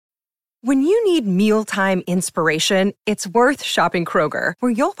When you need mealtime inspiration, it's worth shopping Kroger,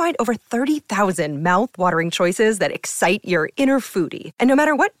 where you'll find over 30,000 mouth-watering choices that excite your inner foodie. And no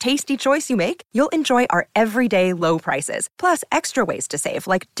matter what tasty choice you make, you'll enjoy our everyday low prices, plus extra ways to save,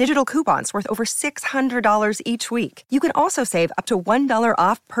 like digital coupons worth over $600 each week. You can also save up to $1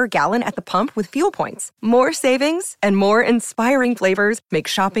 off per gallon at the pump with fuel points. More savings and more inspiring flavors make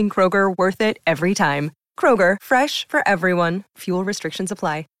shopping Kroger worth it every time. Kroger, fresh for everyone. Fuel restrictions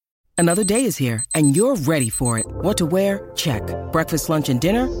apply. Another day is here, and you're ready for it. What to wear? Check. Breakfast, lunch, and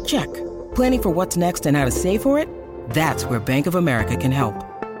dinner? Check. Planning for what's next and how to save for it? That's where Bank of America can help.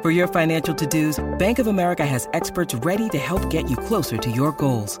 For your financial to-dos, Bank of America has experts ready to help get you closer to your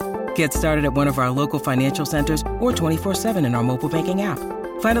goals. Get started at one of our local financial centers or 24/7 in our mobile banking app.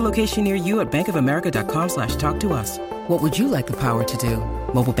 Find a location near you at bankofamerica.com/talktous. What would you like the power to do?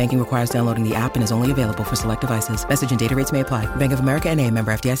 Mobile banking requires downloading the app and is only available for select devices. Message and data rates may apply. Bank of America N.A.,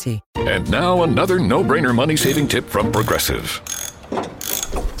 member FDIC. And now another no-brainer money-saving tip from Progressive.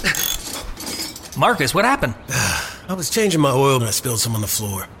 Marcus, what happened? I was changing my oil and I spilled some on the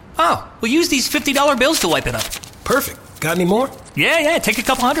floor. Oh, well, use these $50 bills to wipe it up. Perfect. Got any more? Yeah, take a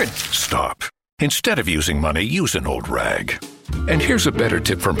couple hundred. Stop. Instead of using money, use an old rag. And here's a better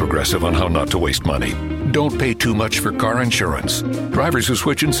tip from Progressive on how not to waste money. Don't pay too much for car insurance. Drivers who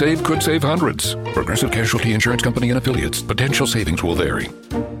switch and save could save hundreds. Progressive Casualty Insurance Company and Affiliates. Potential savings will vary.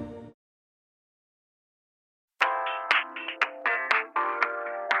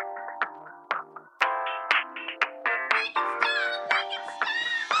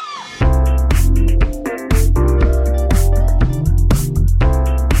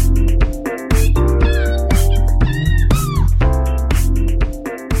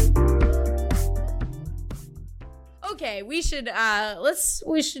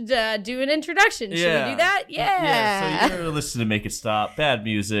 We should do an introduction. Should we do that? Yeah. So you're listening to Make It Stop. Bad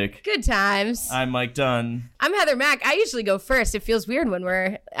music. Good times. I'm Mike Dunn. I'm Heather Mack. I usually go first. It feels weird when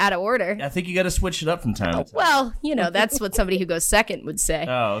we're out of order. I think you got to switch it up from time to time. Well, that's what somebody who goes second would say.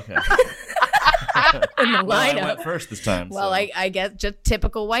 Oh, okay. In the lineup. Well, I went first this time. Well, so. I guess just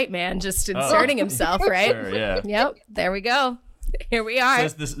typical white man just inserting himself, right? Sure, yeah. Yep. There we go. Here we are.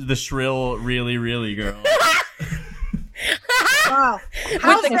 So this the shrill, really, really girl. Wow.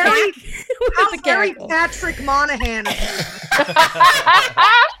 How very Patrick Monahan. Well,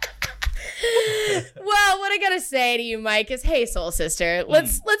 what I gotta say to you, Mike, is, hey, soul sister,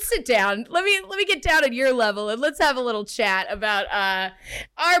 let's sit down. Let me get down at your level and let's have a little chat about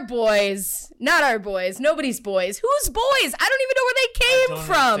our boys, not our boys, nobody's boys. Whose boys? I don't even know where they came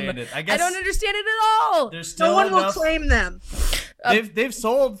from. I don't understand it at all. No one will claim them. They've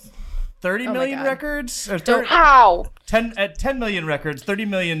sold 30 million records? How? 10 million records, 30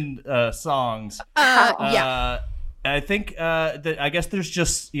 million songs. Yeah. I think that I guess there's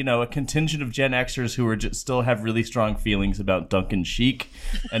just, a contingent of Gen Xers who are still have really strong feelings about Duncan Sheik,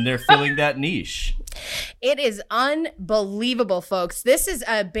 and they're filling that niche. It is unbelievable, folks. This is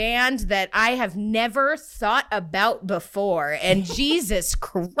a band that I have never thought about before. And Jesus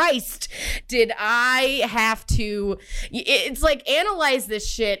Christ, did I have to... It's like, analyze this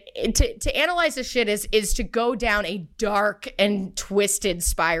shit. To analyze this shit is to go down a dark and twisted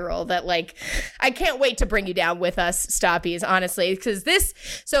spiral that, I can't wait to bring you down with us, Stoppies, honestly. Because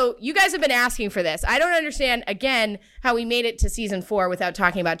so you guys have been asking for this. I don't understand, again, how we made it to season 4 without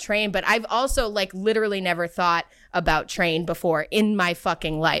talking about Train, but I've also, literally never thought about Train before in my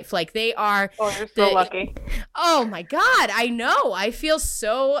fucking life. They are... Oh, you're so lucky. Oh my God, I know. I feel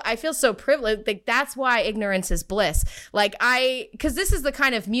so privileged. That's why ignorance is bliss. Because this is the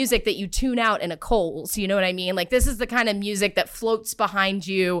kind of music that you tune out in a Kohl's, you know what I mean? This is the kind of music that floats behind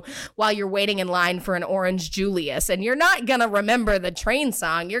you while you're waiting in line for an Orange Julius. And you're not gonna remember the Train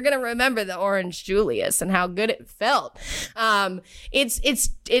song. You're gonna remember the Orange Julius and how good it felt.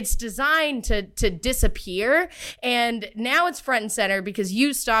 It's designed to disappear, and now it's front and center because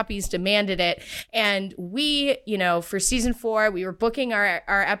you Stoppies demanded it. And we, for season 4, we were booking our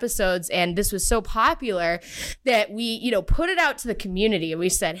episodes, and this was so popular that we, put it out to the community, and we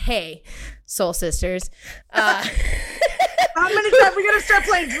said, hey, soul sisters, how many times we're gonna start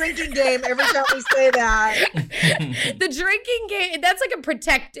playing drinking game every time we say that? The drinking game, that's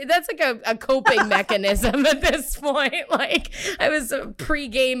a coping mechanism at this point. I was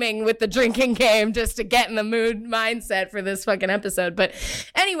pre-gaming with the drinking game just to get in the mood mindset for this fucking episode. But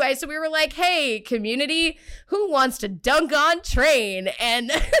anyway, so we were like, hey, community, who wants to dunk on Train?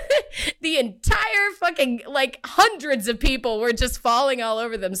 And the entire fucking, hundreds of people were just falling all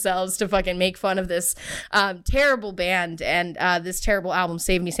over themselves to fucking make fun of this terrible band. and this terrible album,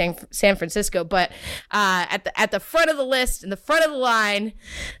 Save Me San Francisco. But at the front of the list, in the front of the line,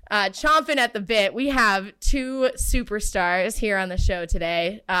 chomping at the bit, we have two superstars here on the show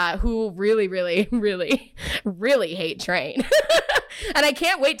today who really, really, really, really hate Train. And I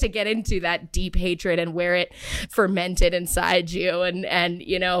can't wait to get into that deep hatred and where it fermented inside you, and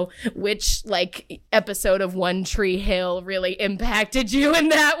you know, which like episode of One Tree Hill really impacted you in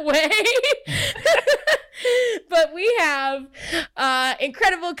that way. But we have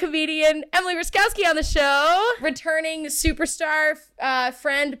incredible comedian Emily Raskowski on the show. Returning superstar,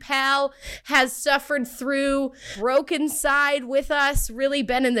 friend, pal, has suffered through Broken Side with us, really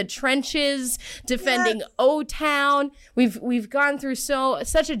been in the trenches defending O-Town. We've gone through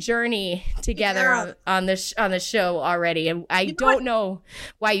such a journey together on this show already, and I don't know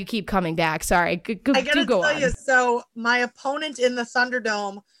why you keep coming back. Sorry, I gotta tell you, so my opponent in the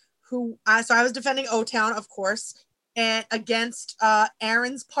Thunderdome, so I was defending O-Town, of course, and against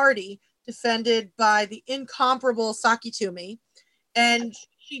Aaron's party, defended by the incomparable Saki Toomey. And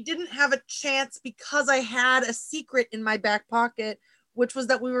she didn't have a chance because I had a secret in my back pocket, which was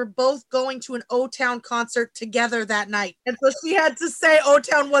that we were both going to an O-Town concert together that night. And so she had to say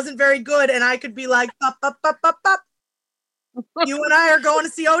O-Town wasn't very good, and I could be like, pop, pop, pop, pop, pop. You and I are going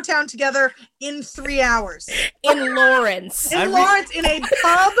to see O-Town together in 3 hours. In Lawrence. In Lawrence, in a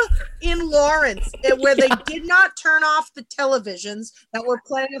pub in Lawrence, where they did not turn off the televisions that were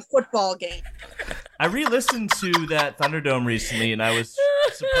playing a football game. I re-listened to that Thunderdome recently, and I was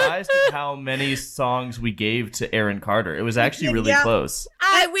surprised at how many songs we gave to Aaron Carter. It was actually really close.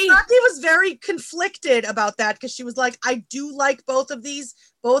 Saki was very conflicted about that because she was like, I do like both of these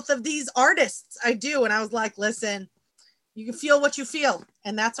artists. I do. And I was like, listen, you can feel what you feel,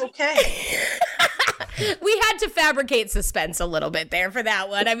 and that's okay. We had to fabricate suspense a little bit there for that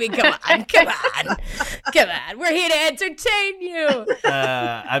one. I mean, come on. We're here to entertain you.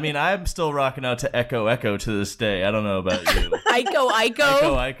 I mean, I'm still rocking out to Echo Echo to this day. I don't know about you.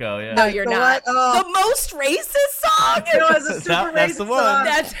 Ico, yeah. No, you're not. The most racist song? It was a super that's racist the one. song.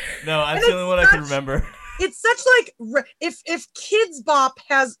 No, that's the only one I can remember. It's such like, if Kids Bop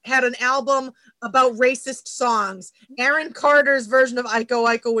has had an album about racist songs, Aaron Carter's version of Ico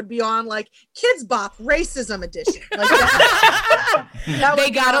Ico would be on like Kids Bop Racism Edition. Like that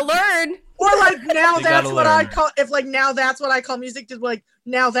they gotta learn. Or like now that's what I call, if like now that's what I call music, to like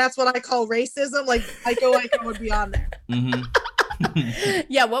now that's what I call racism, like Ico Ico would be on there. Mm-hmm.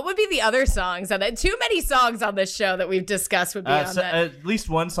 Yeah, what would be the other songs on that? Too many songs on this show that we've discussed would be on that. At least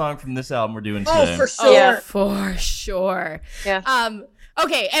one song from this album we're doing today. Oh, for sure. Yeah, for sure. Yeah.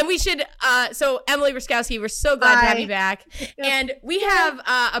 Okay, and we should, so Emily Raskowski, we're so glad to have you back. Yep. And we have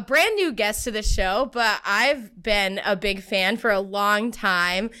a brand new guest to the show, but I've been a big fan for a long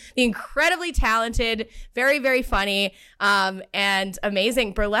time. The incredibly talented, very, very funny, and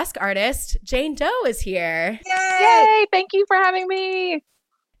amazing burlesque artist, Jane Doe is here. Yay! Thank you for having me.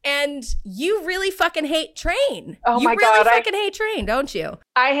 And you really fucking hate Train. Oh you my really God, fucking hate Train, don't you?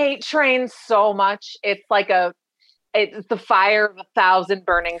 I hate Train so much. It's like it's the fire of 1,000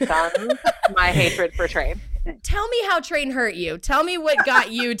 burning suns. My hatred for Train. Tell me how Train hurt you. Tell me what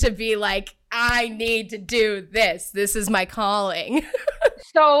got you to be like, I need to do this. This is my calling.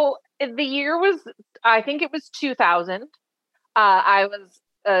 So the year was, I think it was 2000. I was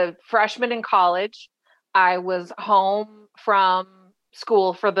a freshman in college. I was home from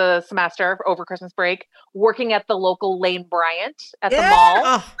school for the semester over Christmas break, working at the local Lane Bryant at the mall.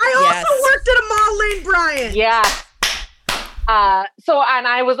 Oh, I also worked at a mall, Lane Bryant. Yeah. And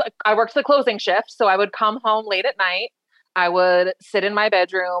I worked the closing shift, so I would come home late at night. I would sit in my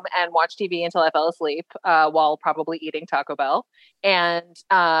bedroom and watch TV until I fell asleep, while probably eating Taco Bell. And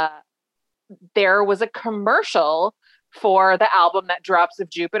there was a commercial for the album that Drops of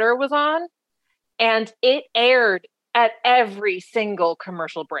Jupiter was on, and it aired at every single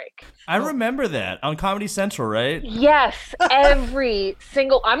commercial break. I remember that on Comedy Central, right? Yes, every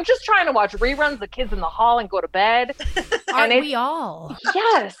single. I'm just trying to watch reruns, The Kids in the Hall, and go to bed. Aren't we all?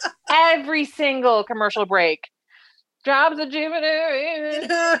 Yes, every single commercial break. Drops of Jupiter. Is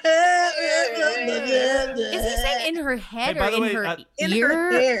he saying in her head or in her ear? In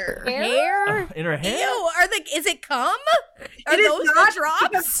her hair. Hair? In her hair? Ew, is it cum? Are It is those not, the drops?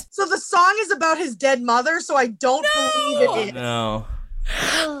 because- So the song is about his dead mother, so I don't believe it is. No.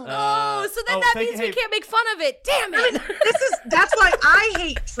 Oh, so then that means we can't make fun of it. Damn it. That's why I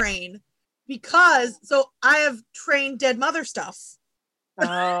hate Train, because so I have Train dead mother stuff.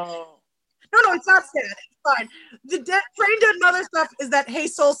 Oh. No, it's not sad. It's fine. The Train dead mother stuff is that Hey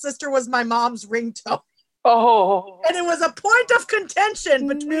Soul Sister was my mom's ringtone. Oh. And it was a point of contention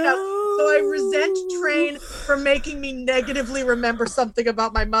between us. So I resent Train for making me negatively remember something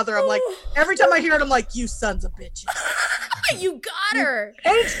about my mother. I'm like, every time I hear it, I'm like, you sons of bitches. You got her.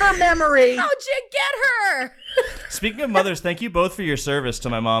 Paint her memory. How'd you get her? Speaking of mothers, thank you both for your service to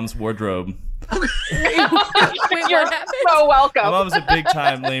my mom's wardrobe. Wait, You're what happened? so welcome. My mom's a big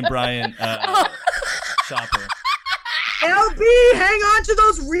time Lane Bryant shopper. LB, hang on to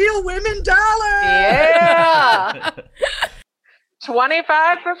those real women dollars. Yeah.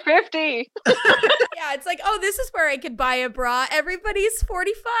 25 for 50. Yeah, it's like, oh, this is where I could buy a bra. Everybody's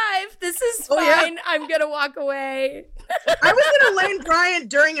 45. This is fine. Yeah. I'm going to walk away. I was in a Lane Bryant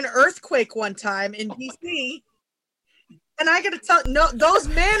during an earthquake one time in DC. And I got to tell no, those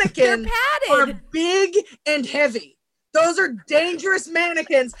mannequins are big and heavy. Those are dangerous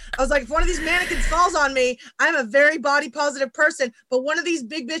mannequins. I was like, if one of these mannequins falls on me, I'm a very body positive person, but one of these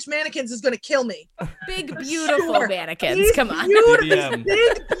big bitch mannequins is going to kill me. Big, beautiful mannequins. These Come on. These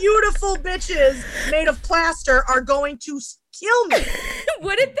big, beautiful bitches made of plaster are going to kill me.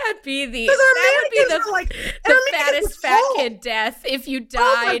 Wouldn't that be the fattest fat kid death if you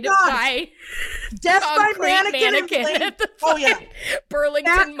died by death by mannequin at the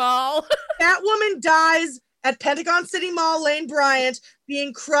Burlington Mall? That woman dies at Pentagon City Mall, Lane Bryant,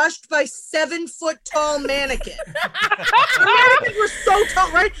 being crushed by 7-foot tall mannequin. The mannequins were so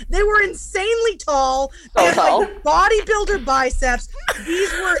tall, right? They were insanely tall. They had like bodybuilder biceps.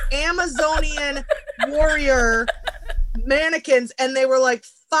 These were Amazonian warrior mannequins, and they were like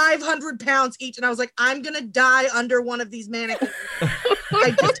 500 pounds each. And I was like, I'm gonna die under one of these mannequins.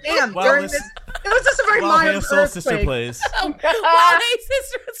 I just am. During this, it was just a very mild Soul Sister plays. While Hey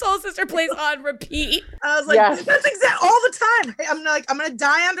Soul Sister plays on repeat. I was like, that's exactly all the time. I'm like, I'm gonna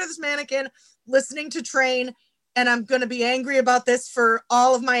die under this mannequin, listening to Train, and I'm gonna be angry about this for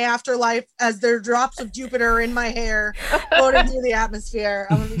all of my afterlife as there are drops of Jupiter in my hair floating through the atmosphere.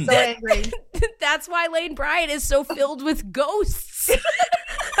 I'm gonna be so angry. That's why Lane Bryant is so filled with ghosts.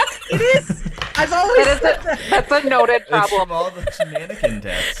 It is. I've always said that. That's a noted problem. From all the mannequin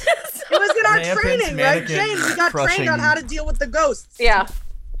deaths. It was in our training, right, Jane? We got trained on how to deal with the ghosts. Yeah.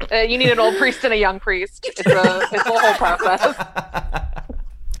 You need an old priest and a young priest. It's a whole process.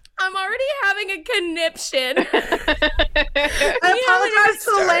 I'm already having a conniption. I apologize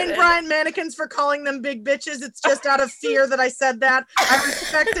to the Lane Bryant mannequins for calling them big bitches. It's just out of fear that I said that. I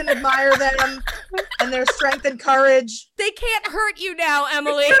respect and admire them and their strength and courage. They can't hurt you now,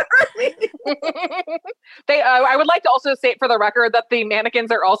 Emily. I would like to also state for the record that the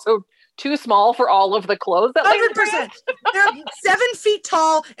mannequins are also too small for all of the clothes that 100%. They're 7 feet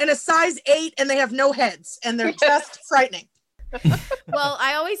tall and a size 8, and they have no heads, and they're just frightening. Well,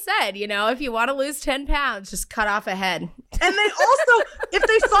 I always said, if you want to lose 10 pounds, just cut off a head. And they also, if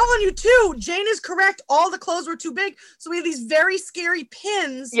they fall on you too, Jane is correct. All the clothes were too big. So we have these very scary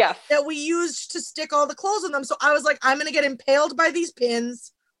pins that we used to stick all the clothes on them. So I was like, I'm going to get impaled by these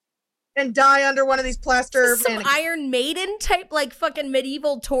pins and die under one of these plaster some Iron Maiden type, like fucking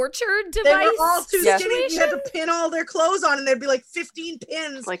medieval torture device. They were all too skinny. You had to pin all their clothes on, and there'd be like 15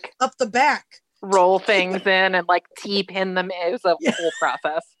 pins up the back. Roll things in and T-pin them. It was a whole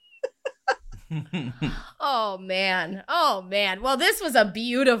process. Oh man. Well, this was a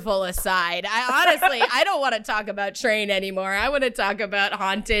beautiful aside. I don't want to talk about Train anymore. I want to talk about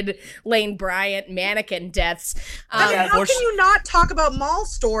haunted Lane Bryant mannequin deaths. How can you not talk about mall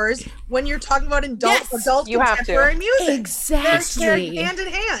stores when you're talking about adult contemporary music? Exactly. They're hand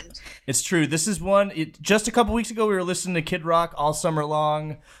in hand. It's true. This is one. Just a couple weeks ago, we were listening to Kid Rock all summer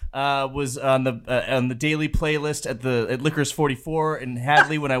long. Was on the daily playlist at Liquor's 44 in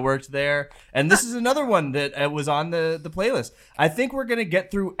Hadley when I worked there, and this is another one that was on the playlist. I think we're gonna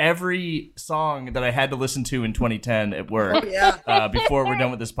get through every song that I had to listen to in 2010 at work before we're done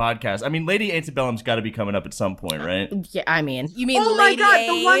with this podcast. I mean, Lady Antebellum's got to be coming up at some point, right? Yeah, I mean, you mean oh Lady my god, A,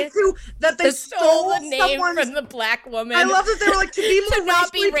 the one that they stole the name from the black woman. I love that they were like to be more to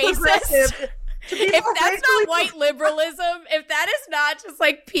not be racist. If that's not white liberalism, if that is not just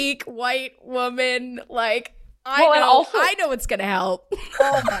peak white woman, I know it's gonna help.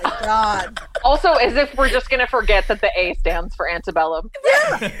 Oh my god! Also, as if we're just gonna forget that the A stands for antebellum.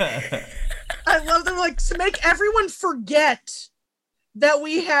 Yeah, I love them to make everyone forget that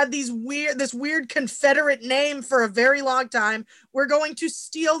we had this weird Confederate name for a very long time. We're going to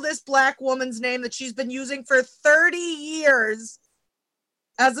steal this black woman's name that she's been using for 30 years.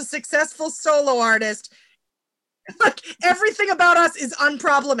 As a successful solo artist, Like everything about us is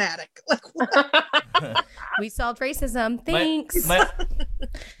unproblematic. Like what? We solved racism. Thanks.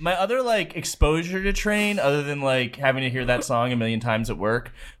 My other like exposure to Train, other than like having to hear that song a million times at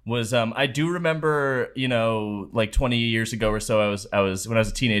work, was I do remember, you know, like 20 years ago or so, I was when I was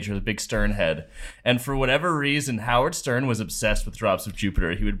a teenager, I was a big Stern head, and for whatever reason, Howard Stern was obsessed with Drops of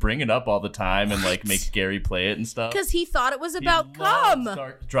Jupiter. He would bring it up all the time and like make Gary play it and stuff Because he thought it was about cum.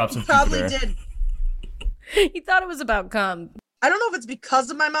 Drops of Probably Jupiter. did. He thought it was about cum. I don't know if it's because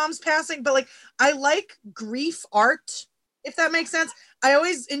of my mom's passing, but like I like grief art, if that makes sense. I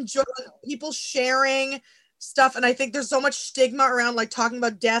always enjoy people sharing stuff, and I think there's so much stigma around like talking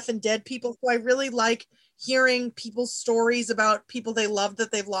about death and dead people. So I really like hearing people's stories about people they love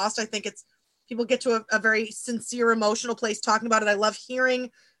that they've lost. I think it's people get to a very sincere, emotional place talking about it. I love hearing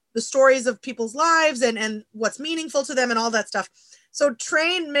the stories of people's lives and what's meaningful to them and all that stuff. So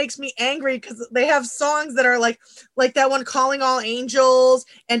Train makes me angry because they have songs that are like that one, Calling All Angels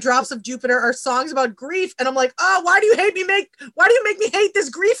and Drops of Jupiter, are songs about grief. And I'm like, oh, why do you make me hate this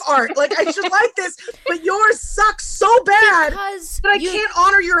grief art? Like I should like this, but yours sucks so bad Because that I can't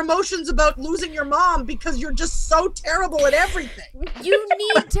honor your emotions about losing your mom because you're just so terrible at everything. you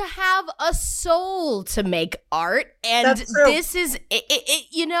need to have a soul to make art, and That's true. this is it,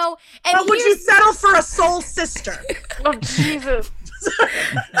 you know. And But would you settle for a soul sister? Oh, Jesus.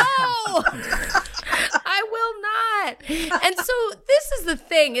 No, I will not. And so this is the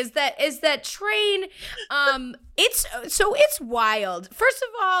thing: is that Train? It's wild. First of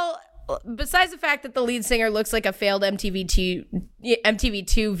all, besides the fact that the lead singer looks like a failed MTV2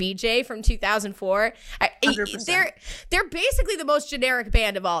 VJ from 2004, 100%. they're basically the most generic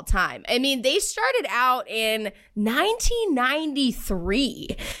band of all time. I mean, they started out in 1993,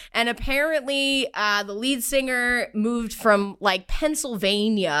 and apparently the lead singer moved from like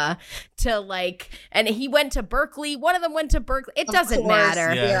Pennsylvania to like, and he went to Berkeley. One of them went to Berkeley. It doesn't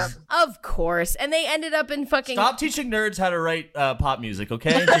matter. Yeah. Of course. And they ended up in fucking. Stop teaching nerds how to write pop music,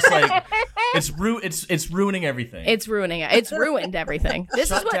 okay? Just like it's ruining everything. It's ruining it. It's ruined everything. This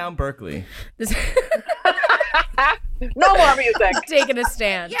Shut is what down Berkeley. this No more music. taking a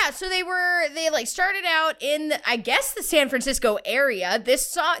stand. Yeah, so they like started out in I guess the San Francisco area.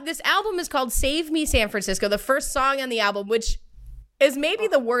 This album is called Save Me San Francisco, the first song on the album, which is maybe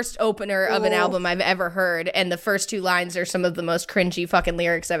the worst opener of an album I've ever heard, and the first two lines are some of the most cringy fucking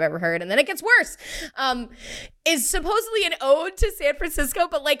lyrics I've ever heard, and then it gets worse. Is supposedly an ode to San Francisco,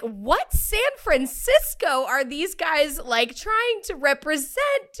 but like, what San Francisco are these guys like trying to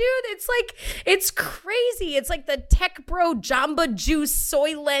represent, dude? It's like, it's crazy. It's like the tech bro Jamba Juice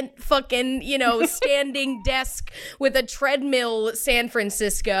Soylent fucking, you know, standing desk with a treadmill San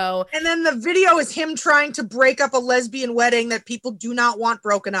Francisco. And then the video is him trying to break up a lesbian wedding that people do not want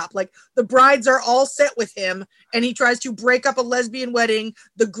broken up. Like the brides are all set with him and he tries to break up a lesbian wedding,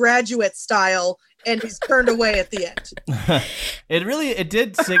 The Graduate style, and he's turned away at the end. It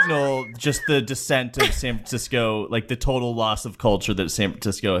did signal just the descent of San Francisco, like the total loss of culture that San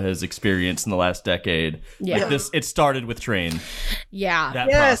Francisco has experienced in the last decade. Yeah. Like it started with Train. Yeah. That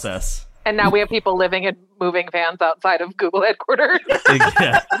Yes. process. And now we have people living in moving vans outside of Google headquarters.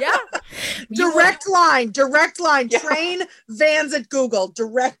 Yeah. Yeah. Direct line, Train, vans at Google,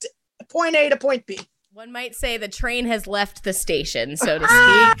 direct point A to point B. One might say the train has left the station, so to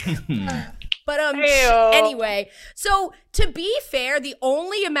speak. But Ew. anyway, so to be fair, the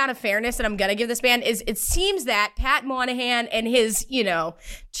only amount of fairness that I'm gonna give this band is it seems that Pat Monahan and his, you know,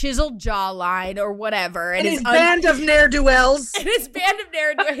 chiseled jawline or whatever, And his band of ne'er-do-wells. and his band of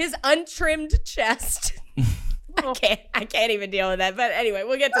narrative, his untrimmed chest. I can't even deal with that. But anyway,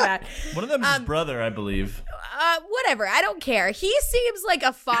 we'll get to that. One of them is his brother, I believe. Whatever. I don't care. He seems like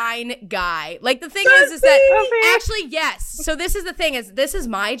a fine guy. Like the thing is that actually, yes. So this is the thing this is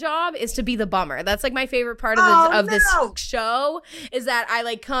my job is to be the bummer. That's like my favorite part of this show is that I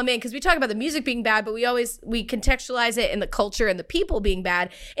like come in because we talk about the music being bad, but we contextualize it in the culture and the people being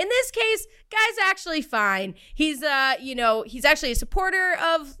bad. In this case, guy's actually fine. He's he's actually a supporter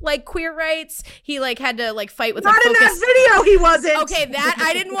of like queer rights. He like had to like fight with Not in that video, he wasn't. Okay, that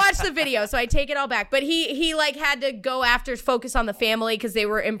I didn't watch the video, so I take it all back. But he like had to go after focus on the family because they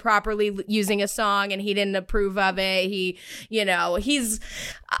were improperly using a song and he didn't approve of it. He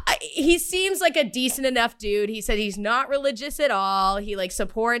seems like a decent enough dude. He said he's not religious at all. He like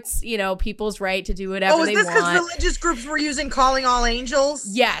supports people's right to do whatever they want. Oh, is this because religious groups were using Calling All Angels?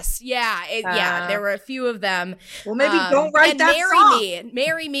 Yes, yeah, there were a few of them. Well, maybe don't write and that Marry song. Me.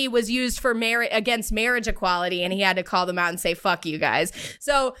 Marry Me was used for against marriage equality. personality, and he had to call them out and say, fuck you guys.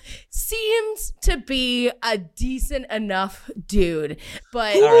 So seems to be a decent enough dude.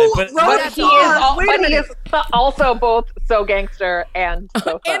 But, he is also both so gangster and so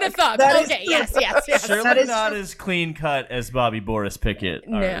thug. And a thug. Okay, yes. Surely not as clean cut as Bobby Boris Pickett,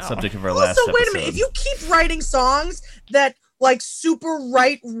 our subject of our last episode. Also, wait a minute. If you keep writing songs that like super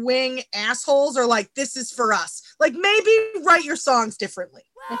right-wing assholes are like, this is for us, like maybe write your songs differently.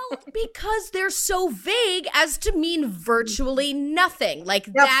 Well, because they're so vague as to mean virtually nothing.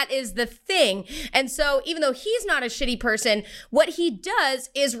 Like, that is the thing. And so even though he's not a shitty person, what he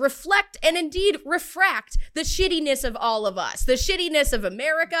does is reflect and indeed refract the shittiness of all of us, the shittiness of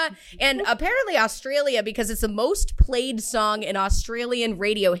America and apparently Australia, because it's the most played song in Australian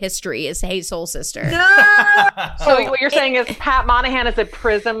radio history is Hey Soul Sister. No! So what you're saying is Pat Monahan is a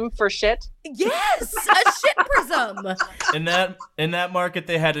prism for shit? Yes, a shit prism. In that market,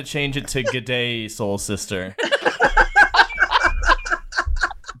 they had to change it to G'day Soul Sister.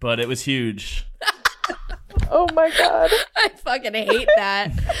 But it was huge. Oh my God. I fucking hate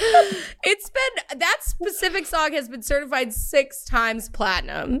that. That specific song has been certified 6 times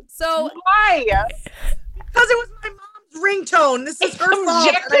platinum. So why? Because it was my mom's ringtone. This is her fault.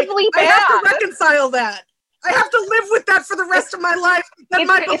 Objectively I have to reconcile that. I have to live with that for the rest of my life. That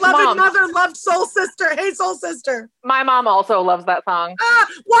my beloved mother loved Soul Sister. Hey, Soul Sister. My mom also loves that song.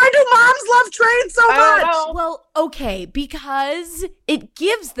 Why do moms love Train so much? Well, okay, because it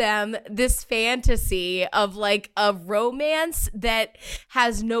gives them this fantasy of like a romance that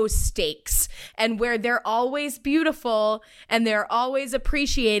has no stakes and where they're always beautiful and they're always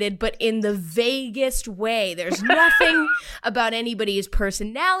appreciated, but in the vaguest way. There's nothing about anybody's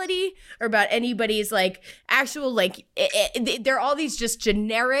personality or about anybody's like actual like they're all these just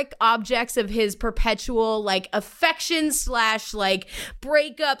generic objects of his perpetual like affection / like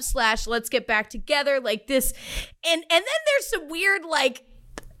breakup / let's get back together like this, and then there's some weird like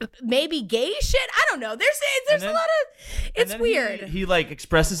maybe gay shit. I don't know. There's a lot of it's weird. He like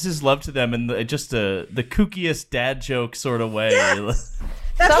expresses his love to them in the kookiest dad joke sort of way. Yes.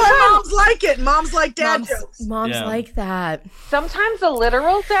 That's why moms like it. Moms like dad jokes. Moms like that. Sometimes a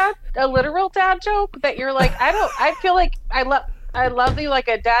literal dad joke that you're like, I feel like I love you like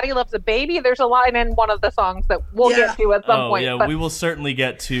a daddy loves a baby. There's a line in one of the songs that we'll get to at some point. Yeah, but we will certainly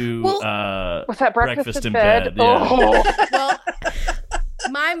get to what's that, breakfast in bed? Yeah. Oh. Well,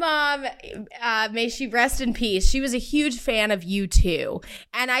 my mom, may she rest in peace, she was a huge fan of U2.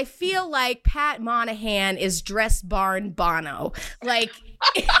 And I feel like Pat Monahan is Dress Barn Bono. Like,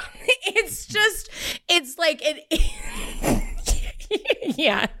 it's like,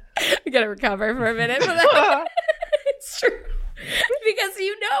 yeah, I gotta recover for a minute. But it's true. Because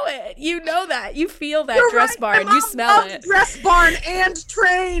you know it. You know that. You feel that. You're Dress Barn. You smell it. Dress Barn and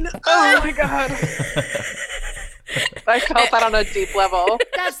Train. Oh my God. I felt that on a deep level.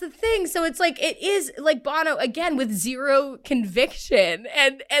 That's the thing. So it's like, it is like Bono again with zero conviction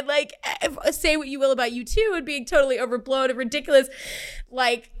and like say what you will about U2 and being totally overblown and ridiculous.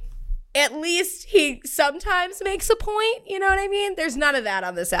 Like, at least he sometimes makes a point, you know what I mean? There's none of that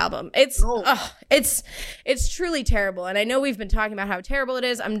on this album. It's truly terrible. And I know we've been talking about how terrible it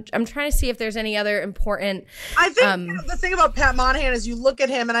is. I'm trying to see if there's any other important. I think the thing about Pat Monahan is you look at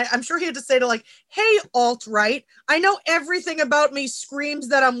him, and I'm sure he had to say to like, hey, alt-right, I know everything about me screams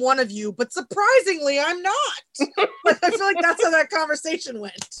that I'm one of you, but surprisingly, I'm not. Like, I feel like that's how that conversation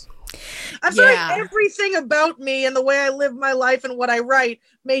went. I feel like everything about me and the way I live my life and what I write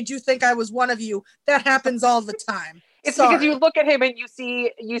made you think I was one of you. That happens all the time. It's because you look at him and you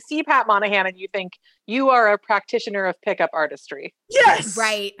see Pat Monahan and you think you are a practitioner of pickup artistry. Yes.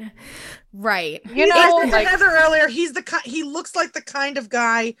 Right. You know, I said to Heather earlier, he looks like the kind of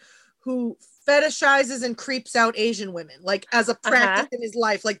guy who fetishizes and creeps out Asian women, like as a practice in his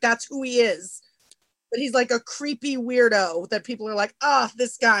life. Like that's who he is. But he's like a creepy weirdo that people are like,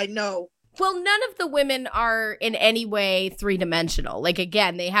 this guy, no. Well, none of the women are in any way three-dimensional. Like,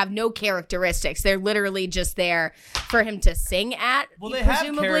 again, they have no characteristics. They're literally just there for him to sing at, Well, they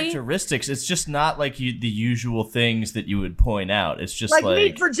presumably. have characteristics. It's just not like the usual things that you would point out. It's just like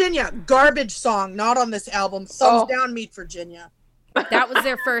Meet Virginia, garbage song, not on this album. Thumbs down, Meet Virginia. That was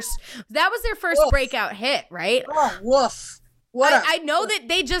their first breakout hit, right? Oh, woof. I know that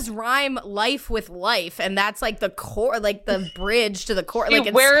they just rhyme life with life, and that's like the core, like the bridge to the core.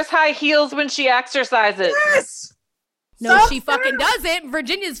 She wears high heels when she exercises. Yes. No, she fucking doesn't.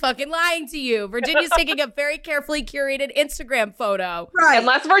 Virginia's fucking lying to you. Virginia's taking a very carefully curated Instagram photo. Right.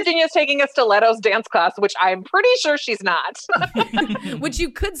 Unless Virginia's taking a stilettos dance class, which I'm pretty sure she's not. Which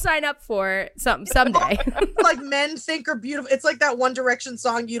you could sign up for someday. Like men think are beautiful. It's like that One Direction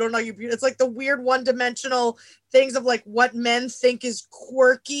song, You Don't Know You're Beautiful. It's like the weird one-dimensional things of like what men think is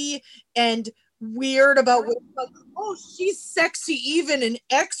quirky and weird about what, like, oh, she's sexy even in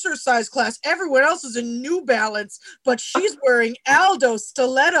exercise class. Everyone else is in New Balance, but she's wearing Aldo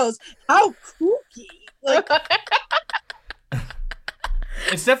stilettos. How kooky. Like,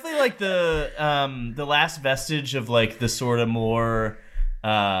 It's definitely like the last vestige of like the sort of more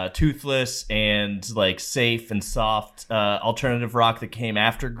toothless and like safe and soft alternative rock that came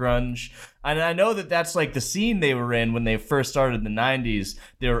after grunge. And I know that that's like the scene they were in when they first started in the 90s.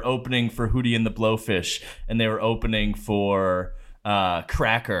 They were opening for Hootie and the Blowfish, and they were opening for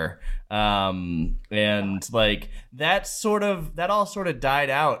Cracker. And like that all sort of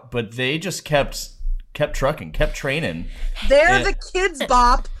died out, but they just kept trucking, kept training. they're the kids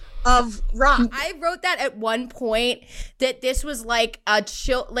bop of rock. I wrote that at one point that this was like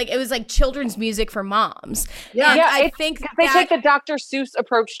it was like children's music for moms. Yeah. And Yeah, I think They that take the Dr. Seuss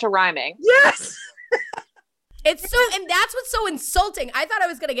approach to rhyming. Yes. it's so, and that's what's so insulting. I thought I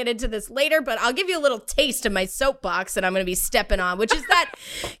was going to get into this later, but I'll give you a little taste of my soapbox that I'm going to be stepping on, which is that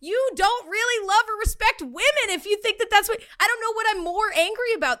you don't really love or respect women if you think that that's what, I don't know what I'm more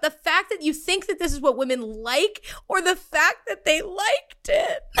angry about. The fact that you think that this is what women like, or the fact that they liked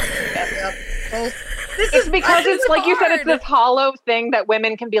it. Yep. Both. It's because it's like you said, it's hard. this hollow thing that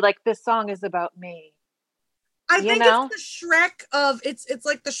women can be like, this song is about me. I You think know? it's the Shrek of it's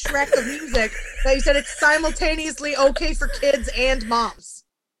like the Shrek of music that you said it's simultaneously okay for kids and moms.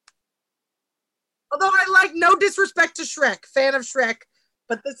 Although I like, no disrespect to Shrek, fan of Shrek,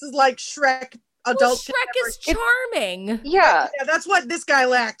 but this is like Shrek Well, adult. Shrek is charming. Yeah. Yeah, that's what this guy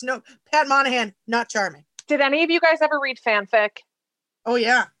lacked. No, Pat Monahan, not charming. Did any of you guys ever read fanfic? Oh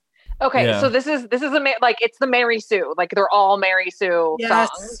yeah. Okay, Yeah. so this is like it's the Mary Sue. Like they're all Mary Sue Yes.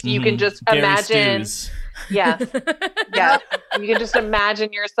 songs. You can Mhm. just Gary imagine. Stews. Yes. Yes. You can just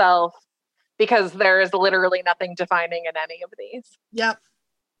imagine yourself, because there is literally nothing defining in any of these. Yep.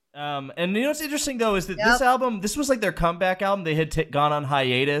 And you know what's interesting though is that Yep. this album, this was like their comeback album. They had gone on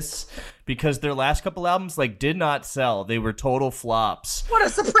hiatus because their last couple albums like did not sell. They were total flops. What a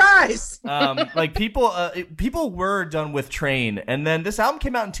surprise. Like people were done with Train, and then this album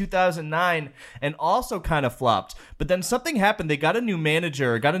came out in 2009 and also kind of flopped. But then something happened. They got a new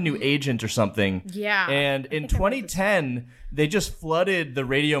manager, got a new agent or something. Yeah. And in 2010, they just flooded the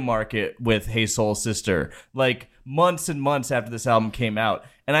radio market with Hey Soul Sister, like months and months after this album came out.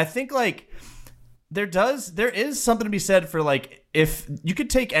 And I think like there is something to be said for like, if you could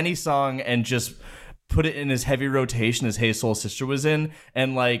take any song and just put it in as heavy rotation as Hey Soul Sister was in,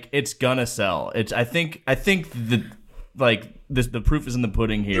 and like it's gonna sell. I think the proof is in the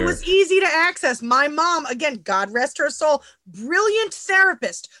pudding here. It was easy to access. My mom, again, God rest her soul, brilliant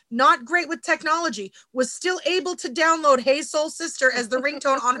therapist, not great with technology, was still able to download Hey Soul Sister as the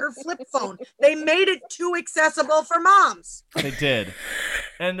ringtone on her flip phone. They made it too accessible for moms. They did.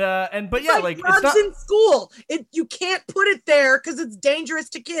 But It's yeah, like like drugs it's not. in school. You can't put it there because it's dangerous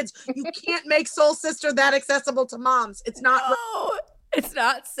to kids. You can't make Soul Sister that accessible to moms. It's not. Oh, it's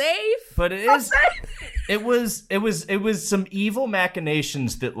not safe. But it is. It was some evil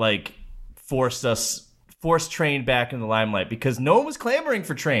machinations that like forced Train back in the limelight, because no one was clamoring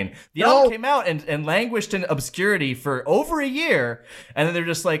for Train. The album came out and languished in obscurity for over a year, and then they're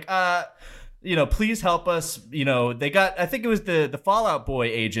just like, please help us. They got, I think it was the Fall Out Boy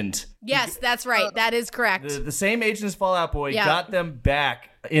agent. Yes, that's right. That is correct. The same agent as Fall Out Boy Yeah. got them back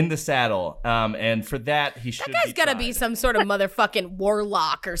in the saddle. And for that, he should. That guy's gotta be some sort of motherfucking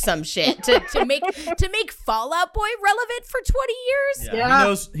warlock or some shit to make Fall Out Boy relevant for 20 years. Yeah. Yeah. He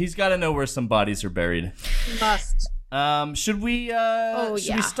knows. He's got to know where some bodies are buried. Must. Should we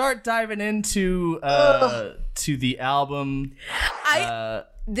yeah. start diving into to the album?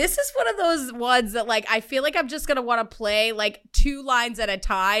 This is one of those ones that like I feel like I'm just gonna want to play like 2 lines at a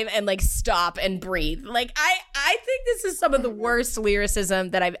time and like stop and breathe. Like I think this is some of the worst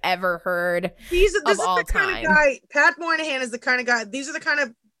lyricism that I've ever heard. This is all the kind time. of guy. Pat Moynihan is the kind of guy. These are the kind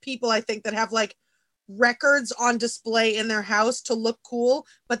of people I think that have like records on display in their house to look cool,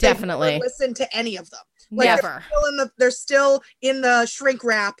 but they Definitely. never listen to any of them. Like Never. They're still in the shrink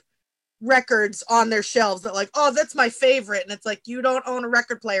wrap records on their shelves that like, oh, that's my favorite, and it's like, you don't own a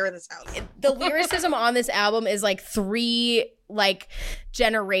record player in this house. The lyricism on this album is like 3 like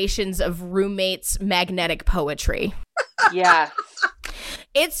generations of roommates' magnetic poetry. Yes.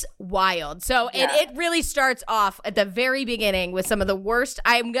 It's wild. So it really starts off at the very beginning with some of the worst.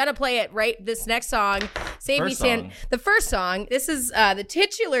 I'm going to play it right this next song. Save Me San. The first song. This is the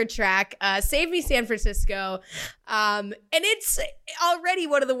titular track, Save Me San Francisco. And it's already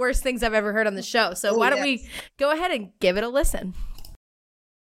one of the worst things I've ever heard on the show. So why don't we go ahead and give it a listen?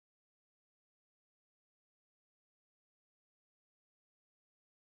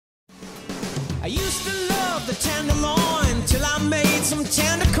 I used to love the tenderloin till I made some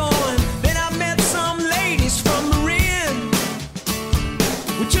tender coin. Then I met some ladies from Marin.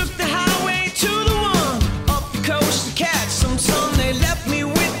 We took the highway to the one up the coast to catch some sun. They left me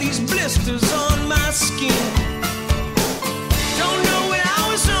with these blisters on my skin. Don't know what I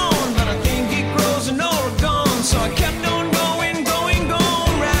was on, but I think it grows in Oregon. So I kept on going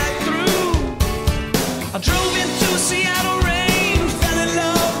right through. I drove into Seattle rain, fell in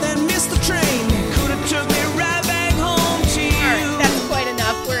love, then missed the train.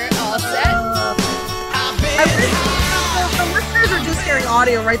 The listeners are just hearing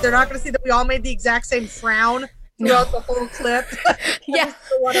audio, right? They're not going to see that we all made the exact same frown throughout the whole clip. Yeah.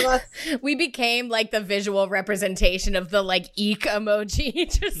 One of us. We became like the visual representation of the like eek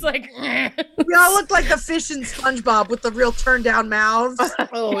emoji. Just like we all looked like the fish in SpongeBob with the real turned down mouths.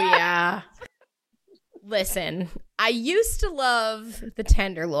 Oh yeah. Listen, I used to love the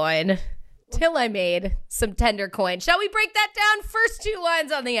tenderloin till I made some tender coin. Shall we break that down? First two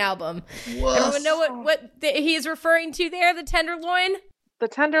lines on the album. Whoa. Everyone know what he is referring to there, the tenderloin? The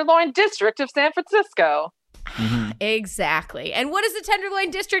Tenderloin District of San Francisco. Mm-hmm. Exactly. And what is the Tenderloin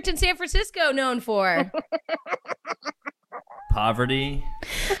District in San Francisco known for? Poverty.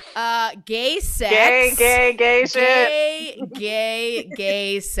 Gay sex. Gay shit.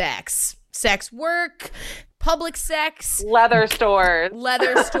 Gay sex. Sex work. Public sex, leather stores,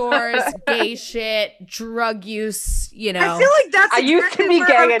 gay shit, drug use, you know. I feel like that's I used to be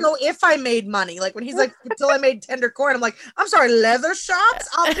gay. I would go if I made money. Like when he's like, until I made tender coin, I'm like, I'm sorry, leather shops?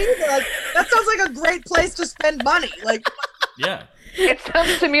 I'll be there. Like, that sounds like a great place to spend money. Like, yeah. It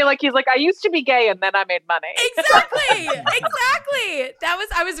sounds to me like he's like, I used to be gay and then I made money. Exactly.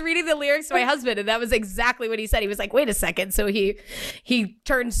 I was reading the lyrics to my husband and that was exactly what he said. He was like, wait a second. So he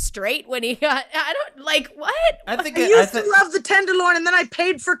turned straight when he got, I don't like, what? I used to love the tenderloin and then I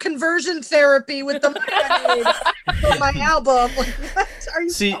paid for conversion therapy with the money I made for my album. Like, what? Are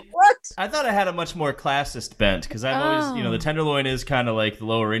you what? I thought I had a much more classist bent because I've always, the tenderloin is kind of like the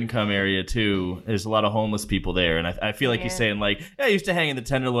lower income area too. There's a lot of homeless people there. And I feel like he's saying like, yeah, I used to hang in the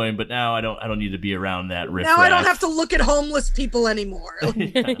tenderloin, but now I don't need to be around that riff. Now I don't have to look at homeless people anymore.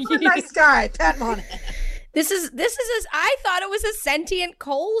 Like, I'm a nice guy, Pat Monahan. This is I thought it was a sentient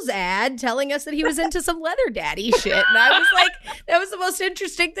Kohl's ad telling us that he was into some leather daddy shit. And I was like, that was the most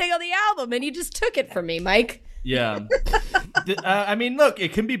interesting thing on the album. And you just took it from me, Mike. Yeah. I mean, look,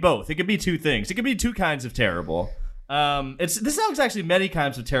 it can be both. It can be two things. It can be two kinds of terrible. This song's actually many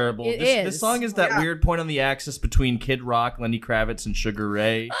kinds of terrible. This song is that weird point on the axis between Kid Rock, Lenny Kravitz, and Sugar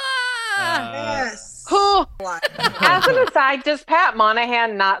Ray. Yes. As an aside, does Pat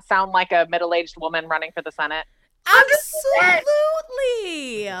Monahan not sound like a middle-aged woman running for the Senate?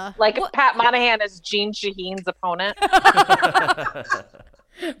 Absolutely. Like Pat Monahan is Jean Shaheen's opponent.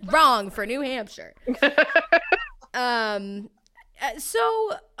 Wrong for New Hampshire.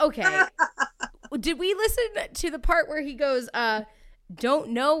 So, okay. Did we listen to the part where he goes,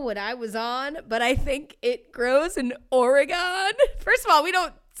 don't know what I was on, but I think it grows in Oregon? First of all, we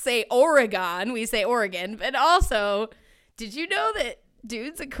don't say Oregon, we say Oregon. But also, did you know that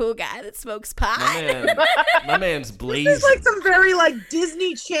dude's a cool guy that smokes pot? My man's blazing. This is like some very like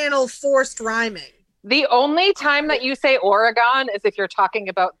Disney Channel forced rhyming. The only time that you say Oregon is if you're talking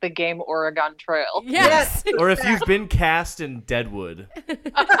about the game Oregon Trail. Yes. Or if you've been cast in Deadwood.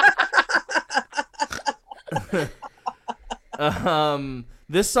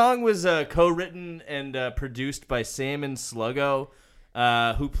 This song was co-written and produced by Sam and Sluggo,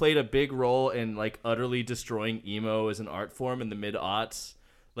 who played a big role in like utterly destroying emo as an art form in the mid-aughts.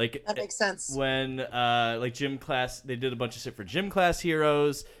 Like that makes sense. When like gym class, they did a bunch of shit for Gym Class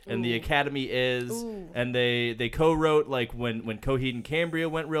Heroes and The Academy Is, and they co-wrote like when Coheed and Cambria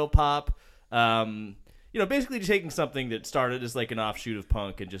went real pop. Basically taking something that started as like an offshoot of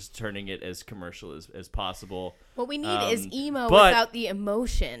punk and just turning it as commercial as possible. What we need is emo without the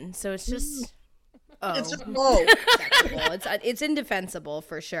emotion. So it's just it's just low. It's indefensible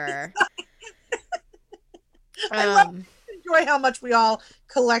for sure. I enjoy how much we all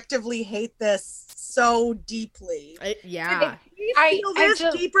collectively hate this so deeply. Yeah. I feel this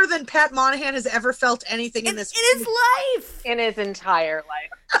deeper than Pat Monahan has ever felt anything in his life. In his entire life.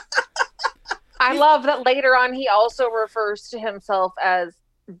 I love that later on he also refers to himself as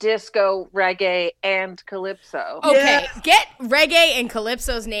disco, reggae, and calypso. Okay, get reggae and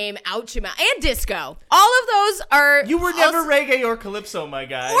calypso's name out your mouth. And disco. All of those are... You were never reggae or calypso, my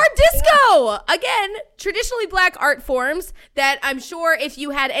guy. Or disco! Again, traditionally black art forms that I'm sure if you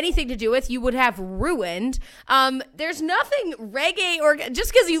had anything to do with, you would have ruined. There's nothing reggae or...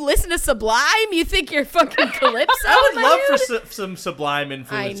 Just because you listen to Sublime, you think you're fucking calypso? I would love for some Sublime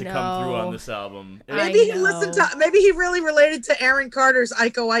influence to come through on this album. Maybe he listened to... Maybe he really related to Aaron Carter's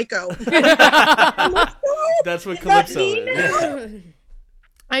Iko Iko. That's what calypso is.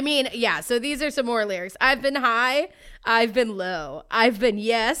 I mean, yeah, so these are some more lyrics. I've been high, I've been low, I've been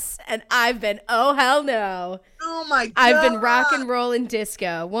yes, and I've been oh hell no. Oh my God. I've been rock and roll and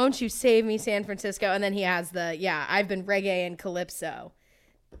disco. Won't you save me, San Francisco? And then he has I've been reggae and calypso.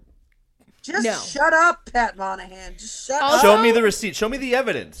 Just shut up, Pat Monahan. Just shut up. Show me the receipt. Show me the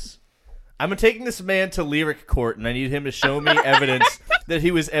evidence. I'm taking this man to lyric court, and I need him to show me evidence that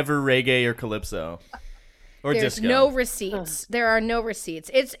he was ever reggae or calypso or There's disco. no receipts. There are no receipts.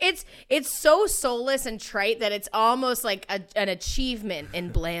 It's so soulless and trite that it's almost like an achievement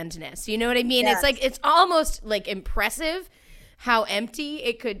in blandness. You know what I mean? Yes. It's almost like impressive how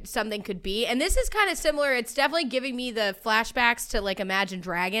empty something could be. And this is kind of similar. It's definitely giving me the flashbacks to like Imagine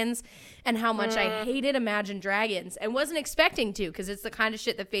Dragons and how much I hated Imagine Dragons and wasn't expecting to, because it's the kind of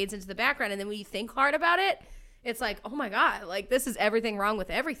shit that fades into the background. And then when you think hard about it, it's like, oh my God, like this is everything wrong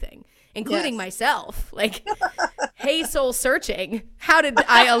with everything, including myself. Like, hey, soul searching. How did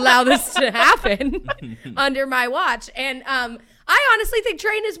I allow this to happen under my watch? And I honestly think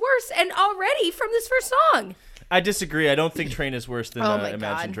Train is worse, and already from this first song. I disagree. I don't think Train is worse than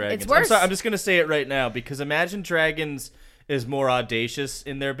Imagine Dragons. It's worse. I'm sorry. I'm just going to say it right now because Imagine Dragons is more audacious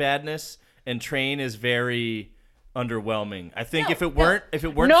in their badness, and Train is very underwhelming. I think if it weren't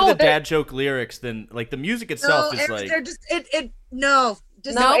for the dad joke lyrics, then like the music itself is like they're just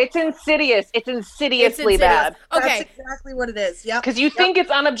it's insidious. It's insidiously bad. Okay, that's exactly what it is. Yeah, because you think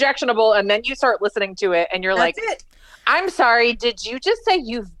it's unobjectionable, and then you start listening to it, and you're that's like, it. I'm sorry, did you just say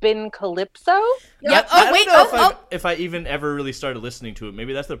you've been calypso? Yep. I don't know if I even ever really started listening to it.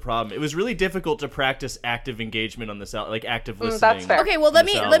 Maybe that's the problem. It was really difficult to practice active engagement on this, like active listening. That's fair. Okay, well let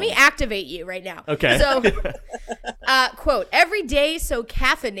me activate you right now. Okay. So, quote: every day so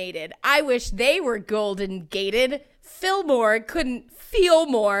caffeinated, I wish they were golden gated. Fillmore couldn't feel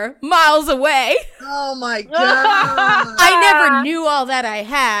more miles away. Oh my God. I never knew all that I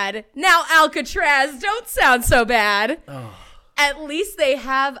had. Now Alcatraz don't sound so bad. Oh. At least they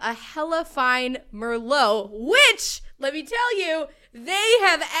have a hella fine Merlot, which, let me tell you, they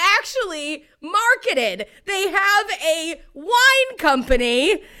have actually marketed. They have a wine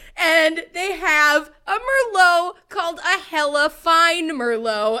company, and they have a Merlot called a hella fine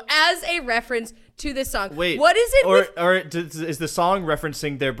Merlot as a reference to this song. Wait, what is it? Or is the song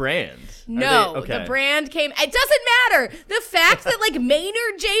referencing their brand? No, the brand came. It doesn't matter. The fact that like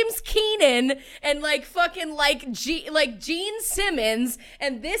Maynard James Keenan and like fucking like Gene Simmons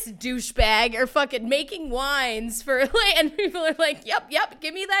and this douchebag are fucking making wines for like, and people are like, yep,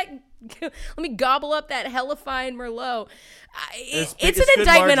 give me that. Let me gobble up that hella fine Merlot. It's an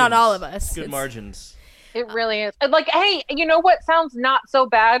indictment on all of us. Good margins. It really is. Like, hey, you know what sounds not so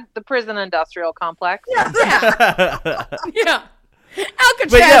bad? The prison industrial complex. Yeah.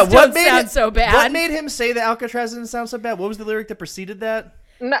 Alcatraz don't sound so bad. What made him say that Alcatraz didn't sound so bad? What was the lyric that preceded that?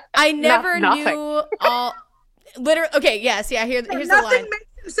 I never knew all. Literally. Okay. Yes. Yeah. Here's the line. Nothing makes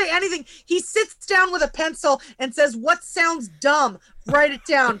him say anything. He sits down with a pencil and says, "What sounds dumb? Write it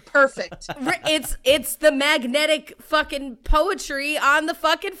down. Perfect." It's the magnetic fucking poetry on the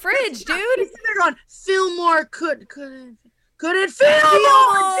fucking fridge, dude. He's sitting there going, "Fillmore could it feel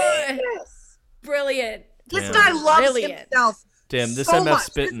more?" Genius. Brilliant. This guy loves himself. Damn, this so MF much.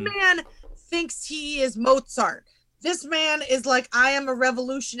 spitting. This man thinks he is Mozart. This man is like, I am a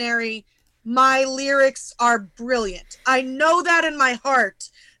revolutionary. My lyrics are brilliant. I know that in my heart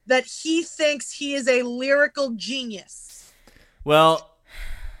that he thinks he is a lyrical genius. Well,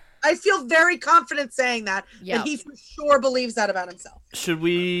 I feel very confident saying that he for sure believes that about himself. Should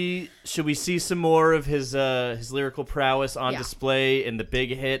we see some more of his lyrical prowess on display in the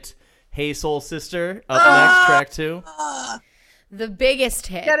big hit "Hey Soul Sister" up next, track 2? The biggest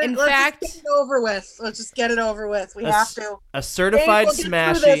hit. In fact, let's just get it over with. Let's just get it over with. We have to. A certified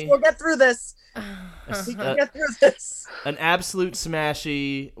smashy. We'll get through this. We can get through this. An absolute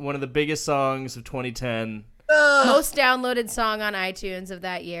smashy. One of the biggest songs of 2010. Most downloaded song on iTunes of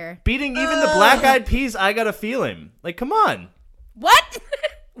that year. Beating even the Black Eyed Peas. I Gotta Feel Him. Like, come on. What?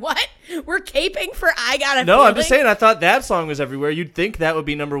 What? We're caping for I Got a No, Feeling? I'm just saying I thought that song was everywhere. You'd think that would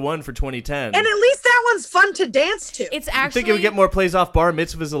be number 1 for 2010. And at least that one's fun to dance to. It's I actually... think it would get more plays off Bar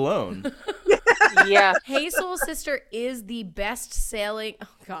Mitzvahs alone. Yeah. Hey Soul Sister is the best-selling... Oh,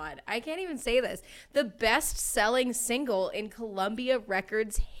 God. I can't even say this. The best-selling single in Columbia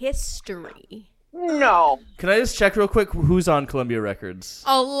Records history. No. Can I just check real quick who's on Columbia Records?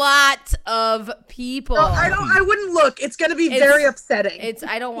 A lot of people. No, I wouldn't look. It's going to be very upsetting.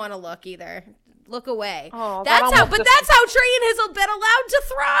 I don't want to look either. Look away. Oh, that's how Train has been allowed to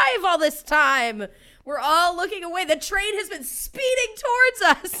thrive all this time. We're all looking away. The train has been speeding towards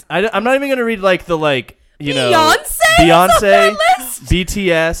us. I'm not even gonna read like the Beyonce Beyonce,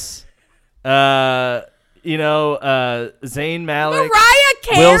 BTS, Zayn Malik, Mariah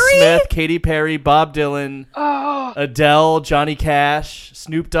Carey, Will Smith, Katy Perry, Bob Dylan, Adele, Johnny Cash,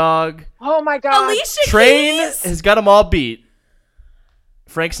 Snoop Dogg. Oh my God. Alicia Train Keys. has got them all beat.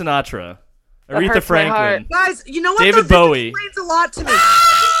 Frank Sinatra, Aretha hurts my Franklin, Guys, you know what? David Bowie. Explains a lot to me.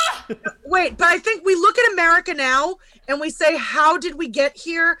 Wait, but I think we look at America now and we say, how did we get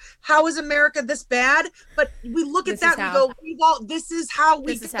here? How is America this bad? But we look at that and we go, this is how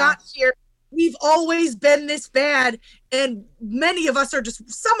we got here. We've always been this bad, and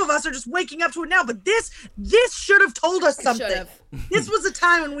some of us are just waking up to it now. But this should have told us something. This was a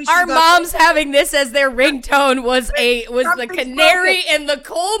time when we should our moms having this as their ringtone was the canary in the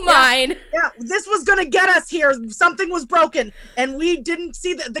coal mine. Yeah, this was gonna get us here. Something was broken, and we didn't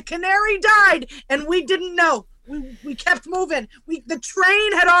see that the canary died, and we didn't know. We kept moving. The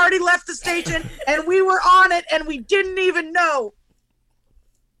train had already left the station, and we were on it, and we didn't even know.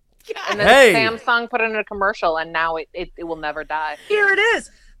 And then Samsung put it in a commercial, and now it will never die. Here it is.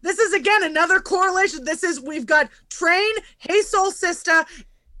 This is, again, another correlation. We've got Train, Hey Soul Sister,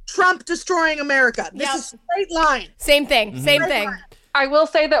 Trump destroying America. This is straight line. Same thing. Same thing. Line. I will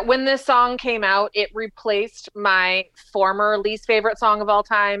say that when this song came out, it replaced my former least favorite song of all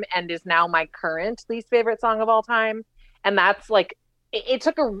time and is now my current least favorite song of all time. And that's like, it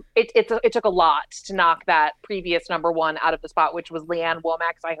took a lot to knock that previous number 1 out of the spot, which was Leanne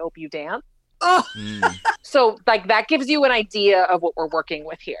Womack's I Hope You Dance. Oh. So like that gives you an idea of what we're working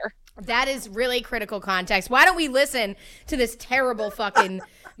with here. That is really critical context. Why don't we listen to this terrible fucking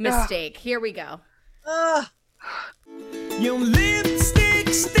mistake? Here we go. Your lipstick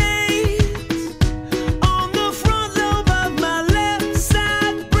stains on the front lobe of my left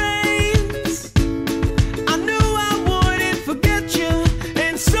side brains. I knew I wouldn't forget you,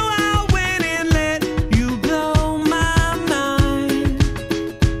 and so I went and let you blow my mind.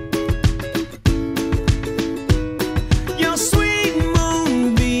 Your sweet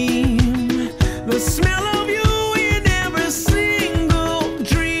moonbeam, the smell of you in every single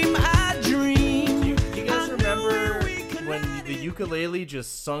dream I dream. You guys remember when the ukulele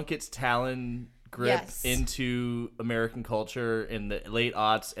just sunk its talon grip into American culture in the late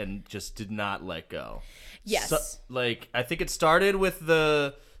aughts and just did not let go? Yes. So, I think it started with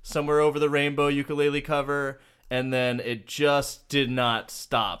the Somewhere Over the Rainbow ukulele cover, and then it just did not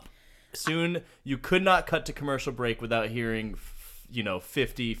stop. Soon, you could not cut to commercial break without hearing,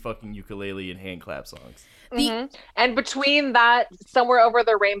 50 fucking ukulele and hand clap songs. And between that Somewhere Over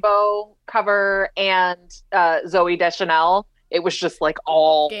the Rainbow cover and Zooey Deschanel, it was just like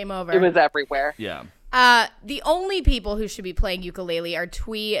all game over. It was everywhere. Yeah. The only people who should be playing ukulele are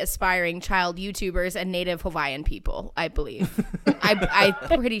twee aspiring child YouTubers and native Hawaiian people, I believe. I'm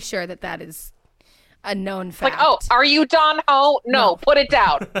pretty sure that is a known fact. Like, are you Don Ho? No, put it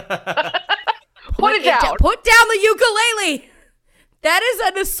down. Put it down. Put down the ukulele. That is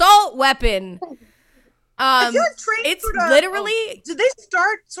an assault weapon. I feel like Train it's literally. Did they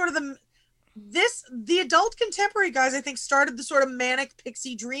start sort of the adult contemporary guys? I think started the sort of manic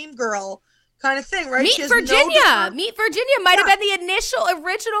pixie dream girl kind of thing, right? Meet Virginia. Meet Virginia might have been the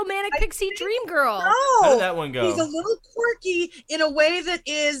original manic pixie dream girl. No, how did that one go? He's a little quirky in a way that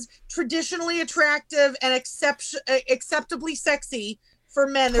is traditionally attractive and acceptably sexy for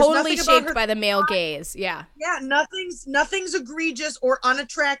men. There's totally nothing shaped by the male gaze. Yeah. Yeah, nothing's egregious or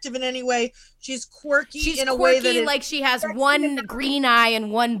unattractive in any way. She's quirky in a way that is like she has one green eye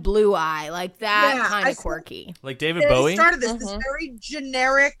and one blue eye, like that kind of quirky. Like David Bowie. Started this very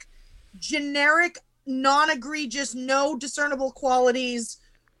generic, non-egregious, no discernible qualities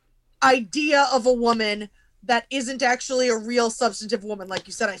idea of a woman that isn't actually a real substantive woman. Like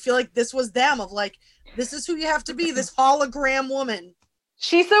you said, I feel like this was them of like, this is who you have to be, this hologram woman.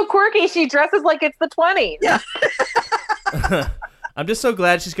 She's so quirky. She dresses like it's the 20s. Yeah. I'm just so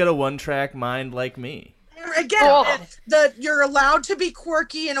glad she's got a one-track mind like me. Again, you're allowed to be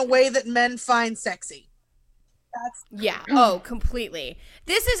quirky in a way that men find sexy. Yeah. Oh, completely.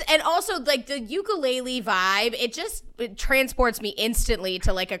 This is, and also like the ukulele vibe, it transports me instantly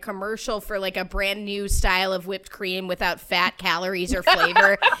to like a commercial for like a brand new style of whipped cream without fat, calories, or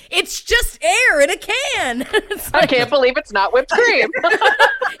flavor. It's just air in a can. I can't believe it's not whipped cream.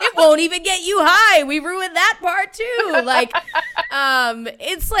 It won't even get you high. We ruined that part too. Like,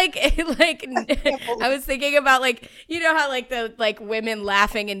 it's like I was thinking about like, you know how like the like women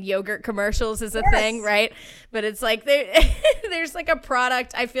laughing in yogurt commercials is a thing, right? But it's like there's like a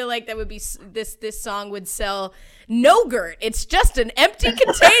product I feel like that would be this song would sell no-gurt. It's just an empty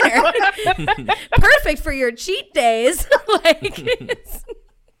container. Perfect for your cheat days.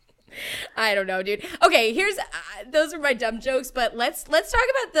 I don't know, dude. Okay, here's those are my dumb jokes, but let's talk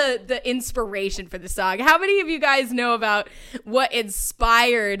about the inspiration for the song. How many of you guys know about what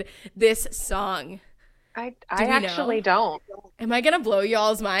inspired this song? I actually don't. Am I gonna blow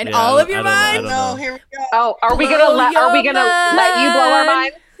y'all's mind? Yeah, all of your I minds? No, here we go. Oh, are we gonna let you blow our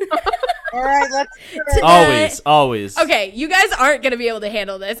minds? All right, let's do it. Always. Okay, you guys aren't gonna be able to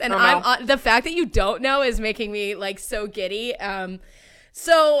handle this, and Oh, no. I'm the fact that you don't know is making me like so giddy.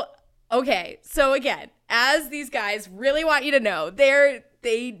 So again, as these guys really want you to know, they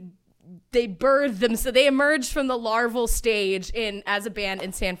birthed them, so they emerged from the larval stage as a band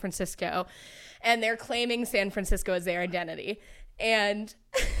in San Francisco, and they're claiming San Francisco as their identity. And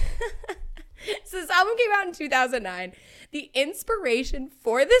so this album came out in 2009. The inspiration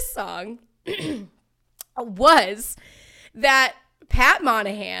for this song was that Pat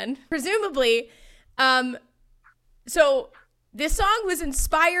Monahan, presumably, so this song was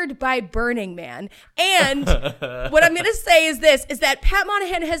inspired by Burning Man. And what I'm going to say is that Pat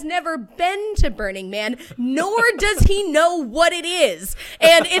Monahan has never been to Burning Man, nor does he know what it is.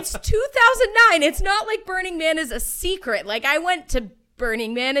 And it's 2009. It's not like Burning Man is a secret. Like, I went to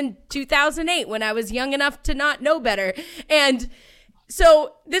Burning Man in 2008 when I was young enough to not know better. And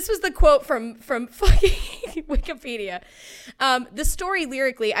so this was the quote from fucking Wikipedia. The story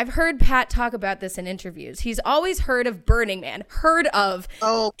lyrically, I've heard Pat talk about this in interviews. He's always heard of Burning Man. Heard of.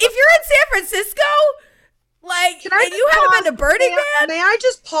 Oh. If you're in San Francisco, like, and you haven't been to Burning Man? May I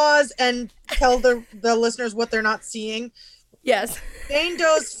just pause and tell the listeners what they're not seeing? Yes. Jane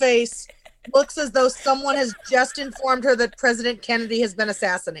Doe's face looks as though someone has just informed her that President Kennedy has been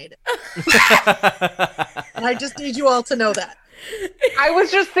assassinated. And I just need you all to know that. I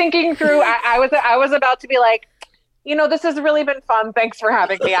was just thinking through. I was about to be like, this has really been fun. Thanks for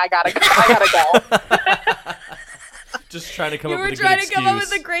having me. I gotta go. Just trying to come up with a good excuse. You were trying to come up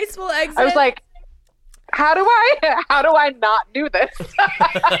with a graceful exit. I was like, how do I not do this?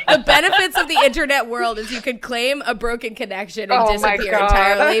 The benefits of the internet world is you could claim a broken connection and disappear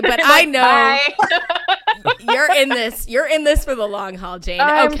entirely. But I know you're in this. You're in this for the long haul, Jane.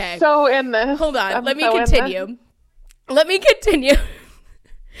 Okay. I'm so in this. Hold on. Let me continue.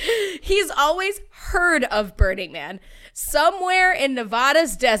 He's always heard of Burning Man. Somewhere in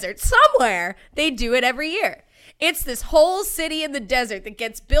Nevada's desert, somewhere, they do it every year. It's this whole city in the desert that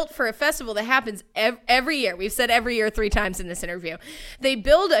gets built for a festival that happens every year. We've said every year 3 times in this interview. They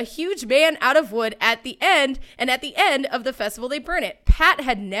build a huge man out of wood at the end, and at the end of the festival, they burn it. Pat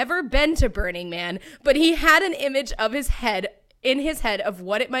had never been to Burning Man, but he had an image of in his head of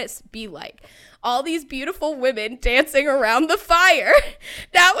what it might be like. All these beautiful women dancing around the fire.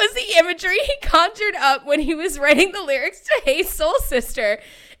 That was the imagery he conjured up when he was writing the lyrics to Hey Soul Sister.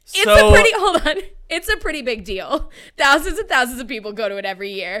 It's a pretty big deal. Thousands and thousands of people go to it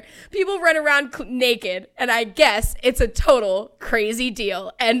every year. People run around naked, and I guess it's a total crazy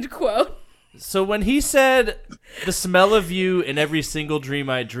deal. End quote. So when he said the smell of you in every single dream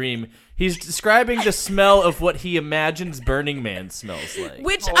I dream, he's describing the smell of what he imagines Burning Man smells like.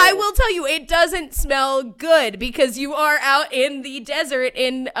 Which I will tell you, it doesn't smell good because you are out in the desert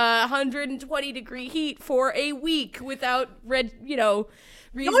in 120-degree heat for a week without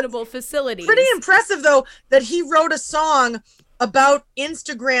reasonable facilities. Pretty impressive, though, that he wrote a song about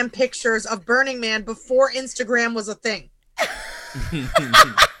Instagram pictures of Burning Man before Instagram was a thing.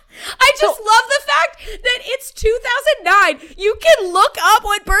 I just love the fact that it's 2009. You can look up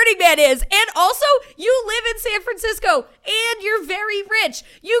what Burning Man is. And also, you live in San Francisco and you're very rich.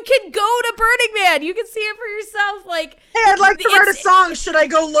 You can go to Burning Man. You can see it for yourself. Like, hey, I'd like to write a song. Should I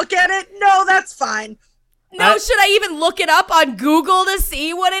go look at it? No, that's fine. No, should I even look it up on Google to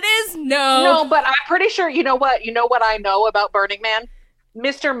see what it is? No. No, but I'm pretty sure, you know what I know about Burning Man?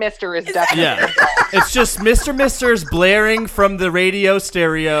 Mr. is definitely. Yeah, it's just Mr.'s blaring from the radio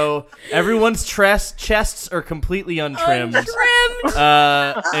stereo. Everyone's chests are completely untrimmed.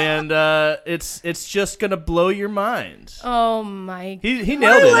 And it's just gonna blow your mind. Oh my! He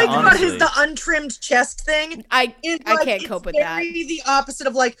nailed it. What I like honestly. about the untrimmed chest thing, I like, can't cope with that. It's the opposite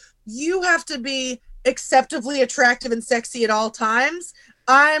of like you have to be acceptably attractive and sexy at all times.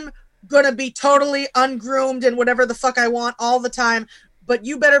 I'm gonna be totally ungroomed and whatever the fuck I want all the time. But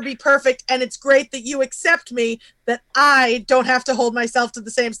you better be perfect, and it's great that you accept me, that I don't have to hold myself to the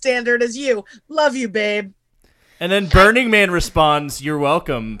same standard as you. Love you, babe. And then Burning Man responds, "You're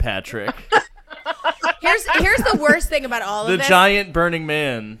welcome, Patrick." Here's the worst thing about all of The this. giant Burning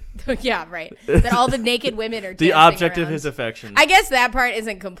Man. Yeah, right. That all the naked women are The dancing object around. of his affection. I guess that part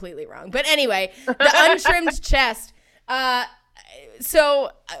isn't completely wrong. But anyway, the untrimmed chest. So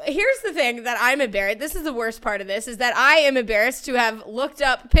here's the thing that I'm embarrassed. This is the worst part of this, is that I am embarrassed to have looked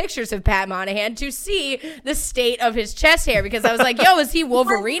up pictures of Pat Monahan to see the state of his chest hair, because I was like, yo, is he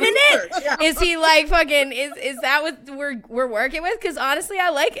Wolverine in it? Yeah. Is he like fucking, is that what we're working with? Because honestly, I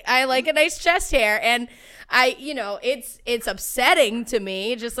like a nice chest hair, and it's upsetting to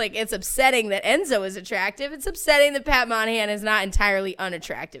me, just like it's upsetting that Enzo is attractive. It's upsetting that Pat Monahan is not entirely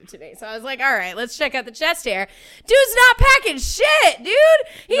unattractive to me. So I was like, all right, let's check out the chest hair. Dude's not packing shit, dude.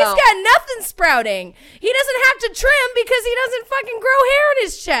 He's got nothing sprouting. He doesn't have to trim because he doesn't fucking grow hair in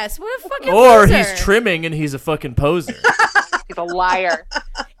his chest. What a fucking Or loser. he's trimming and he's a fucking poser. He's a liar.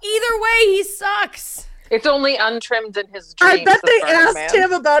 Either way, he sucks. It's only untrimmed in his dreams. I bet they the Burning asked Man.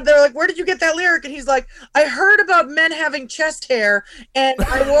 him about, they're like, where did you get that lyric? And he's like, I heard about men having chest hair, and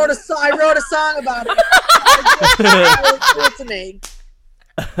I wrote a song about it. It to me.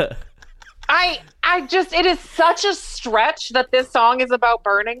 It is such a stretch that this song is about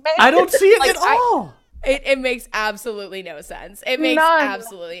Burning Man. I don't see it at all. It makes absolutely no sense. It makes None.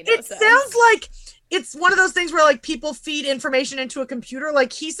 absolutely no It sense. sounds like it's one of those things where like people feed information into a computer.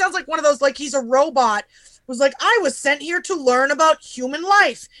 Like he sounds like one of those, like he's a robot who's like, I was sent here to learn about human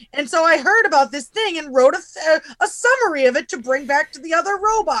life. And so I heard about this thing and wrote a summary of it to bring back to the other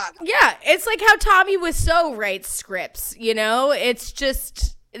robot. Yeah, it's like how Tommy Wiseau writes scripts, you know? It's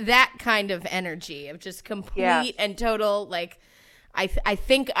just that kind of energy of just complete and total, like, I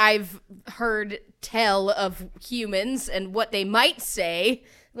think I've heard tell of humans and what they might say.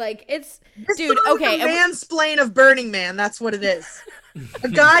 Like, it's, This dude, song is okay. a mansplain of Burning Man. That's what it is. A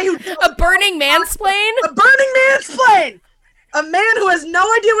guy who A burning mansplain? A burning mansplain. A man who has no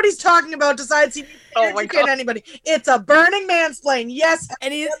idea what he's talking about decides he needs to educate anybody. It's a burning mansplain. Yes.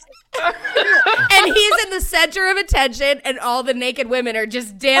 And he's in the center of attention, and all the naked women are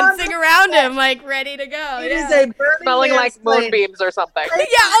just dancing around him, like ready to go. It is a burning Smelling like mansplain. moonbeams or something.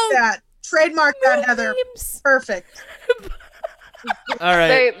 Trademark that, Heather. Perfect. All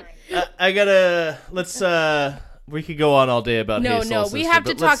right. I gotta, we could go on all day about No, Hey Soul we Sister, have to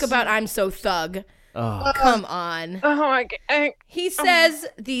but talk let's- about I'm So Thug. Oh. Come on. Oh my God. He says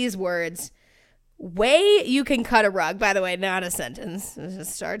these words. Way you can cut a rug. By the way, not a sentence. It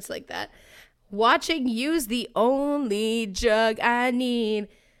just starts like that. Watching you's the only jug I need.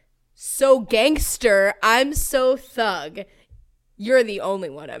 So gangster, I'm so thug. You're the only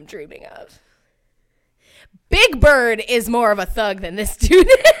one I'm dreaming of. Big Bird is more of a thug than this dude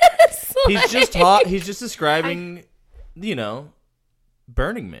is. He's just hot. He's just describing,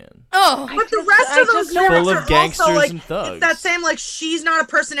 Burning Man. Oh, but the rest of those lyrics full of are gangsters also like, and thugs. it's that same like she's not a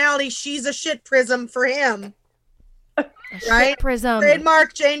personality, she's a shit prism for him. Right? Prism.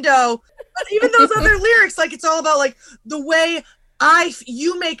 Trademark Jane Doe. But even those other lyrics, like it's all about like the way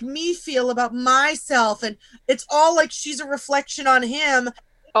you make me feel about myself, and it's all like she's a reflection on him.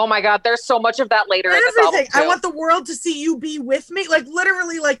 Oh my God, there's so much of that later in this album Everything. too. I want the world to see you be with me. Like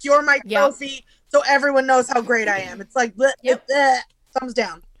literally, like you're my trophy, so everyone knows how great I am. It's like bleh, bleh, thumbs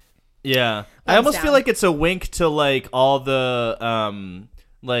down. Yeah. I almost feel like it's a wink to like all the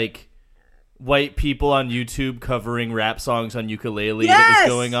like white people on YouTube covering rap songs on ukulele that was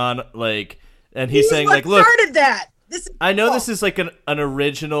going on, like, and he's saying what like, look, started that. I know this is like an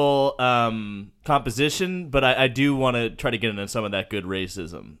original composition, but I do want to try to get into some of that good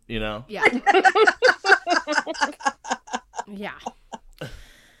racism, Yeah. Yeah.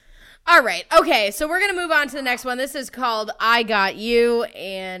 All right. Okay. So we're going to move on to the next one. This is called I Got You,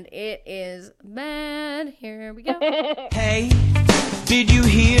 and it is bad. Here we go. Hey, did you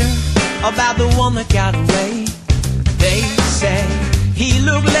hear about the one that got away? They say he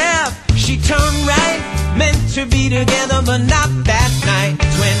looked left, she turned right. Meant to be together, but not that night.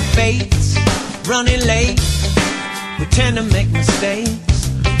 When fate's running late, we tend to make mistakes.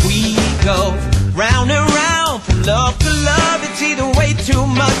 We go Round and round, from love to love, it's either way too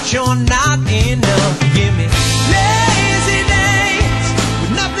much or not enough. Give me lazy days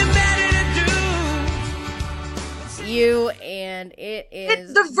with nothing better to do. You and it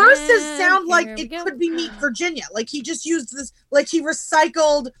is. The verses sound like it could be Meet Virginia. Like he just used this, like he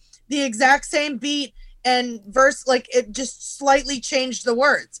recycled the exact same beat and verse, like it just slightly changed the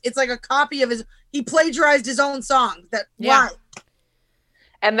words. It's like a copy of he plagiarized his own song. Why?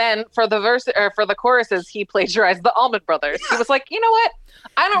 And then for the verse or for the choruses, he plagiarized the Allman Brothers. He was like, you know what?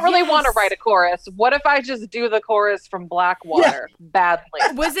 I don't really want to write a chorus. What if I just do the chorus from Blackwater badly?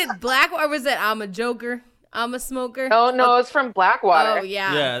 Was it Black or was it I'm a Joker? I'm a smoker? Oh, no, it's from Blackwater. Oh,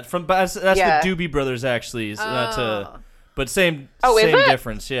 yeah. Yeah, that's the Doobie Brothers, actually. But same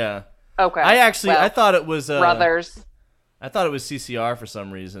difference, yeah. Okay. I thought it was... brothers. I thought it was CCR for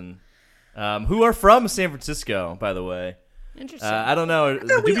some reason. Who are from San Francisco, by the way. Interesting. I don't know.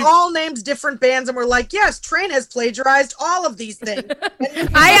 We all named different bands and we're like, yes, Train has plagiarized all of these things.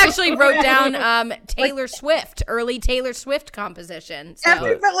 I actually wrote down Taylor Swift, early Taylor Swift composition.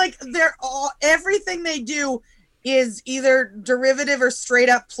 So. Everything they do is either derivative or straight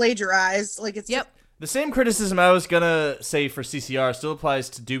up plagiarized. Like it's the same criticism I was gonna say for CCR still applies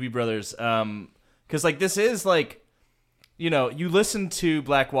to Doobie Brothers. Because like this is like, you know, you listen to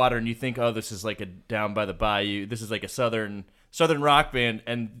Blackwater and you think, oh, this is like a Down by the Bayou. This is like a southern rock band,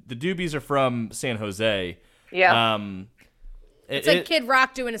 and the Doobies are from San Jose. Yeah. It's like Kid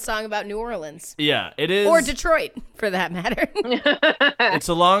Rock doing a song about New Orleans. Yeah, it is. Or Detroit, for that matter. It's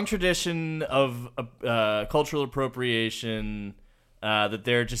a long tradition of cultural appropriation that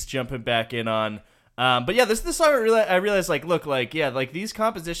they're just jumping back in on. But yeah, this song I realized like, look, like, yeah, like these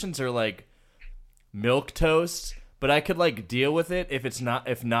compositions are like milquetoast. But I could like deal with it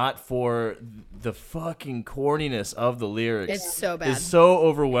if not for the fucking corniness of the lyrics. It's so bad. It's so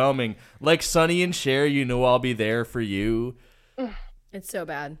overwhelming. Like Sonny and Cher, you know I'll be there for you. It's so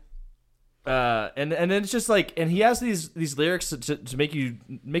bad. And then it's just like, and he has these lyrics to make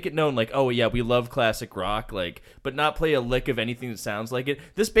it known, like, oh yeah, we love classic rock, like, but not play a lick of anything that sounds like it.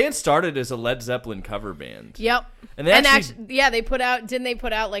 This band started as a Led Zeppelin cover band. Yep. And they they put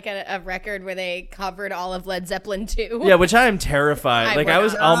out like a record where they covered all of Led Zeppelin too. Yeah, which I am terrified. Like I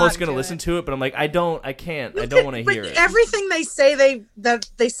was almost gonna listen to it, but I'm like, I don't want to hear it. Everything they say that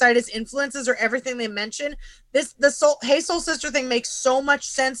they cite as influences or everything they mention, the Hey Soul Sister thing makes so much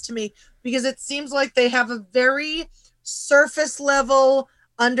sense to me. Because it seems like they have a very surface level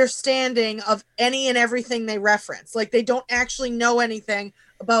understanding of any and everything they reference. Like they don't actually know anything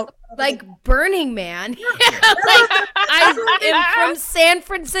about like Burning Man. I am from San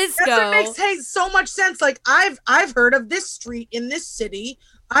Francisco. That makes so much sense. Like I've heard of this street in this city.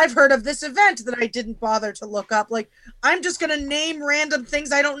 I've heard of this event that I didn't bother to look up. Like I'm just gonna name random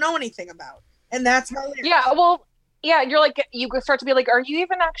things I don't know anything about, and that's my lyrics. Yeah, well. Yeah, you're like, you start to be like, are you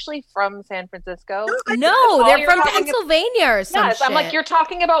even actually from San Francisco? No, they're from Pennsylvania or something. Yes, I'm like, you're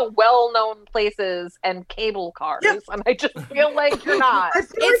talking about well-known places and cable cars, and I just feel like you're not.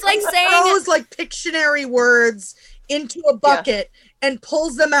 It's like saying throws like Pictionary words into a bucket and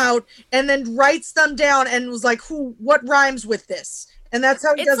pulls them out and then writes them down and was like, what rhymes with this? And that's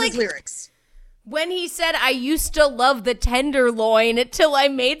how he does his lyrics. When he said, I used to love the tenderloin until I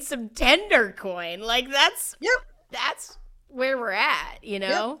made some tender coin. Like that's where we're at, you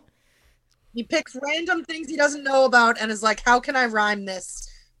know? Yep. He picks random things he doesn't know about and is like, how can I rhyme this?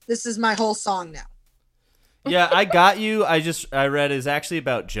 This is my whole song now. Yeah, I got you. I read is actually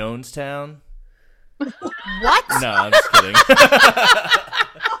about Jonestown. What? No, I'm just kidding.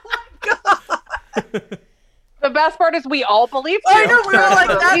 Oh my God. The best part is we all believe I know, we were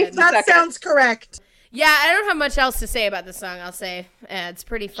like, that sounds correct. Yeah, I don't have much else to say about this song, I'll say. It's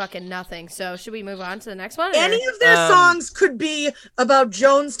pretty fucking nothing. So should we move on to the next one? Any of their songs could be about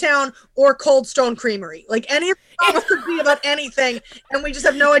Jonestown or Cold Stone Creamery. Like any of the songs could be about anything, and we just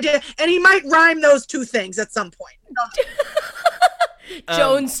have no idea. And he might rhyme those two things at some point.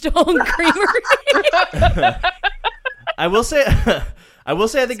 Jonestown Creamery. I will say I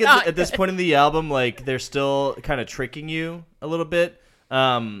think at this point in the album, like they're still kind of tricking you a little bit.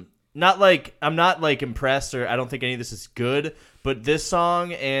 Not like I'm not like impressed, or I don't think any of this is good, but this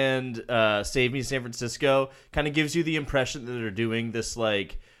song and Save Me San Francisco kind of gives you the impression that they're doing this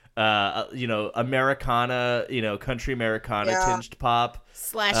like Americana, country Americana tinged pop /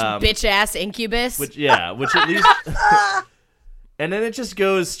 bitch ass Incubus, which at least and then it just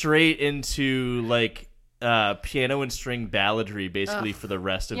goes straight into like piano and string balladry basically for the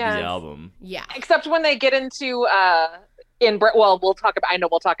rest of the album. Yeah, except when they get into well, we'll talk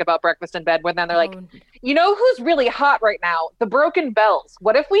about Breakfast in Bed when then they're like, you know who's really hot right now? The Broken Bells.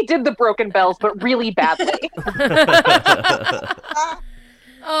 What if we did the Broken Bells but really badly?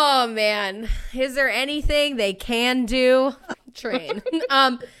 Oh man, is there anything they can do? Train.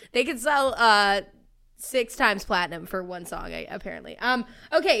 They could sell 6 times platinum for one song, apparently.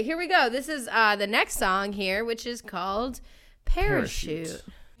 Okay, here we go. This is the next song here, which is called Parachute.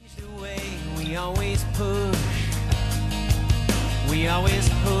 We always push. We always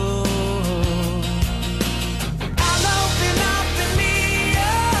push. I'll open up and be a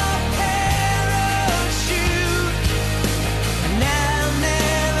parachute, and I'll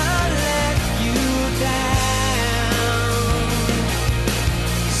never let you down.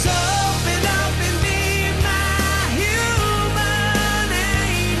 So open up and be my human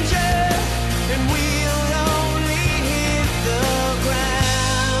angel, and we'll only hit the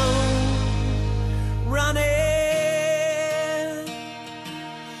ground running.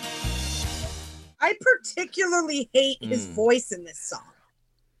 I particularly hate his voice in this song.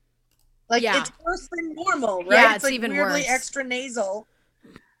 Like, it's worse than normal, right? Yeah, it's like even weirdly worse. extra nasal.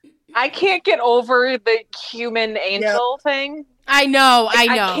 I can't get over the human angel thing. I know. I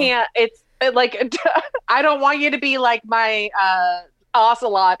can't. It's like, I don't want you to be like my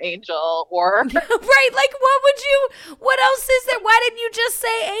ocelot angel or Right, like what else is there? Why didn't you just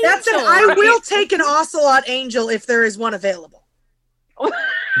say angel? That's it. I will take an ocelot angel if there is one available.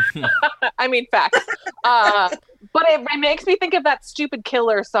 I mean, facts. But it makes me think of that stupid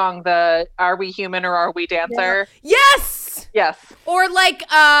Killer song, the "Are We Human or Are We Dancer?" Yes. Yes. Or like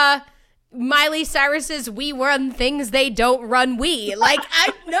Miley Cyrus's "We Run Things They Don't Run We." Like,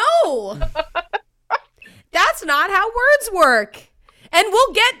 I know. That's not how words work. And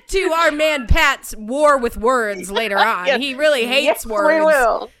we'll get to our man Pat's war with words later on. Yes. He really hates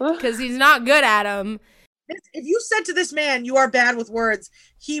words because he's not good at them. If you said to this man, "You are bad with words,"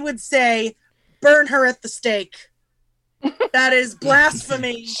 he would say, "Burn her at the stake." That is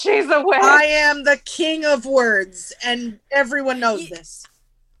blasphemy. She's a witch. I am the king of words, and everyone knows this.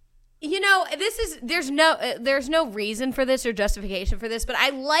 You know, there's no reason for this or justification for this, but I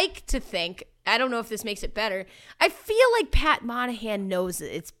like to think, I don't know if this makes it better, I feel like Pat Monahan knows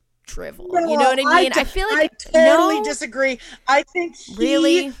it's drivel. No, you know what I mean? I feel like I totally disagree. I think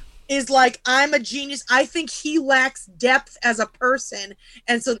he is like, I'm a genius. I think he lacks depth as a person,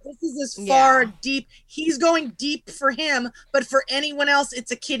 and so this is as far deep. He's going deep for him, but for anyone else,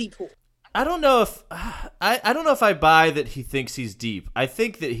 it's a kiddie pool. I don't know if I don't know if I buy that he thinks he's deep. I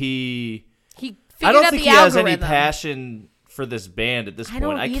think that I don't think he has any passion for this band at this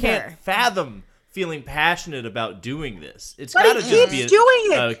point. I can't fathom feeling passionate about doing this. It's got to just be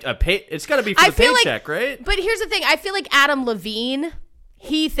doing it. It's got to be for the paycheck, right? But here's the thing: I feel like Adam Levine.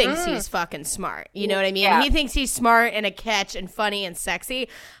 He thinks he's fucking smart. You know what I mean? Yeah. He thinks he's smart and a catch and funny and sexy.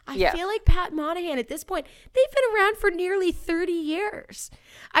 I feel like Pat Monahan at this point, they've been around for nearly 30 years.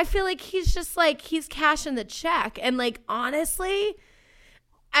 I feel like he's just like, he's cashing the check. And like, honestly,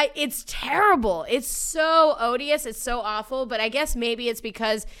 it's terrible. It's so odious. It's so awful. But I guess maybe it's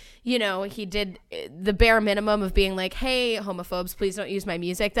because, you know, he did the bare minimum of being like, hey, homophobes, please don't use my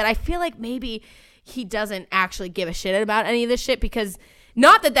music. That I feel like maybe he doesn't actually give a shit about any of this shit because...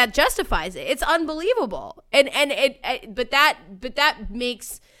 Not that justifies it. It's unbelievable. But that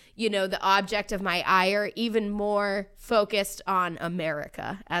makes, you know, the object of my ire even more focused on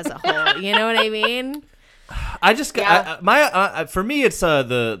America as a whole. You know what I mean? I just for me it's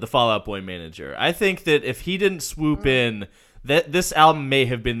the Fall Out Boy manager. I think that if he didn't swoop in, that this album may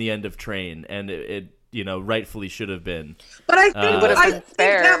have been the end of Train, and it you know, rightfully should have been. But I think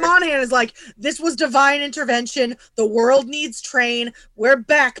Pat Monahan is like, this was divine intervention. The world needs Train. We're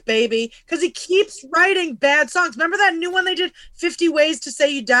back, baby. Because he keeps writing bad songs. Remember that new one they did, 50 Ways to Say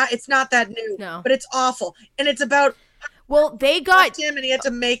You Die? It's not that new, but it's awful. And it's about they got him, and he had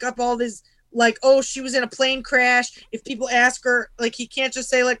to make up all this, like, oh, she was in a plane crash. If people ask her, like, he can't just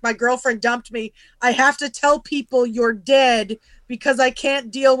say, like, my girlfriend dumped me. I have to tell people you're dead because I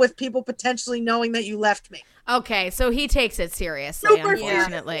can't deal with people potentially knowing that you left me. Okay, so he takes it seriously,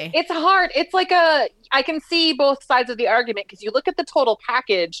 unfortunately. It's hard. It's like I can see both sides of the argument because you look at the total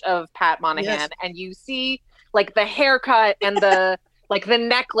package of Pat Monahan and you see like the haircut and the like the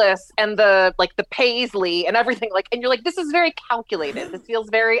necklace and the like the paisley and everything, like, and you're like, this is very calculated. This feels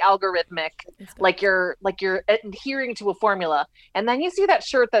very algorithmic. Like you're adhering to a formula. And then you see that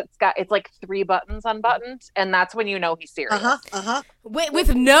shirt it's like 3 buttons unbuttoned, and that's when you know he's serious.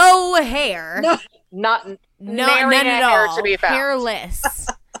 With no hair. None at all. To be found. Hairless.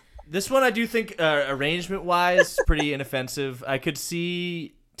 This one I do think arrangement-wise pretty inoffensive. I could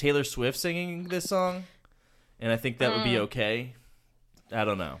see Taylor Swift singing this song. and I think that would be okay. I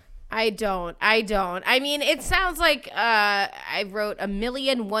don't know. I don't. I mean, it sounds like I wrote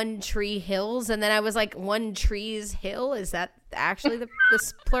 1,000,001 Tree Hills, and then I was like, One Trees Hill? Is that actually the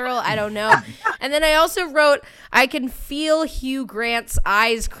plural? I don't know. And then I also wrote, I can feel Hugh Grant's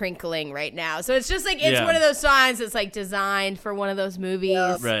eyes crinkling right now. So it's just like, it's one of those songs that's like designed for one of those movies.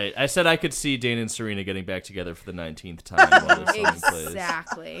 Yeah. Right. I said I could see Dane and Serena getting back together for the 19th time while this song plays.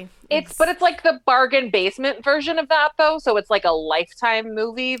 Exactly. But it's like the bargain basement version of that, though. So it's like a Lifetime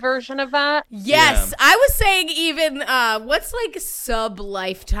movie version of that. Yes. Yeah. I was saying even, what's like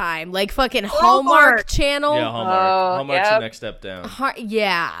sub-Lifetime? Like fucking Hallmark Channel? Yeah, Hallmark. Hallmark's the next step down.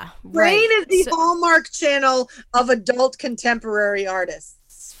 Yeah. Rain is the Hallmark Channel of adult contemporary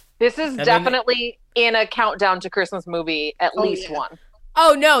artists. This is definitely in a countdown to Christmas movie, at least one.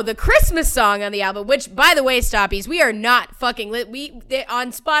 Oh no, the Christmas song on the album, which, by the way, Stoppies, we are not fucking lit.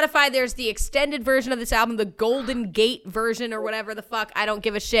 On Spotify, there's the extended version of this album, the Golden Gate version or whatever the fuck. I don't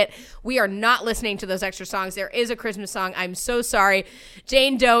give a shit. We are not listening to those extra songs. There is a Christmas song. I'm so sorry.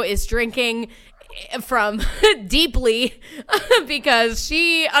 Jane Doe is drinking from deeply because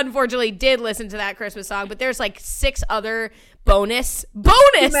she unfortunately did listen to that Christmas song, but there's like 6 other bonus. One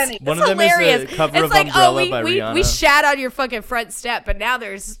of them is a cover of Umbrella by Rihanna. We shat on your fucking front step, but now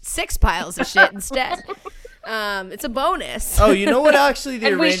there's 6 piles of shit instead. It's a bonus. Oh, you know what? Actually, the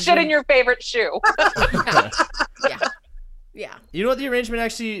arrangement. We shit in your favorite shoe. Yeah. You know what the arrangement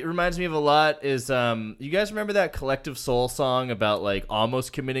actually reminds me of a lot is, you guys remember that Collective Soul song about like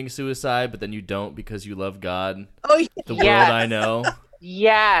almost committing suicide, but then you don't because you love God? Oh, yeah. The World I Know.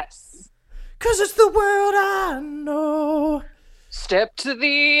 Yes. 'Cause it's the world I know. Step to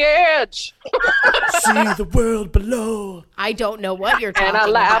the edge. See the world below. I don't know what you're talking about.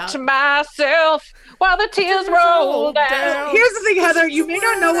 And I laugh to myself while the tears roll down. Here's the thing, Heather. You may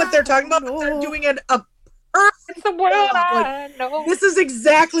not know what they're talking about, but they're doing it it's the world I know. This is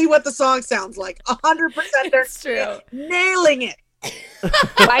exactly what the song sounds like. 100%. They're true. Nailing it.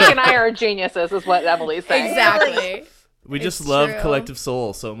 Mike and I are geniuses, is what Emily's saying. Exactly. We just love Collective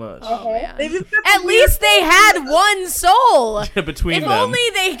Soul so much. Oh, man. At least they had one soul. Between them. If only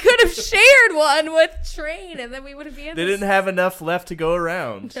they could have shared one with Train, and then we would have been. They didn't have enough left to go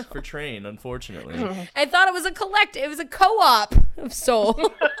around for Train, unfortunately. I thought it was a collective. It was a co-op of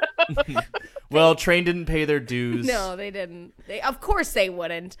soul. Well, Train didn't pay their dues. No, they didn't. Of course they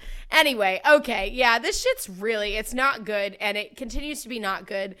wouldn't. Anyway, okay, yeah, this shit's it's not good, and it continues to be not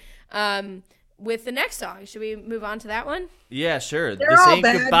good. With the next song, should we move on to that one? Yeah, sure. They're This all ain't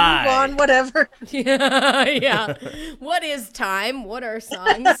bad. goodbye. Move on, whatever. Yeah. What is time? What are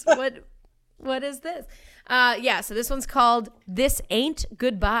songs? What is this? Yeah, so this one's called This Ain't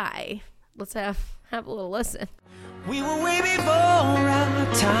Goodbye. Let's have a little listen. We were way before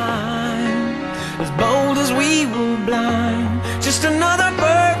our time, as bold as we were blind. Just another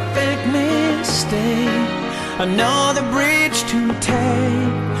perfect mistake, another bridge to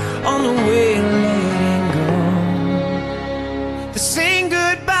take on the way of letting go. This ain't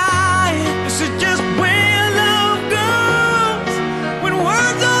goodbye, this is just where love goes, when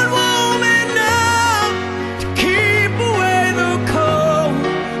words aren't warm enough to keep away the cold.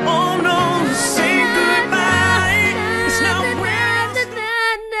 Oh no, this ain't goodbye, it's not where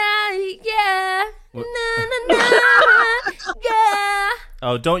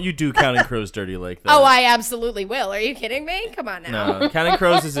Oh, don't you do Counting Crows dirty like that. Oh, I absolutely will. Are you kidding me? Come on now. No, Counting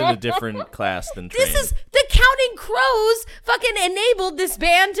Crows is in a different class than Train. This is the Counting Crows fucking enabled this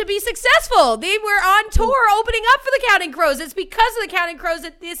band to be successful. They were on tour opening up for the Counting Crows. It's because of the Counting Crows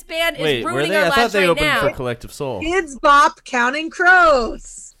that this band is ruining our lives right now. I thought they opened for Collective Soul. Kids Bop, Counting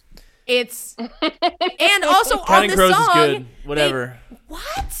Crows. It's and also Counting on the Crows song, is good. Whatever.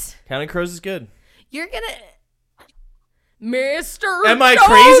 What? Counting Crows is good. You're gonna Mr. Am I Jones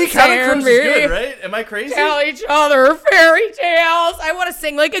crazy? Counting Crows and is good, right? Am I crazy? Tell each other fairy tales. I want to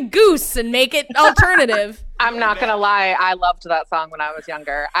sing like a goose and make it alternative. I'm not going to lie. I loved that song when I was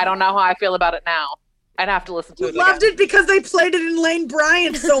younger. I don't know how I feel about it now. I'd have to listen to it. Loved it because they played it in Lane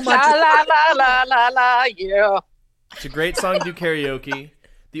Bryant so much. La la la la la la, yeah. It's a great song to do karaoke.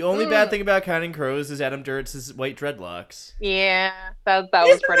 The only bad thing about Counting Crows is Adam Durrett's white dreadlocks. Yeah, that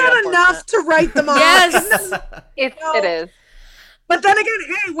was pretty Isn't that enough to write them off? Yes. It is. But then again,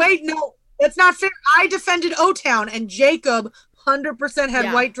 hey, wait, no, that's not fair. I defended O-Town, and Jacob 100%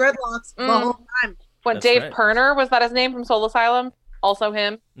 had white dreadlocks the whole time. What, That's Dave right. Perner, was that his name from Soul Asylum? Also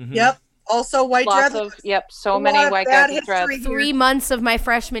him? Mm-hmm. Yep, also white dreadlocks. So many white guys with dreads. 3 months of my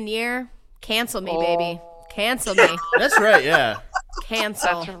freshman year. Cancel me, baby. Cancel me. That's right, yeah.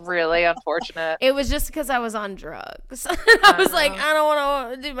 Cancel. That's really unfortunate. It was just because I was on drugs. I was like, I don't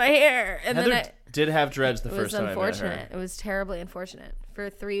want to do my hair. And Heather, then did have dreads the It first was time I met unfortunate. her. It was terribly unfortunate for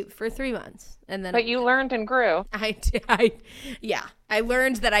 3 months, and then But you learned and grew. I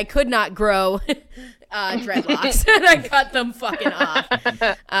learned that I could not grow dreadlocks, and I cut them fucking off,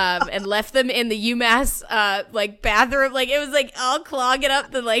 and left them in the UMass bathroom. Like, it was like all clogging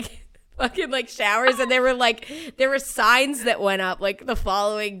up the fucking showers, and there were signs that went up like the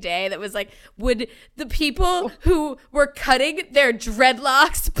following day that was like, would the people who were cutting their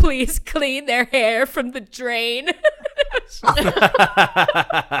dreadlocks please clean their hair from the drain?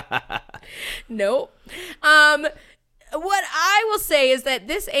 Nope. What I will say is that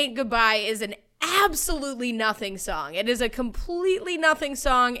This Ain't Goodbye is an absolutely nothing song. It is a completely nothing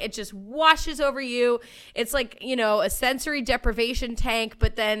song. It just washes over you. It's like, a sensory deprivation tank,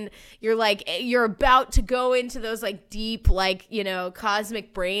 but then you're about to go into those deep,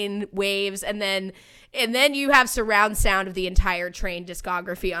 cosmic brain waves, and then you have surround sound of the entire Train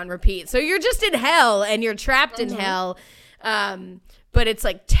discography on repeat. So you're just in hell, and you're trapped in hell. But it's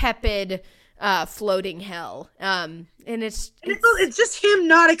tepid, floating hell. And it's just him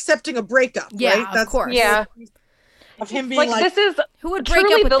not accepting a breakup. Yeah, right? of course. Yeah. Of him being this is who would break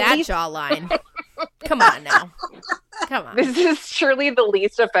up with that jawline? Come on now. Come on. This is surely the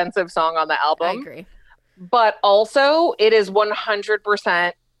least offensive song on the album. I agree. But also, it is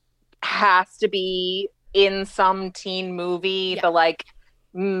 100% has to be in some teen movie. Yeah. The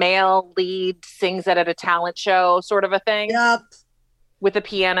male lead sings it at a talent show sort of a thing. Yep. With a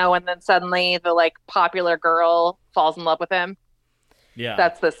piano, and then suddenly the popular girl falls in love with him. Yeah.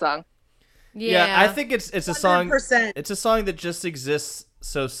 That's this song. Yeah. I think it's a song. 100%. It's a song that just exists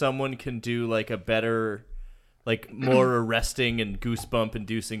so someone can do a better, more arresting and goosebump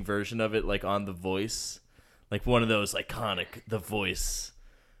inducing version of it, on The Voice, one of those iconic The Voice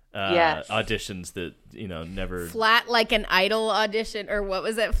auditions that never Flat like an Idol audition, or what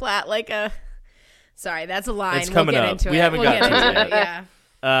was it? Flat like a. Sorry, that's a line. It's coming we'll get up. into We it. haven't we'll gotten get to into it it.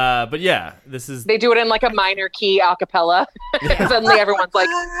 Yeah. but yeah, this is They do it in a minor key a cappella. Suddenly everyone's like,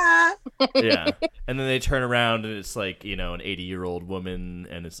 yeah, and then they turn around and it's an 80-year-old woman,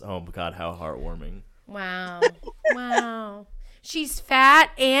 and it's, oh my god, how heartwarming. Wow. Wow. She's fat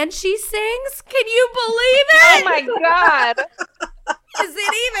and she sings? Can you believe it? oh my god. Is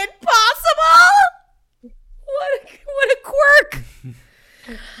it even possible? What a quirk.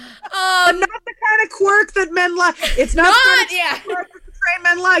 But not the kind of quirk that men like. It's not the kind of quirk that straight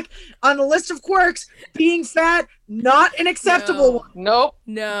men like. On the list of quirks, being fat, not an acceptable one. Nope.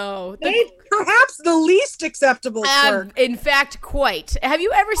 No. Perhaps the least acceptable quirk. In fact, quite. Have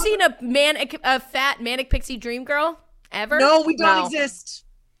you ever seen a fat manic pixie dream girl? Ever? No, we don't exist.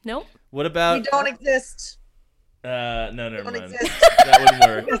 Nope. What about? We don't exist. No, never Don't mind. exist. That wouldn't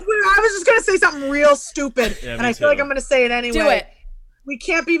work. I was just gonna say something real stupid, Yeah, and me I feel like too. I'm gonna say it anyway. Do it. We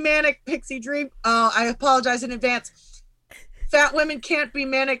can't be manic pixie dream. I apologize in advance. Fat women can't be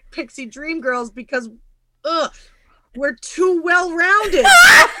manic pixie dream girls because, we're too well rounded.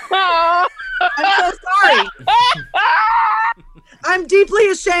 I'm so sorry. I'm deeply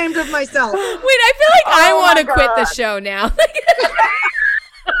ashamed of myself. Wait, I feel like I want to quit the show now. That's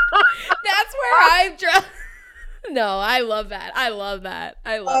where I've dropped. No, I love that. I love it.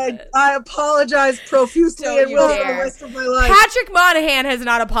 I apologize profusely Don't and you will for the dare. rest of my life. Patrick Monahan has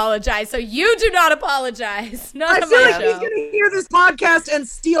not apologized, so you do not apologize. Not I on feel my like show. he's gonna hear this podcast and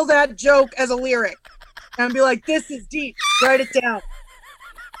steal that joke as a lyric and be like, "This is deep. Write it down.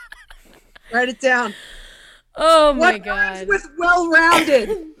 Write it down." Oh my What god. rhymes with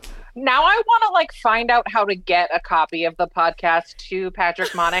well-rounded? Now I want to find out how to get a copy of the podcast to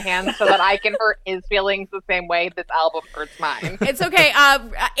Patrick Monahan so that I can hurt his feelings the same way this album hurts mine. It's okay.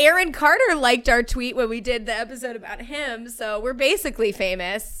 Aaron Carter liked our tweet when we did the episode about him, so we're basically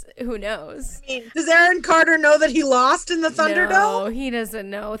famous. Who knows? Does Aaron Carter know that he lost in the Thunderdome? No, he doesn't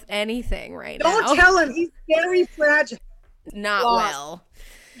know anything right now. Don't tell him. He's very fragile. Not Lost. well.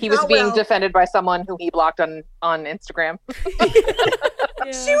 He was Not being well. defended by someone who he blocked on Instagram.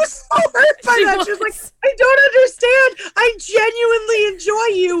 She was so hurt by that. She was like, I don't understand. I genuinely enjoy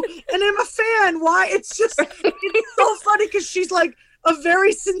you and I'm a fan. Why? It's so funny because she's like a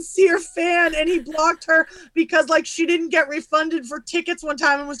very sincere fan and he blocked her because she didn't get refunded for tickets one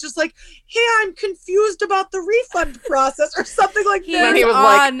time and was just like, hey, I'm confused about the refund process or something like He's that. he was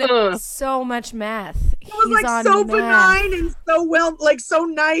on like, "Ugh." so much meth. It was so benign and so so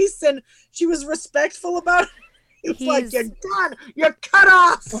nice and she was respectful about it. He's like, you're done. You're cut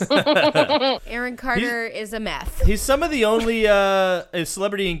off. Aaron Carter is a meth. He's some of the only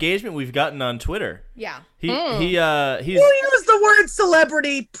celebrity engagement we've gotten on Twitter. Yeah. He's You use the word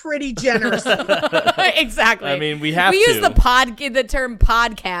celebrity pretty generously. Exactly. I mean, we have to. use the term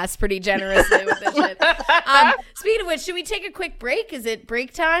podcast pretty generously with this shit. Speaking of which, should we take a quick break? Is it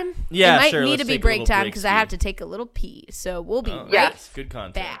break time? Yeah, it might sure. need Let's to be take a break little time break, because I have to take a little pee. So we'll be right Good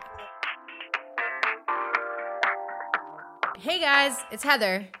content. back. Hey guys, it's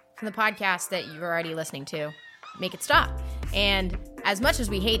Heather from the podcast that you're already listening to, Make It Stop. And as much as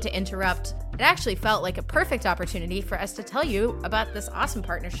we hate to interrupt, it actually felt like a perfect opportunity for us to tell you about this awesome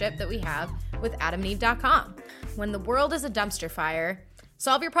partnership that we have with AdamandEve.com. When the world is a dumpster fire,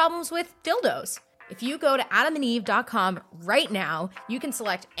 solve your problems with dildos. If you go to AdamandEve.com right now, you can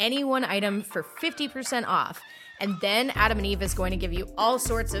select any one item for 50% off. And then Adam and Eve is going to give you all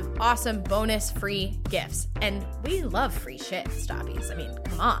sorts of awesome bonus free gifts. And we love free shit, Stoppies. I mean,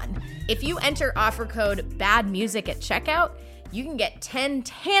 come on. If you enter offer code BADMUSIC at checkout, you can get 10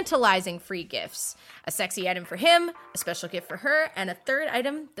 tantalizing free gifts. A sexy item for him, a special gift for her, and a third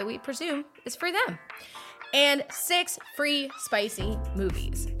item that we presume is for them. And 6 free spicy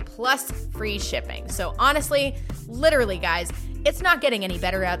movies, plus free shipping. So honestly, literally, guys, it's not getting any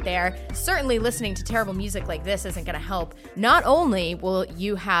better out there. Certainly listening to terrible music like this isn't going to help. Not only will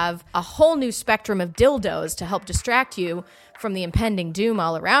you have a whole new spectrum of dildos to help distract you from the impending doom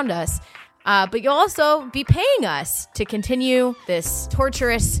all around us, but you'll also be paying us to continue this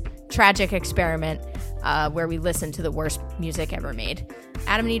torturous, tragic experiment where we listen to the worst music ever made.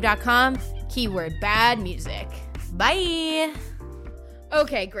 AdamandEve.com, keyword bad music. Bye.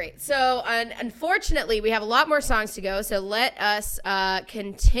 Okay, great. So unfortunately, we have a lot more songs to go. So let us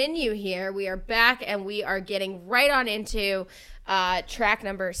continue here. We are back and we are getting right on into track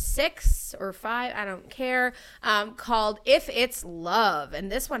number 6 or 5, I don't care, called If It's Love.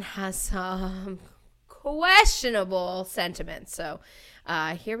 And this one has some questionable sentiments. So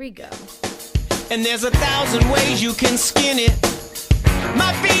here we go. And there's 1,000 ways you can skin it.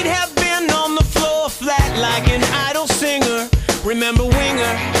 My feet have been on the floor flat like an idle singer. Remember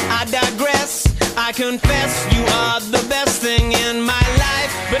Winger, I digress. I confess you are the best thing in my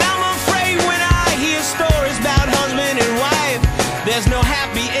life. But I'm afraid when I hear stories about husband and wife, there's no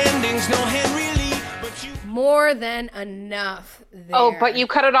happy endings, no Henry Lee, but you... More than enough there. Oh, but you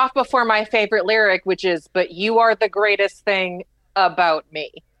cut it off before my favorite lyric, which is, but you are the greatest thing about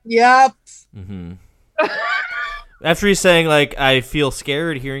me. Yep. Mm-hmm. After he's saying, like, I feel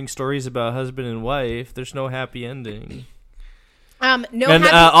scared hearing stories about husband and wife, there's no happy ending.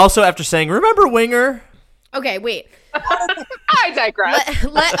 Also after saying, remember Winger? Okay, wait. I digress.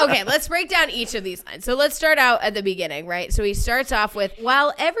 Let's break down each of these lines. So let's start out at the beginning, right? So he starts off with,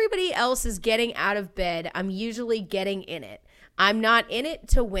 while everybody else is getting out of bed, I'm usually getting in it. I'm not in it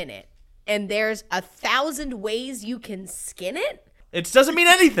to win it. And there's 1,000 ways you can skin it. It doesn't mean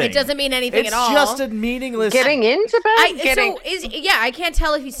anything. It doesn't mean anything at all. It's just a meaningless... Getting into bed? I can't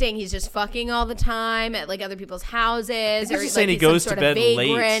tell if he's saying he's just fucking all the time at like other people's houses, or he's like saying he he's goes some to sort of bed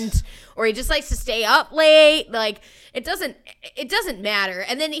vagrant, late. or he just likes to stay up late. Like it doesn't matter.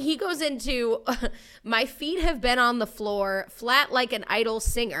 And then he goes into, my feet have been on the floor, flat like an idle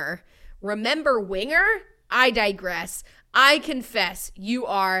singer. Remember Winger? I digress. I confess, you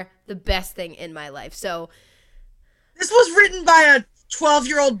are the best thing in my life. So... This was written by a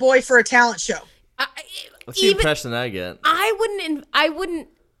 12-year-old boy for a talent show. That's the impression I get. I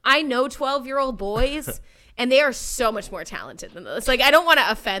know 12-year-old boys, and they are so much more talented than this. Like, I don't want to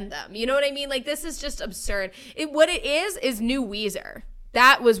offend them. You know what I mean? Like, this is just absurd. What it is new Weezer.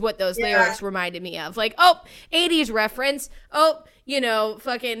 That was what those lyrics reminded me of. Like, 80s reference.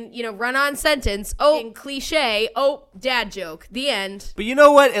 Fucking, run-on sentence. Cliche. Dad joke. The end. But you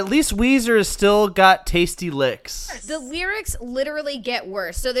know what? At least Weezer has still got tasty licks. The lyrics literally get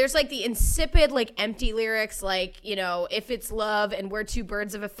worse. So there's, like, the insipid, like, empty lyrics, like, if it's love and we're two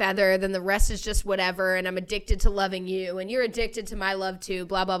birds of a feather, then the rest is just whatever, and I'm addicted to loving you, and you're addicted to my love too,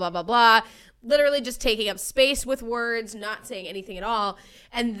 blah, blah, blah, blah, blah. Literally just taking up space with words, not saying anything at all.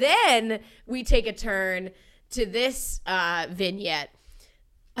 And then we take a turn to this vignette.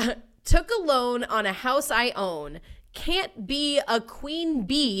 Took a loan on a house I own. Can't be a queen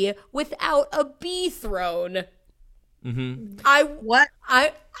bee without a bee throne. Mm-hmm. I want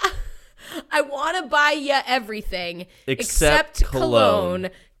to buy you everything except cologne,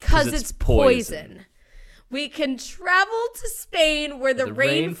 'cause it's poison. We can travel to Spain where the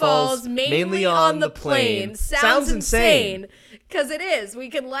rain falls mainly on the plain. Sounds insane. Because it is. We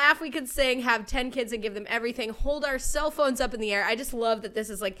can laugh, we can sing, have 10 kids and give them everything, hold our cell phones up in the air. I just love that this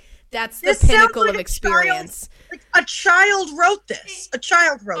is like, that's the pinnacle of experience. A child wrote this. A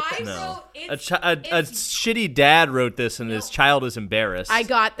child wrote this. No. A shitty dad wrote this and his child is embarrassed. I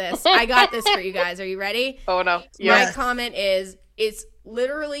got this. I got this for you guys. Are you ready? Oh, no. My comment is, it's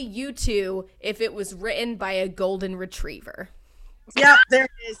literally U2 if it was written by a golden retriever. Yep, there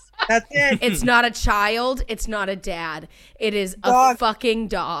it is. That's it. It's not a child. It's not a dad. It is a fucking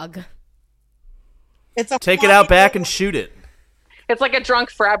dog. It's a Take it out back and shoot it. It's like a drunk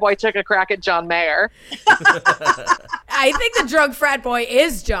frat boy took a crack at John Mayer. I think the drunk frat boy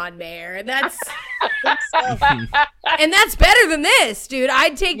is John Mayer. And that's better than this, dude.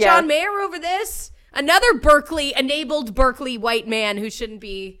 I'd take John Mayer over this. Another enabled Berkeley white man who shouldn't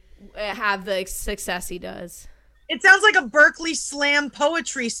be have the success he does. It sounds like a Berkeley slam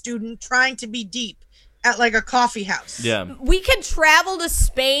poetry student trying to be deep at like a coffee house. Yeah. We could travel to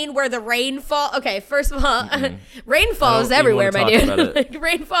Spain where the rain falls. Okay, first of all, rain falls everywhere, my dude. Like,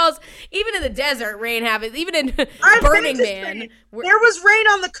 rain falls, even in the desert, rain happens. Even in Burning Man. There was rain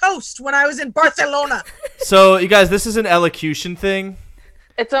on the coast when I was in Barcelona. So, you guys, this is an elocution thing?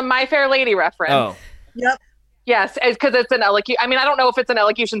 It's a My Fair Lady reference. Oh. Yep. Yes, because it's an elocution. I mean, I don't know if it's an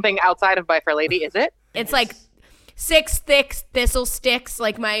elocution thing outside of My Fair Lady. Is it? It's like 6 thick thistle sticks.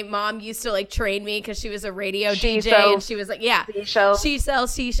 Like my mom used to like train me because she was a radio DJ and she was like, she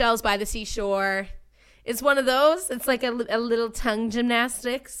sells seashells by the seashore. It's one of those. It's like a little tongue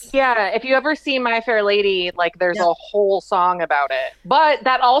gymnastics. Yeah, if you ever see My Fair Lady, like there's a whole song about it. But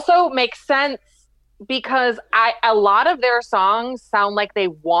that also makes sense because a lot of their songs sound like they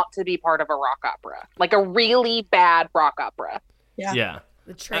want to be part of a rock opera, like a really bad rock opera. Yeah.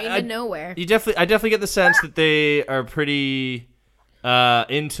 The train to nowhere. I definitely get the sense that they are pretty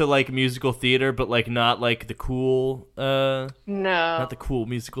into like musical theater, but like not like the cool. Not the cool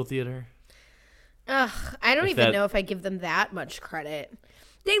musical theater. Ugh, I don't even know if I give them that much credit.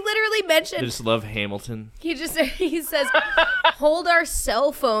 They literally mentioned. They just love Hamilton. He says, hold our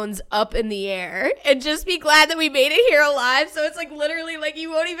cell phones up in the air and just be glad that we made it here alive. So it's like literally like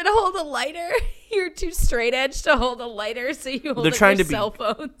you won't even hold a lighter. You're too straight edge to hold a lighter, so you hold your cell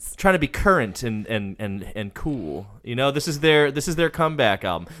phones. Trying to be current and cool. You know, this is their comeback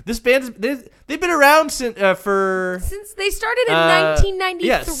album. This band's they've been around since they started in 1993.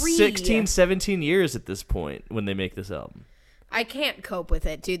 Yeah, 16, 17 years at this point when they make this album. I can't cope with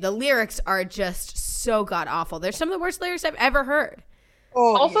it, dude. The lyrics are just so god awful. They're some of the worst lyrics I've ever heard.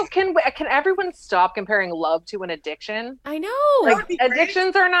 Also, can everyone stop comparing love to an addiction? I know. Like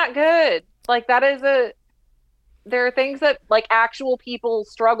addictions are not good. Like there are things that like actual people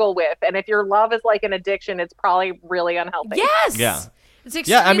struggle with, and if your love is like an addiction, it's probably really unhealthy. Yes. Yeah. It's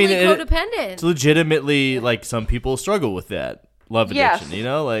extremely codependent. It's legitimately like some people struggle with that love addiction. Yes. You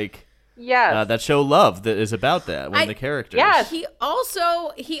know, like. Yes. That show Love that is about that. One of the characters. Yeah. He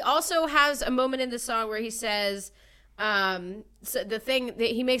also has a moment in the song where he says, so the thing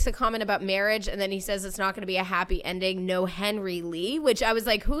that he makes a comment about marriage, and then he says it's not going to be a happy ending. No Henry Lee, which I was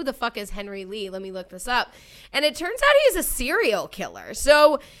like, who the fuck is Henry Lee? Let me look this up. And it turns out he's a serial killer.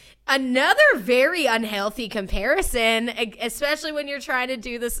 So another very unhealthy comparison, especially when you're trying to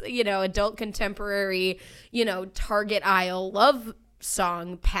do this, adult contemporary, Target aisle love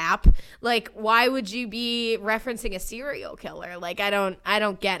song pap. Like, why would you be referencing a serial killer? Like, I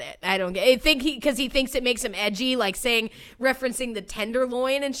don't get it. I think because he thinks it makes him edgy, like referencing the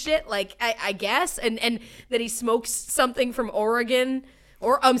tenderloin and shit. Like, I guess, and that he smokes something from Oregon.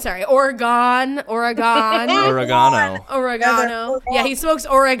 Oregano. Yeah, he smokes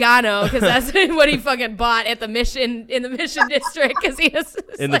oregano because that's what he fucking bought at in the Mission District because he is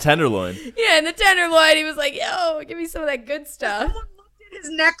in the Tenderloin. Yeah, in the Tenderloin, he was like, "Yo, give me some of that good stuff." Someone looked at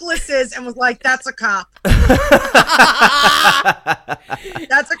his necklaces and was like, "That's a cop."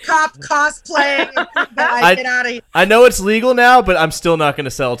 That's a cop cosplaying. Get out of here. I know it's legal now, but I'm still not going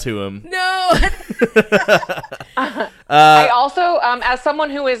to sell to him. No. I also, as someone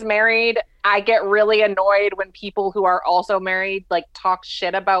who is married, I get really annoyed when people who are also married like talk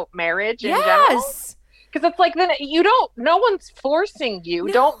shit about marriage in general. Because it's like, then no one's forcing you.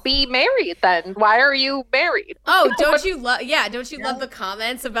 No. Don't be married then. Why are you married? Oh, don't you love the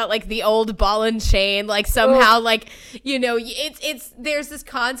comments about like the old ball and chain? Like somehow like, it's there's this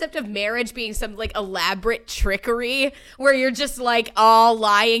concept of marriage being some like elaborate trickery where you're just like all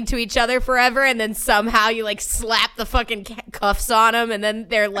lying to each other forever. And then somehow you like slap the fucking cuffs on them. And then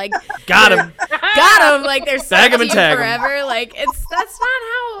they're like, got him. Like they're stuck to you forever. Like that's not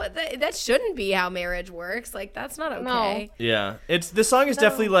how, that shouldn't be how marriage works. Like that's not okay. Yeah, the song is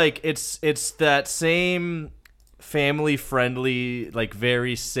definitely like it's that same family-friendly, like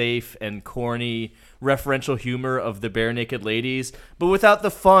very safe and corny referential humor of the Bare Naked Ladies, but without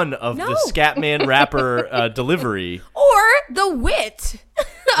the fun of the Scatman rapper delivery. Or the wit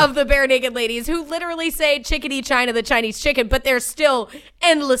of the Bare Naked Ladies, who literally say chickadee China, the Chinese chicken, but they're still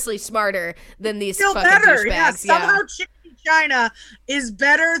endlessly smarter than these Still fucking better, douchebags. yeah. Somehow chickadee China is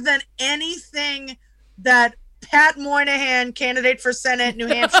better than anything that Pat Moynihan, candidate for Senate, New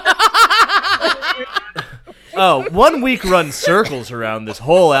Hampshire. Oh, 1 week runs circles around this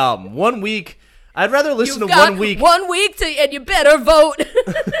whole album. 1 week. I'd rather listen to 1 week. 1 week and you better vote.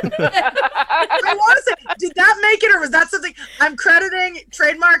 I want to say, did that make it, or was that something? I'm crediting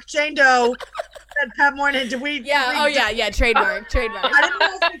trademark Jane Doe and Pat Moynihan. Did we? Yeah. Yeah. Trademark. I didn't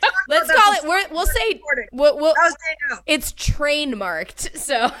know if we talked Let's about call that it. We'll say. that was Jane Doe. It's trademarked.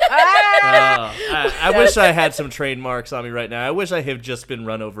 So. I wish I had some trademarks on me right now. I wish I had just been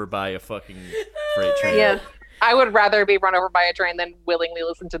run over by a fucking freight train. Yeah. I would rather be run over by a train than willingly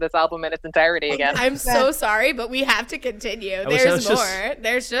listen to this album in its entirety again. I'm so sorry, but we have to continue. There's more.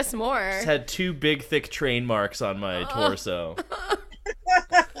 There's just more. Just had 2 big, thick train marks on my torso.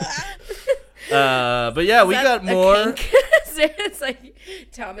 But yeah, we got more. It's like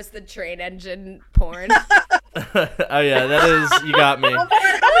Thomas the Train Engine porn. Oh yeah, that is. You got me.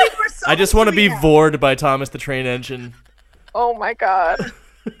 I just want to be vored by Thomas the Train Engine. Oh my god.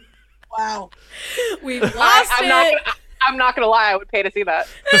 Wow. We've lost I'm not gonna lie, I would pay to see that.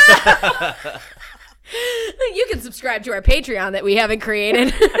 You can subscribe to our Patreon that we haven't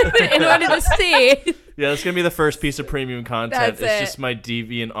created in order to see. Yeah, that's gonna be the first piece of premium content. That's it's it. just my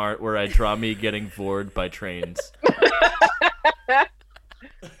deviant art where I draw me getting vored by trains.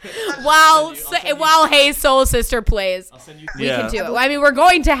 While Hey Soul Sister plays, we can do it. I mean, we're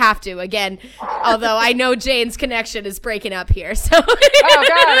going to have to again. Although I know Jane's connection is breaking up here, so. Oh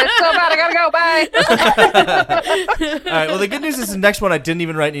god, it's so bad. I gotta go. Bye. All right. Well, the good news is the next one I didn't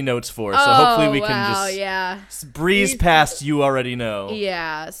even write any notes for, so hopefully we can just breeze past. You already know.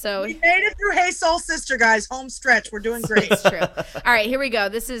 Yeah. So we made it through Hey Soul Sister, guys. Home stretch. We're doing great. It's true. All right, here we go.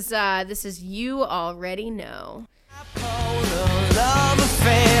 This is You Already Know. Love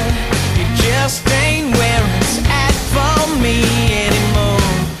affair, you just ain't where it's at for me anymore.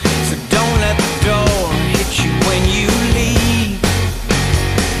 So don't let the door hit you when you leave.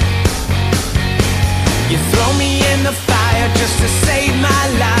 You throw me in the fire just to save my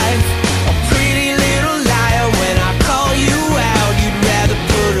life. A pretty little liar, when I call you out, you'd rather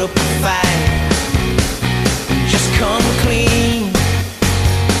put up a fight. Just come clean.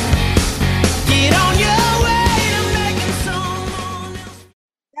 Get on your way.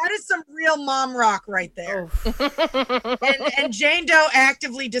 That is some real mom rock right there. and Jane Doe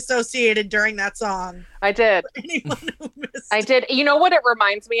actively dissociated during that song. I did. I did. You know what it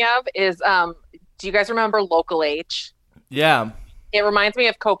reminds me of is, do you guys remember Local H? Yeah. It reminds me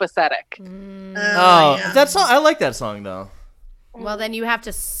of Copacetic. That song. I like that song though. Well, then you have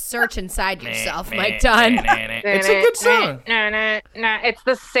to search inside yourself, Mike Dunn. It's a good song. It's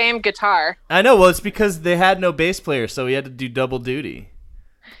the same guitar. I know. Well, it's because they had no bass player, so he had to do double duty.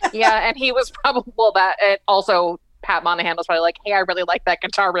 Yeah, and he was probably also Pat Monahan was probably like, "Hey, I really like that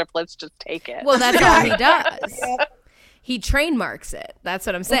guitar riff. Let's just take it." Well, that's all he does. He trademarks it. That's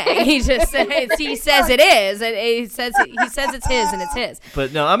what I'm saying. He just says it is, and he says it's his, and it's his.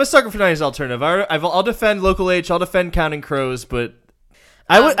 But no, I'm a sucker for 90s alternative. I'll defend Local H. I'll defend Counting Crows, but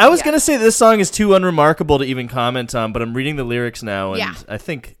I was gonna say this song is too unremarkable to even comment on. But I'm reading the lyrics now, and I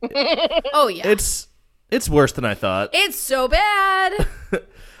think it's worse than I thought. It's so bad.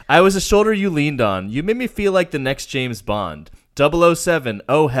 I was a shoulder you leaned on. You made me feel like the next James Bond. 007,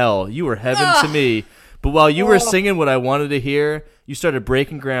 oh hell, you were heaven to me. But while you were singing what I wanted to hear, you started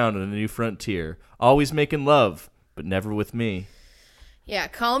breaking ground on a new frontier. Always making love, but never with me. Yeah,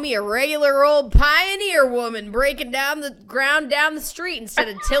 call me a regular old pioneer woman breaking down the ground down the street instead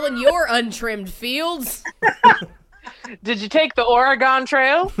of tilling your untrimmed fields. Did you take the Oregon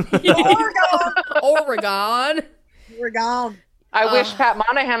Trail? Oregon. I wish Pat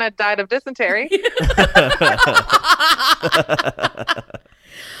Monahan had died of dysentery.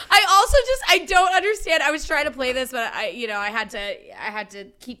 I don't understand. I was trying to play this, but I had to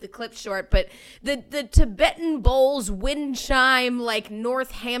keep the clip short. But the Tibetan Bowls wind chime, like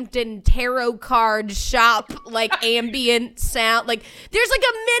Northampton tarot card shop, like ambient sound. Like there's like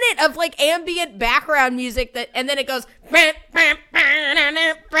a minute of like ambient background music and then it goes like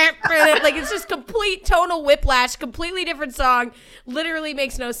it's just complete tonal whiplash, completely different song. Literally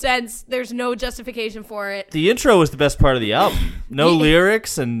makes no sense. There's no justification for it. The intro was the best part of the album. No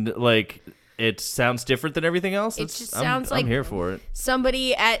lyrics and like it sounds different than everything else. It just sounds like I'm here for it.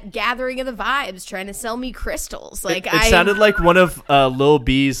 Somebody at Gathering of the Vibes trying to sell me crystals. Like it sounded like one of Lil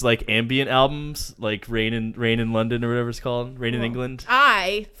B's like ambient albums, like Rain in London or whatever it's called, Rain in England.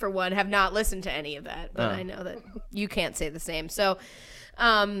 I, for one, have not listened to any of that, but I know that you can't say the same. So,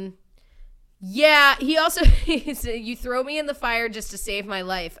 yeah, he also said, you throw me in the fire just to save my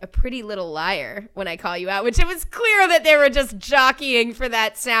life. A pretty little liar when I call you out, which it was clear that they were just jockeying for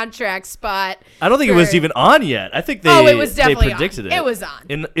that soundtrack spot. I don't think it was even on yet. I think it was definitely they predicted on. it. It was on.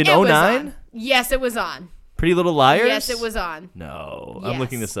 In 09? Yes, it was on. Pretty Little Liars? Yes, it was on. No, Yes. I'm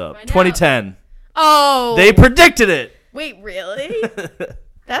looking this up. 2010. Oh. They predicted it. Wait, really?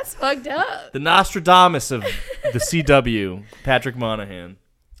 That's fucked up. The Nostradamus of the CW, Patrick Monahan.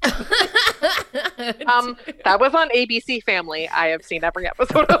 That was on ABC Family. I have seen every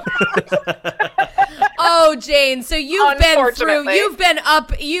episode of that. Oh, Jane, so you've been through, Unfortunately. you've been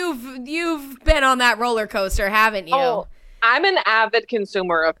up, you've been on that roller coaster, haven't you? Oh, I'm an avid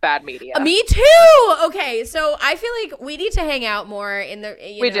consumer of bad media. Me too. Okay, so I feel like we need to hang out more in the.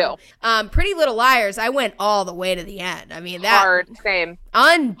 We do. Pretty Little Liars. I went all the way to the end. I mean, that Hard, same.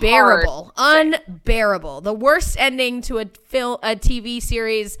 unbearable, unbearable. The worst ending to a TV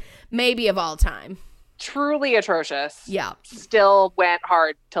series, maybe of all time. Truly atrocious. Yeah. Still went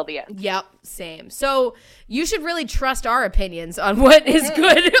hard till the end. Yep, same. So you should really trust our opinions on what is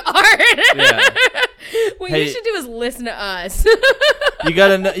good art. Yeah. What Hey. you should do is listen to us. You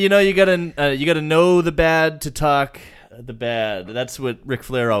gotta know the bad to talk the bad. That's what Ric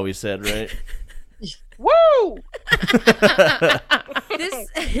Flair always said, right? Woo!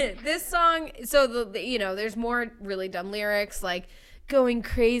 This song. So there's more really dumb lyrics like going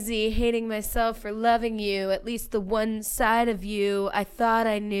crazy, hating myself for loving you. At least the one side of you I thought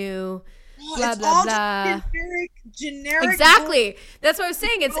I knew. Blah It's blah all blah. generic. Exactly. That's what I was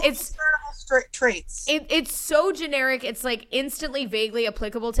saying. It's traits. It's so generic. It's like instantly vaguely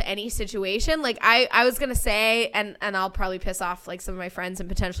applicable to any situation. Like I was gonna say, and I'll probably piss off like some of my friends and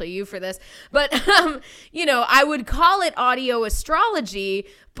potentially you for this, but I would call it audio astrology,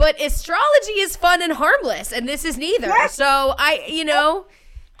 but astrology is fun and harmless, and this is neither. Yes. So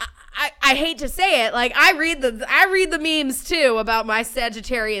I hate to say it, like I read the memes too about my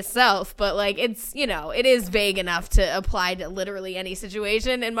Sagittarius self, but like it's it is vague enough to apply to literally any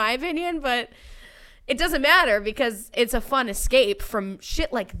situation in my opinion, but it doesn't matter because it's a fun escape from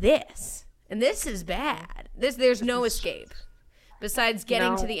shit like this, and this is bad. There's no escape besides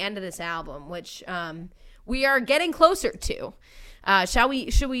getting to the end of this album, which we are getting closer to.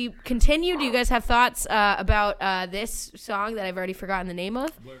 Should we continue? Do you guys have thoughts about this song that I've already forgotten the name of?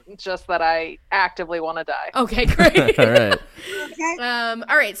 Just that I actively want to die. Okay, great. All right.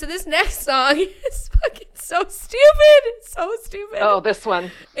 All right, so this next song is fucking so stupid. It's so stupid. Oh, this one.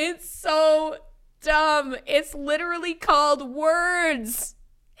 It's so dumb. It's literally called Words.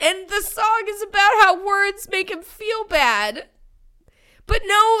 And the song is about how words make him feel bad. But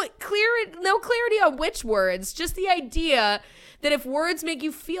no clarity on which words, just the idea that if words make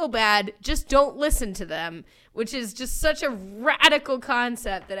you feel bad, just don't listen to them, which is just such a radical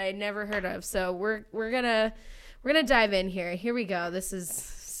concept that I never heard of. So we're gonna dive in here. Here we go. This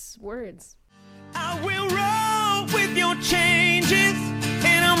is Words. I will roll with your changes,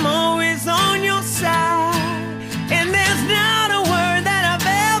 and I'm always on your side. And there's not a word that I've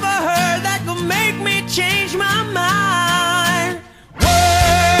ever heard that could make me change my mind.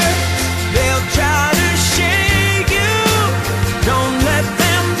 Words, they'll try to shake you. Don't let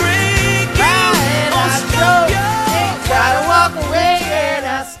them break you or stop you. Try to walk away and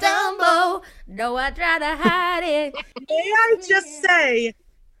I stumble. No, I try to hide it. May I just say,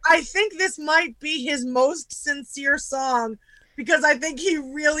 I think this might be his most sincere song because I think he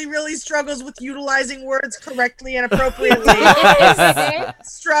really, really struggles with utilizing words correctly and appropriately.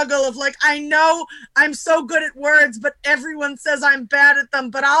 Struggle of like, I know I'm so good at words, but everyone says I'm bad at them,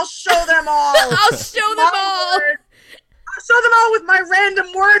 but I'll show them all. I'll show them all. I'll show them all with my random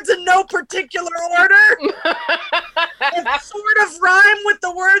words in no particular order. That sort of rhyme with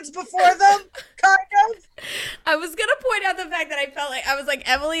the words before them, kind of. I was gonna point out the fact that I was like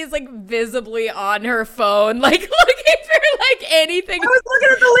Emily is like visibly on her phone, like looking for like anything. I was looking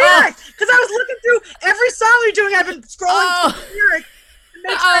at the lyrics because I was looking through every song you're doing. I've been scrolling through the lyrics to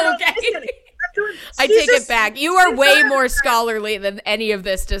make sure I don't miss any. I take it back. You are way more scholarly than any of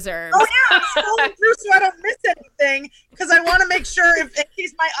this deserves. Oh yeah, I'm scrolling through so I don't miss anything because I want to make sure in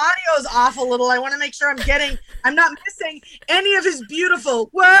case my audio is off a little, I want to make sure I'm not missing any of his beautiful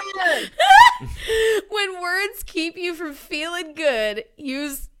words. When words keep you from feeling good,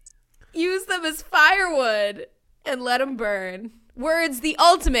 use them as firewood and let them burn. Words, the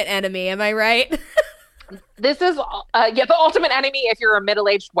ultimate enemy. Am I right? This is the ultimate enemy if you're a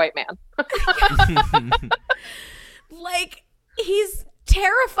middle-aged white man. Like, he's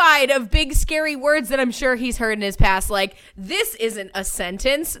terrified of big scary words that I'm sure he's heard in his past, like, this isn't a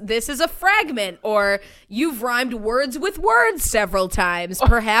sentence, this is a fragment, or you've rhymed words with words several times,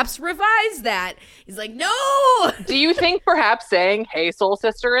 perhaps revise that. He's like, no. Do you think perhaps saying hey soul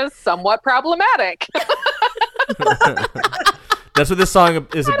sister is somewhat problematic? That's what this song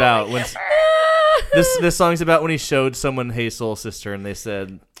is about. When this song's about when he showed someone Hey Soul Sister and they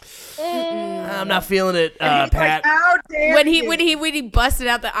said, I'm not feeling it, Pat. Like, how dare When you? he busted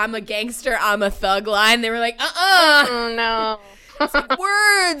out the I'm a gangster, I'm a thug line, they were like, Oh, no. It's like,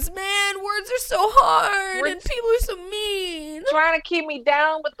 words, man, words are so hard, and people are so mean. Trying to keep me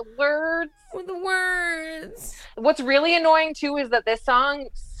down with the words. With the words. What's really annoying too is that this song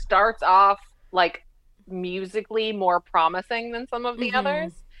starts off like musically more promising than some of the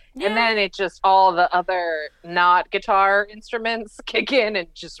others. Yeah. And then it just, all the other not guitar instruments kick in and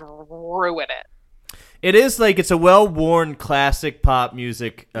just ruin it. It is like, it's a well-worn classic pop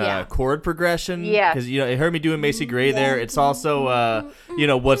music Yeah. chord progression. Yeah. Because, it heard me doing Macy Gray there. It's also,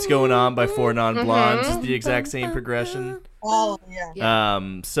 What's Going On by Four Non-Blondes is the exact same progression. Oh, yeah.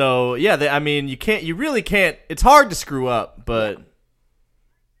 You really can't, it's hard to screw up, but...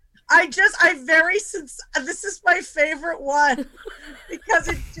 This is my favorite one because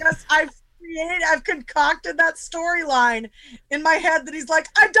I've concocted that storyline in my head that he's like,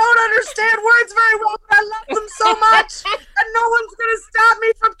 I don't understand words very well, but I love them so much, and no one's going to stop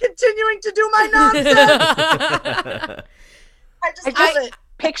me from continuing to do my nonsense. I love it.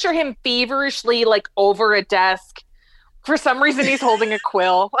 Picture him feverishly like over a desk. For some reason, he's holding a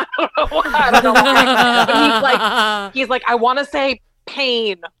quill. I don't know why. But he's like, I want to say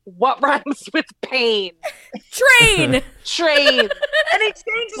pain. What rhymes with pain? Train. And he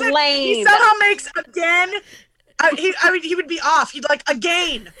changes it. Lane. He somehow makes again. He would be off. He'd like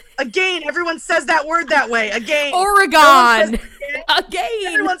again. Everyone says that word that way. Again. Oregon. Again.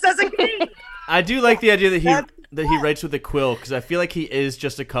 Everyone says again. I do like the idea that he writes with a quill, because I feel like he is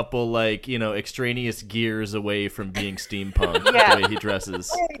just a couple extraneous gears away from being steampunk. The way he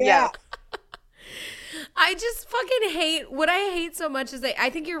dresses. Yeah. I just fucking hate, what I hate so much is that I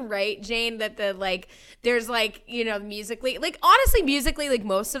think you're right, Jane, that there's musically, honestly, musically,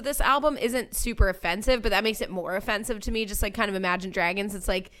 most of this album isn't super offensive, but that makes it more offensive to me. Just kind of Imagine Dragons. It's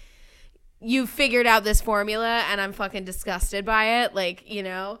like, you figured out this formula and I'm fucking disgusted by it.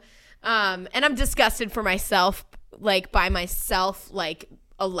 And I'm disgusted for myself, by myself,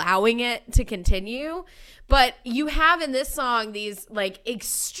 allowing it to continue. But you have in this song these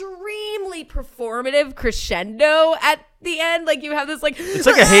extremely performative crescendo at the end. You have this it's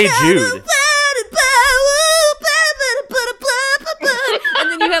like a Hey Jude.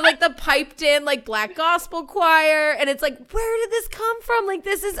 And then you have the piped in black gospel choir, and it's where did this come from?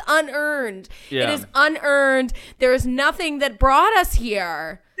 This is unearned. Yeah. It is unearned. There is nothing that brought us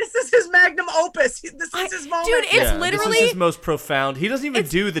here. This is his magnum opus. This is his moment. Dude, it's literally... This is his most profound. He doesn't even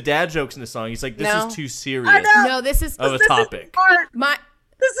do the dad jokes in the song. He's like, this is too serious I know. No, this is... of a topic.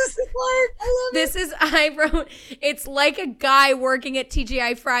 This is his part. I love it. I wrote, it's like a guy working at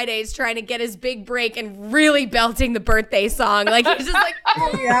TGI Fridays trying to get his big break and really belting the birthday song. He's just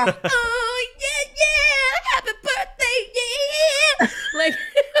Oh, yeah. oh, yeah, happy birthday, yeah.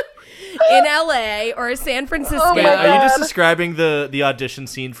 In LA or San Francisco. Oh my Are you just God. describing the audition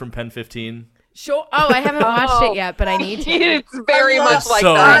scene from Pen 15? Sure. Oh, I haven't watched it yet, but I need to. It's very much like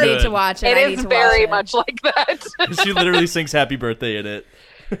so that. I need to watch it. It I need is to very watch much like that. She literally sings Happy Birthday in it.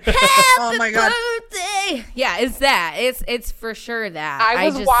 Oh my God. Birthday. Yeah, it's that. It's for sure that.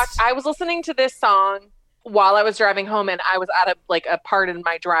 I was listening to this song while I was driving home, and I was at a part in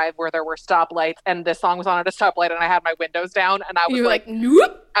my drive where there were stoplights, and this song was on at a stoplight, and I had my windows down, and I was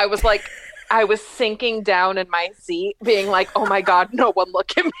nope. I was sinking down in my seat, being like, oh my God, no one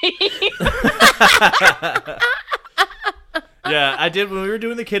look at me. Yeah, I did. When we were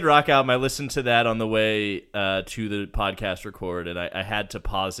doing the Kid Rock album, I listened to that on the way to the podcast record, and I had to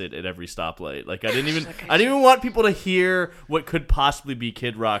pause it at every stoplight. I didn't even want people to hear what could possibly be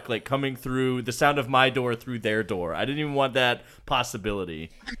Kid Rock, coming through the sound of my door through their door. I didn't even want that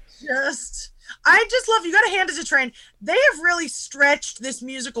possibility. I just love, you gotta hand it to Train. They have really stretched this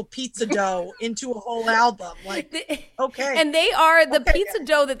musical pizza dough into a whole album. Okay. And they are, the pizza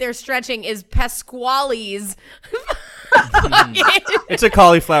dough that they're stretching is Pasquale's It's a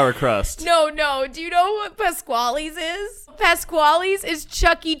cauliflower crust. No. Do you know what Pasquale's is? Pasquale's is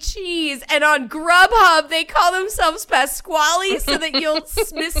Chuck E. Cheese, and on Grubhub they call themselves Pasquale's so that you'll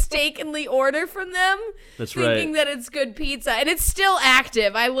mistakenly order from them. That's thinking right. that it's good pizza, and it's still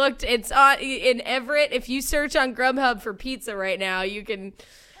active. I looked; it's on in Everett. If you search on Grubhub for pizza right now, you can.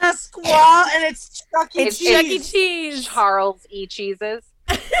 Pasquale, and it's Chuck E. It's Cheese. Chuck E. Cheese. Charles E. Cheeses.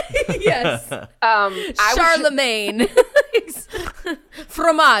 Yes. I Charlemagne.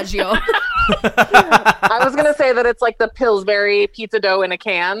 Formaggio. was gonna say that it's like the Pillsbury pizza dough in a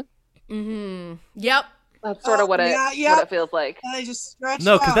can. Mm-hmm. Yep. That's sort of what it feels like. And they just stretch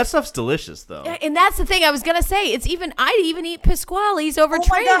No, it because out. that stuff's delicious, though. And that's the thing I was gonna say. I'd even eat Pasquale's over Oh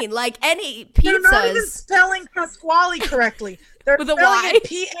my God. train, like any They're not even pizzas. spelling Pasquale correctly. They're With a spelling Y.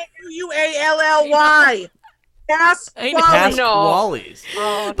 it Paually. Pasquale. Pasquale's.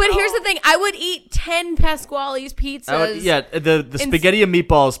 But here's the thing: I would eat 10 Pasquale's pizzas. The spaghetti and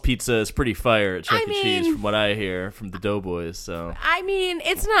meatballs pizza is pretty fire at Chuck I E. Cheese, mean- from what I hear from the Doughboys. So I mean,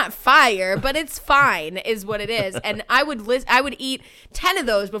 it's not fire, but it's fine, is what it is. And I would eat 10 of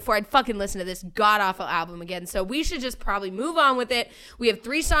those before I'd fucking listen to this god awful album again. So we should just probably move on with it. We have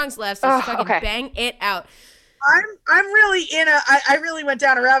 3 songs left, so let's fucking bang it out. I'm really I really went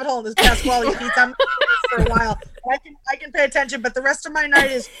down a rabbit hole in this Pasquale pizza. I'm for a while. I can pay attention, but the rest of my night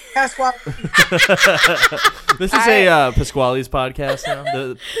is Pasquale pizza. this is a Pasquale's podcast now.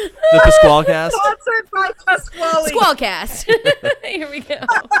 The Pasquale cast. Sponsored by Pasquale. Squallcast. Here we go.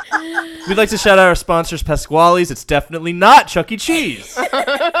 We'd like to shout out our sponsors, Pasquale's. It's definitely not Chuck E. Cheese.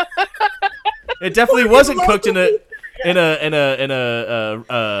 It definitely wasn't cooked in a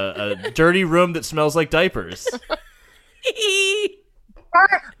dirty room that smells like diapers.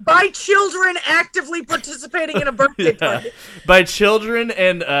 By children actively participating in a birthday party. By children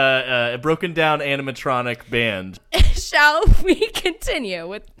and a broken down animatronic band. Shall we continue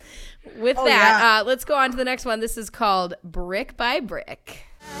with that? Yeah. Let's go on to the next one. This is called Brick by Brick.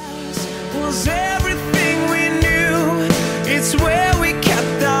 Was everything we knew. It's where we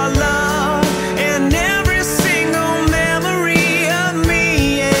kept our love and every single memory of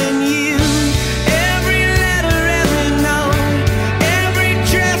me and you. Every letter, every note, every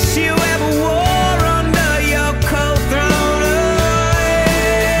dress you ever wore under your coat thrown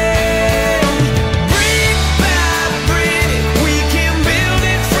away. Brick by brick, we can build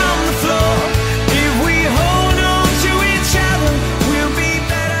it from the floor. If we hold on to each other, we'll be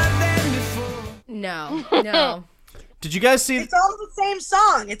better than before. No. Did you guys see? It's all the same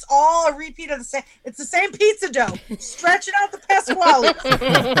song. It's all a repeat of the same. It's the same pizza dough. Stretch it out the Pasquale.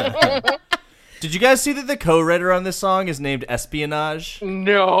 Did you guys see that the co-writer on this song is named Espionage?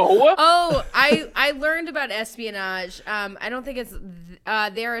 No. Oh, I learned about Espionage. I don't think it's.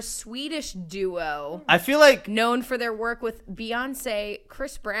 They're a Swedish duo. I feel like known for their work with Beyonce,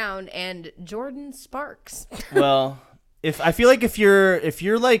 Chris Brown, and Jordan Sparks. Well, if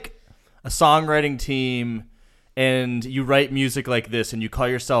you're like a songwriting team and you write music like this and you call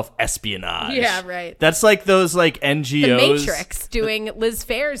yourself Espionage. Yeah, right. That's like those like NGOs. The Matrix doing Liz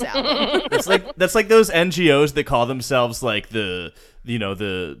Phair's album. That's like those NGOs that call themselves like the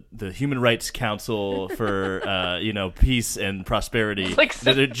Human Rights Council for peace and prosperity. Like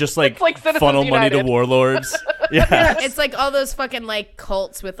they're just like Citizens funnel money to United. warlords. Yeah. It's like all those fucking like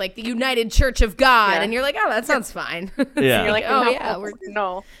cults with like the United Church of God, Yeah. and you're like, oh, that sounds fine. Yeah. You're like, Oh, no, yeah, we're-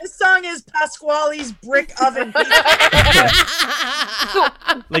 no. This song is Pasquale's Brick Oven Pizza.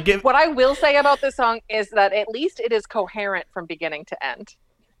 Like if, What I will say about this song is that at least it is coherent from beginning to end.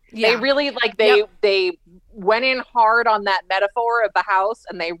 Yeah. They really they went in hard on that metaphor of the house,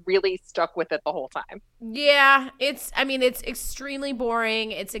 and they really stuck with it the whole time. Yeah, it's extremely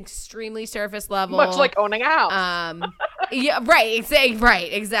boring. It's extremely surface level. Much like owning a house. Yeah, right,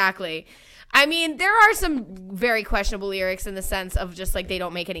 exactly. I mean, there are some very questionable lyrics in the sense of just like they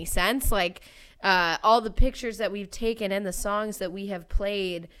don't make any sense. Like all the pictures that we've taken and the songs that we have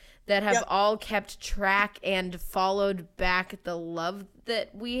played that have all kept track and followed back the love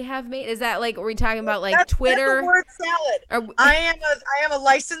that we have made. Is that like, are we talking about like Twitter? That's the word salad. I am a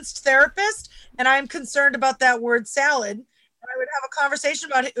licensed therapist, and I am concerned about that word salad. And I would have a conversation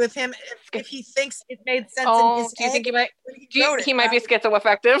about it with him if he thinks it made sense in his do you think head he might? when He wrote might be it.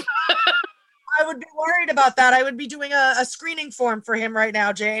 schizoaffective. I would be worried about that. I would be doing a screening form for him right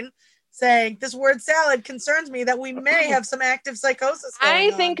now, Jane, saying this word salad concerns me that we may have some active psychosis going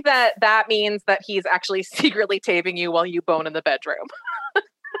I on. think that means that he's actually secretly taping you while you bone in the bedroom.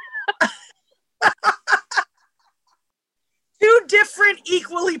 Two different,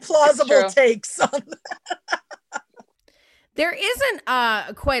 equally plausible takes on that. There isn't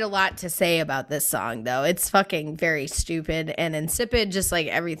quite a lot to say about this song, though. It's fucking very stupid and insipid, just like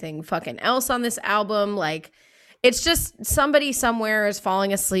everything fucking else on this album. Like, it's just somebody somewhere is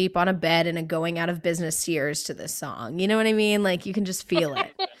falling asleep on a bed in a going out of business Sears to this song. You know what I mean? Like, you can just feel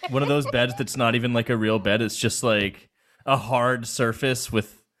it. One of those beds that's not even like a real bed. It's just like a hard surface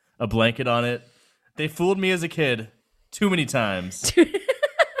with a blanket on it. They fooled me as a kid too many times.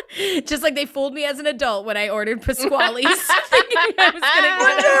 Just like they fooled me as an adult when I ordered Pasquale's. Thinking I was gonna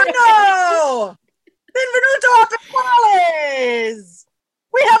Buongiorno! Benvenuto a Pasquale's!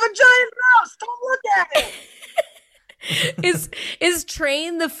 We have a giant mouse! Don't look at it! Is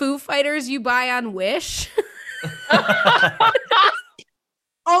Train the Foo Fighters you buy on Wish? Oh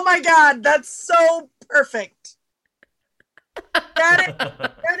my God, that's so perfect.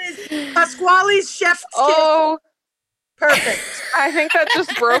 That is Pasquale's chef's kiss. Oh, Perfect. I think that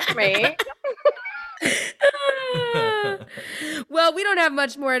just broke me. Well, we don't have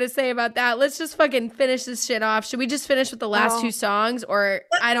much more to say about that. Let's just fucking finish this shit off. Should we just finish with the last two songs? Or,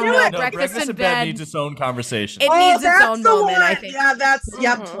 I don't know, it. No, Breakfast in Bed needs its own conversation. It needs its that's own the moment, one. I think. Yeah, that's,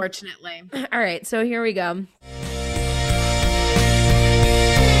 yep. Unfortunately. All right, so here we go.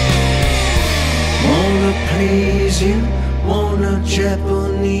 Wanna please you, wanna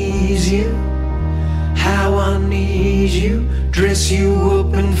Japanese you. How I need you, dress you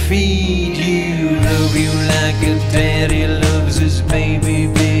up and feed you. Love you like a daddy loves his baby,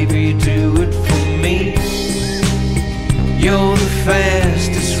 baby, do it for me. You're the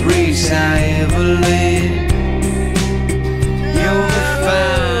fastest race I ever led. You're the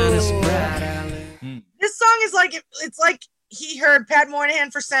finest bride I lived. This song is like, it's like he heard Pat Moynihan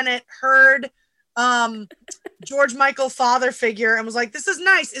for Senate, heard George Michael father figure, and was like, this is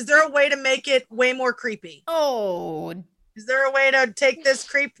nice. Is there a way to make it way more creepy? Oh. Is there a way to take this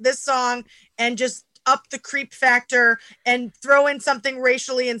song and just up the creep factor and throw in something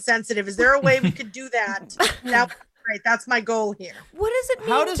racially insensitive? Is there a way we could do that? That would be great. That's my goal here. What does it mean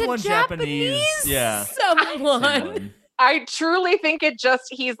How does to one Japanese someone? I truly think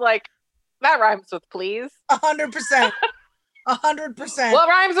he's like, that rhymes with please. 100%. 100%. What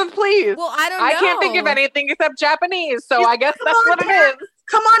rhymes with please? Well, I don't know. I can't think of anything except Japanese, so I guess that's what it is.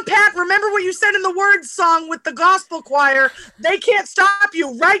 Come on, Pat. Remember what you said in the Words song with the gospel choir. They can't stop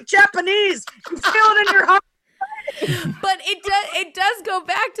you. Write Japanese. You feel it in your heart. But it does go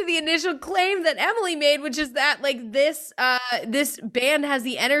back to the initial claim that Emily made, which is that like this band has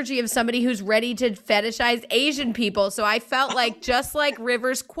the energy of somebody who's ready to fetishize Asian people. So I felt like just like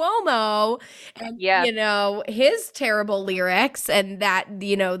Rivers Cuomo and you know his terrible lyrics and that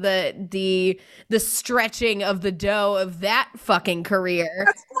you know the stretching of the dough of that fucking career.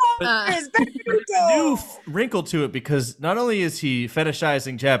 New wrinkle to it because not only is he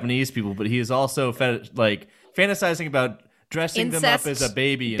fetishizing Japanese people, but he is also fantasizing about dressing them up as a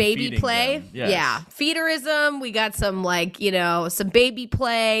baby and feeding play them. Yes. Yeah, feederism. We got some some baby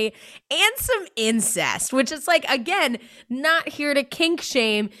play and some incest, which is like, again, not here to kink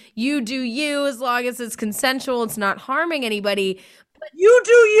shame. You do you, as long as it's consensual, it's not harming anybody. You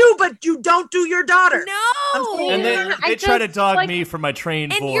do you, but you don't do your daughter. No. And they try to dog me for my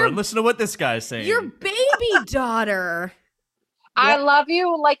train for. Listen to what this guy's saying. Your baby daughter. I love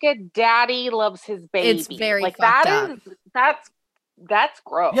you like a daddy loves his baby. It's very like fucked that up. That's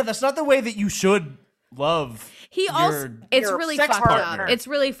gross. Yeah, that's not the way that you should love. It's really fucked partner. up. It's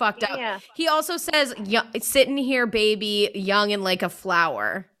really fucked up. Yeah. He also says, "Sitting here, baby, young and like a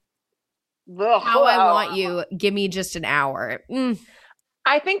flower. How I want you. Give me just an hour."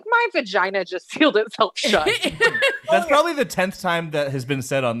 I think my vagina just sealed itself shut. That's probably the 10th time that has been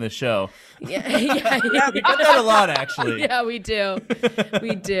said on this show. Yeah. We get that a lot, actually. Yeah, we do.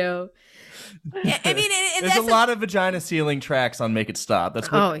 We do. I mean, there's a lot of vagina sealing tracks on "Make It Stop."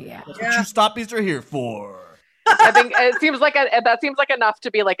 That's what. That's what you stoppies are here for. I think it seems like that seems like enough to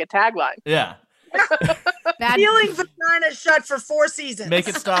be like a tagline. Yeah. Sealing vagina shut for 4 seasons. Make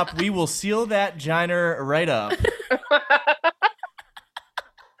it stop. We will seal that giner right up.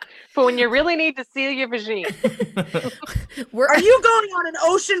 But when you really need to seal your vagina. Are you going on an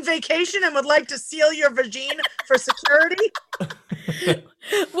ocean vacation and would like to seal your vagina for security?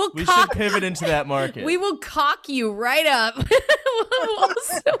 We should pivot into that market. We will cock you right up.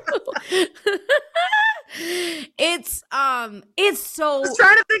 It's so. I was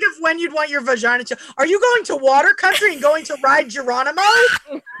trying to think of when you'd want your vagina to. Are you going to water country and going to ride Geronimo?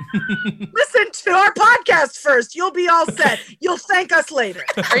 Listen to our podcast first. You'll be all set. You'll thank us later.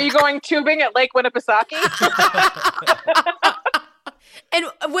 Are you going tubing at Lake Winnipesaukee? And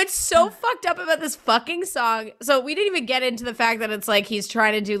what's so fucked up about this fucking song, so we didn't even get into the fact that it's like he's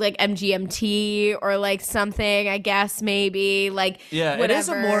trying to do like MGMT or like something, I guess, maybe. Like, yeah, whatever. It is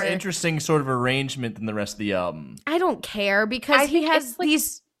a more interesting sort of arrangement than the rest of the album. I don't care because he has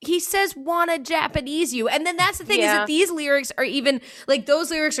these. He says, wanna Japanese you. And then that's the thing is that these lyrics are even, like,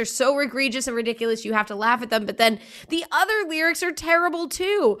 those lyrics are so egregious and ridiculous, you have to laugh at them. But then the other lyrics are terrible,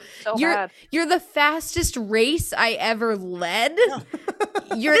 too. So bad. You're the fastest race I ever led.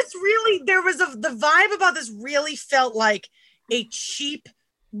 It's really, the vibe about this really felt like a cheap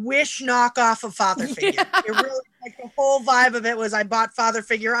Wish knockoff of Father Figure. Yeah. It really, like, the whole vibe of it was I bought Father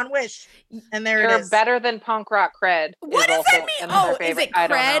Figure on Wish, and there it is. Better than punk rock cred. What does that mean? Oh, is it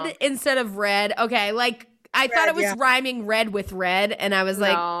cred instead of red? Okay, like I thought it was rhyming red with red, and I was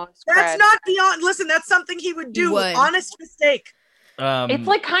like, that's not beyond. Listen, that's something he would do. Honest mistake. It's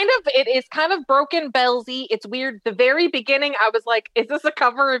like it is kind of Broken Bellsy. It's weird. The very beginning, I was like, is this a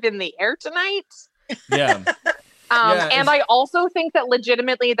cover of In the Air Tonight? Yeah. And I also think that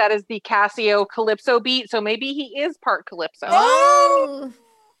legitimately that is the Casio Calypso beat, so maybe he is part Calypso. Oh!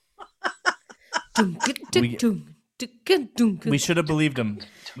 We should have believed him.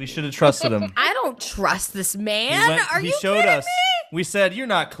 We should have trusted him. I don't trust this man. He showed us. We said, you're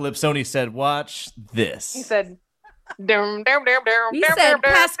not Calypso, and he said, watch this. He said, he said,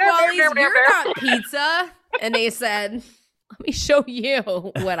 Pasquale's, you're not pizza. And they said, let me show you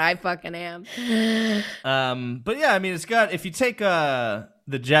what I fucking am. But yeah, I mean, it's got, if you take the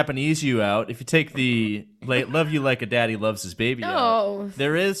Japanese you out, if you take the Love You Like a Daddy Loves His Baby out,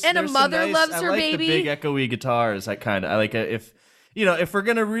 there's a mother loves her like baby. The big echoey guitars. I like if we're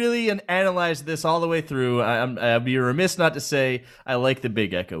gonna really analyze this all the way through, I'd be remiss not to say I like the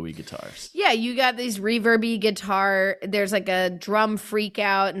big echoey guitars. Yeah, you got these reverby guitar. There's like a drum freak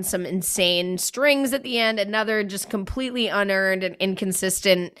out and some insane strings at the end. Another just completely unearned and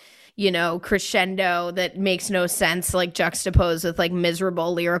inconsistent, crescendo that makes no sense, like juxtaposed with like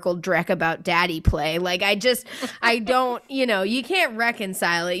miserable lyrical dreck about daddy play. Like I don't, you can't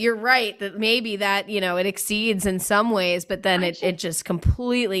reconcile it. You're right that maybe that, it exceeds in some ways, but then it just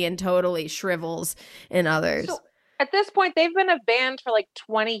completely and totally shrivels in others. So at this point, they've been a band for like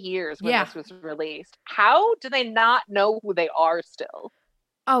 20 years when this was released. How do they not know who they are still?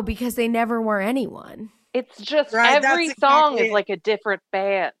 Oh, because they never were anyone. It's just every song is like a different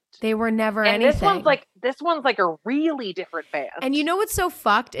band. They were never anything. This one's like a really different band. And you know what's so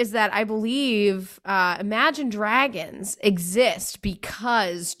fucked is that I believe Imagine Dragons exist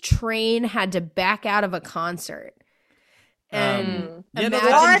because Train had to back out of a concert. And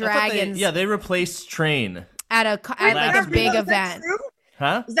Imagine Dragons, they replaced Train at a big event.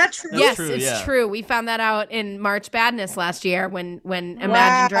 Huh? Is that true? Yes, it's true. We found that out in March Madness last year when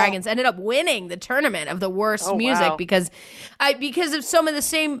Imagine Dragons ended up winning the tournament of the worst music because of so many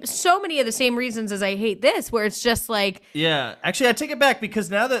of the same reasons as I hate this, where it's just like actually I take it back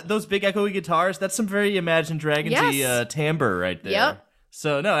because now that those big echoey guitars, that's some very Imagine Dragons-y timbre right there. Yep.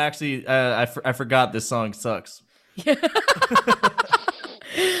 So no, actually I forgot this song sucks.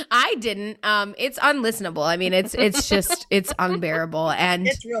 I didn't. It's unlistenable. I mean, it's just it's unbearable, and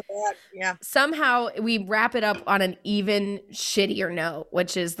it's real bad. Yeah. Somehow we wrap it up on an even shittier note,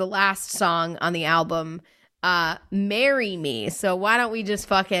 which is the last song on the album, "Marry Me." So why don't we just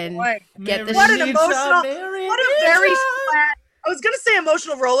fucking get the what an emotional, what a very flat. I was gonna say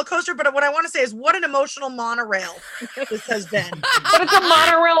emotional roller coaster, but what I want to say is what an emotional monorail this has been. But it's a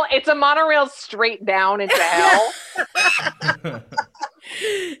monorail. It's a monorail straight down into hell.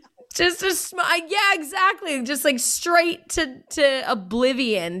 Just exactly. Just like straight to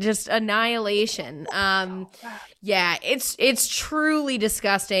oblivion, just annihilation. It's truly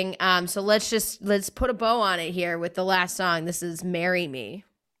disgusting. So let's put a bow on it here with the last song. This is "Marry Me."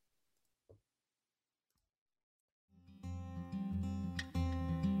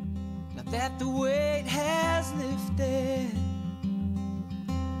 Now that the weight has lifted,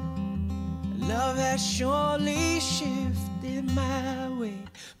 love has surely shifted my way.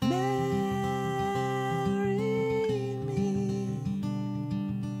 Marry me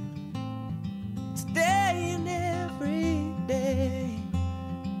today and every day.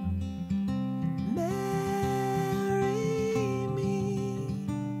 Marry me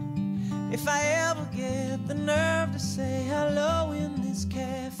if I ever get the nerve to say hello in this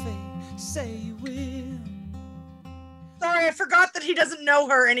cafe. Say you will. Sorry, I forgot that he doesn't know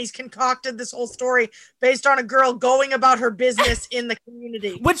her and he's concocted this whole story based on a girl going about her business in the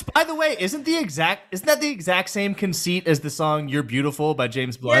community. Which, by the way, isn't that the exact same conceit as the song "You're Beautiful" by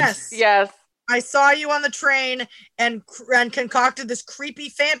James Blunt? Yes. Yes. I saw you on the train and concocted this creepy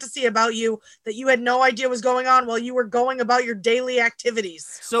fantasy about you that you had no idea was going on while you were going about your daily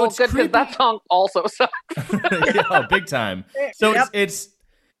activities. So it's good because that song also sucks. Yeah, big time. So it's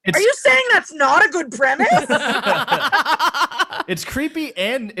Are you saying that's not a good premise? it's creepy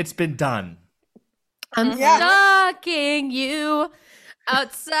and it's been done. I'm stalking you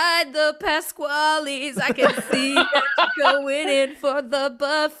outside the Pasquale's. I can see that you're going in for the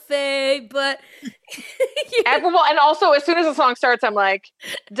buffet, but and also, as soon as the song starts, I'm like,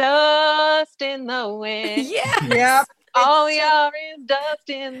 dust in the wind. Yeah. All we are is dust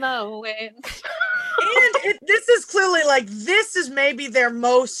in the wind. And this is clearly like, this is maybe their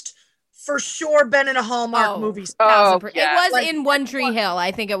most, for sure, been in a Hallmark movie. It was in One Tree Hill.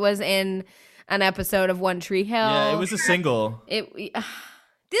 I think it was in an episode of One Tree Hill. Yeah, it was a single. This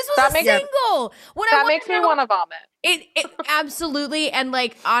was a single. That makes me want to vomit. It absolutely, and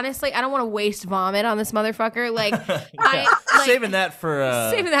like honestly, I don't want to waste vomit on this motherfucker. Like, saving that for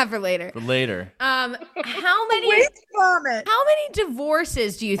later. For later. How many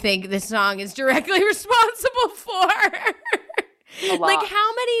divorces do you think this song is directly responsible for? Like,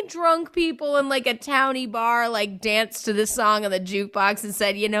 how many drunk people in like a towny bar like danced to this song on the jukebox and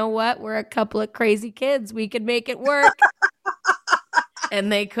said, "You know what? We're a couple of crazy kids. We could make it work." And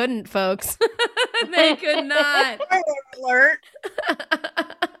they couldn't, folks. They could not. Alert.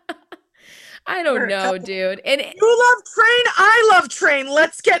 I don't know, dude. And you love Train, I love Train.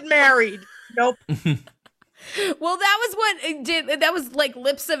 Let's get married. Nope. Well, that was what it did. That was like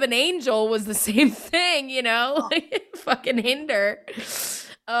Lips of an Angel was the same thing, you know? Like, fucking hinder.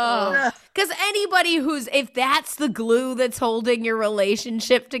 Oh, because anybody if that's the glue that's holding your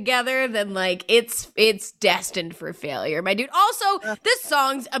relationship together, then like it's destined for failure, my dude. Also, this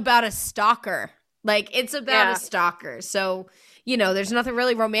song's about a stalker. Like, it's about a stalker. So, you know, there's nothing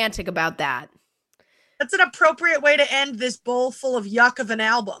really romantic about that. That's an appropriate way to end this bowl full of yuck of an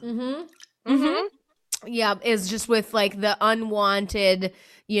album. Yeah, is just with like the unwanted,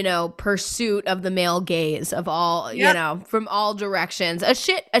 you know, pursuit of the male gaze of all, you know, from all directions. A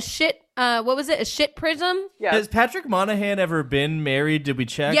shit, what was it? A shit prism? Yeah. Has Patrick Monahan ever been married? Did we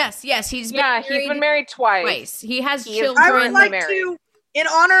check? Yes, he's been married twice. He has children. I would like to, in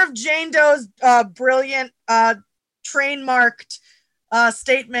honor of Jane Doe's brilliant trademarked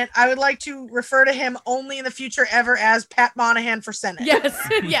statement, I would like to refer to him only in the future ever as Pat Monahan for Senate. Yes,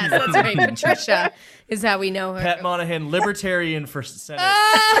 that's right. Patricia is how we know her. Pat Monahan, libertarian for Senate.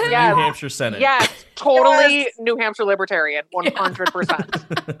 New Hampshire Senate. Yes, totally New Hampshire libertarian,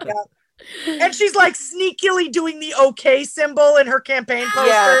 100%. Yeah. And she's like sneakily doing the OK symbol in her campaign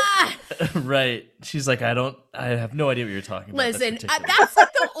poster. Right. She's like, I have no idea what you're talking about. Listen, that's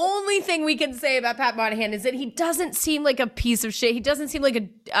like the only thing we can say about Pat Monahan is that he doesn't seem like a piece of shit. He doesn't seem like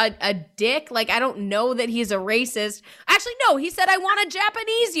a dick. Like, I don't know that he's a racist. Actually, no, he said, I want to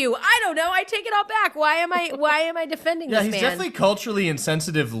Japanese you. I don't know. I take it all back. Why am I defending this man? Yeah, he's definitely culturally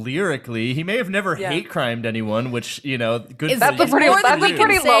insensitive lyrically. He may have never hate crimed anyone, which, you know, good that's for you. More than we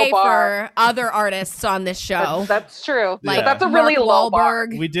can say for other artists on this show. That's true. Like, but that's a really low bar.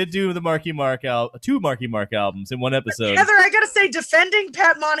 We did do the Marky Mark two Marky Mark albums in one episode. Heather, I gotta say, defending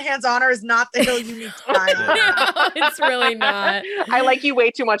Pat Monahan's honor is not the hill you need to die on. No, it's really not. I like you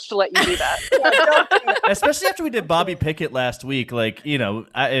way too much to let you do that. Especially after we did Bobby Pickett last week. Like, you know,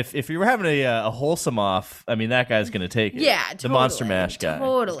 if you were having a wholesome off, I mean, that guy's gonna take it. Yeah, the Monster Mash guy.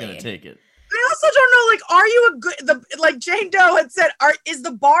 Totally. He's gonna take it. I also don't know, like, are you a good, like Jane Doe had said, is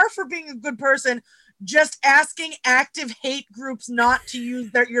the bar for being a good person just asking active hate groups not to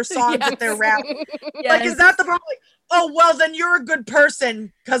use your songs at their rap? Like, is that the bar? Like, oh, well, then you're a good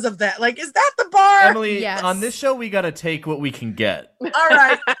person because of that. Like, is that the bar? Emily, on this show, we got to take what we can get. All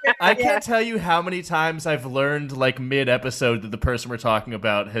right. I can't tell you how many times I've learned, like, mid-episode that the person we're talking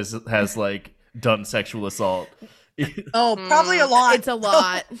about has like, done sexual assault. Oh, probably a lot. It's a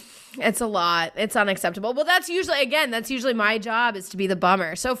lot. It's a lot. It's unacceptable. Well, that's usually my job, is to be the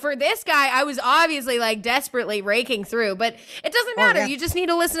bummer. So for this guy, I was obviously like desperately raking through, but it doesn't matter. You just need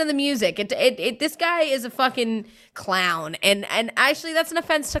to listen to the music. This guy is a fucking clown. And actually, that's an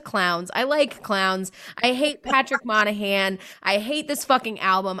offense to clowns. I like clowns. I hate Patrick Monahan. I hate this fucking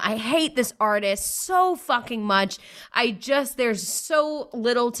album. I hate this artist so fucking much. There's so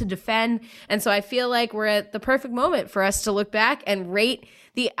little to defend. And so I feel like we're at the perfect moment for us to look back and rate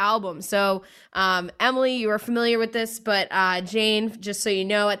the album. So, Emily, you are familiar with this, but Jane, just so you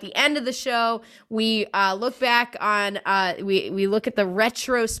know, at the end of the show, we look back on, we look at the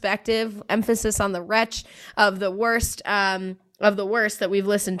retrospective, emphasis on the retch, of the worst of the worst that we've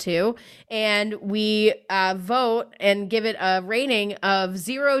listened to, and we vote and give it a rating of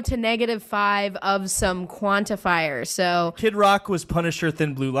 0 to -5 of some quantifiers. So Kid Rock was Punisher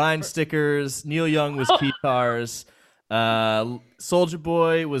Thin Blue Line stickers. Neil Young was guitars. Soulja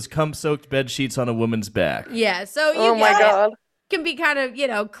Boy was cum-soaked bed sheets on a woman's back. yeah, so you can be kind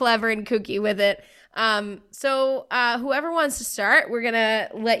of, clever and kooky with it. So whoever wants to start, we're gonna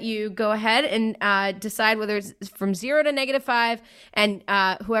let you go ahead and decide whether it's from 0 to -5, and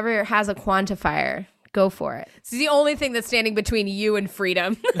whoever has a quantifier, go for it. It's the only thing that's standing between you and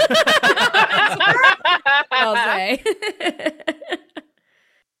freedom. I'll say.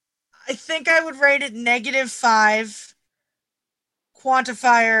 I think I would rate it -5.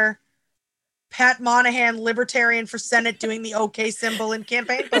 Quantifier: Pat Monahan, Libertarian for Senate, doing the OK symbol in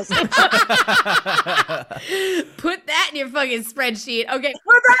campaign posters. Put that in your fucking spreadsheet. Okay.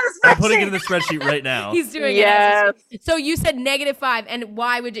 Put that in a I'm putting it spreadsheet. in the spreadsheet right now. He's doing it. So you said -5, and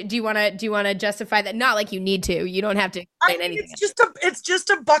why would you, do you want to justify that? Not like you need to. You don't have to explain anything. It's just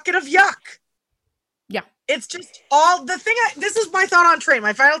a bucket of yuck. Yeah. It's just all the thing. This is my thought on Train.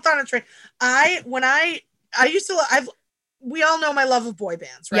 My final thought on Train. We all know my love of boy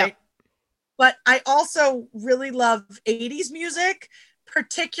bands, right? Yeah. But I also really love 80s music,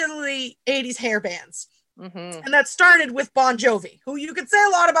 particularly 80s hair bands. Mm-hmm. And that started with Bon Jovi, who you could say a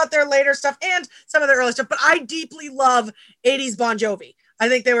lot about their later stuff and some of their early stuff, but I deeply love 80s Bon Jovi. I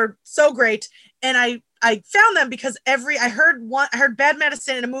think they were so great. And I found them because I heard Bad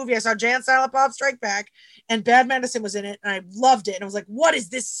Medicine in a movie. I saw Jay and Silent Bob Strike Back, and Bad Medicine was in it, and I loved it. And I was like, what is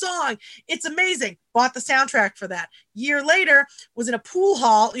this song? It's amazing. Bought the soundtrack for that. Year later, was in a pool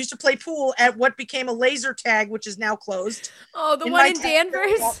hall. Used to play pool at what became a laser tag, which is now closed. Oh, the one in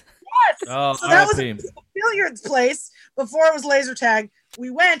Danvers? Yes. Oh, so that was RIP. a billiards place before it was laser tag. We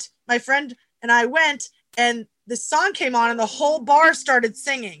went, my friend and I went, and the song came on, and the whole bar started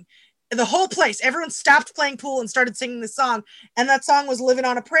singing. The whole place, everyone stopped playing pool and started singing the song. And that song was Living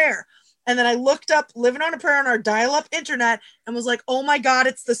on a Prayer. And then I looked up Living on a Prayer on our dial-up internet and was like, oh my God,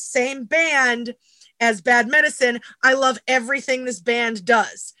 it's the same band as Bad Medicine. I love everything this band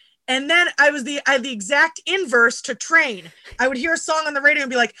does. And then I had the exact inverse to Train. I would hear a song on the radio and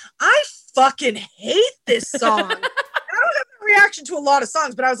be like, I fucking hate this song. I don't have a reaction to a lot of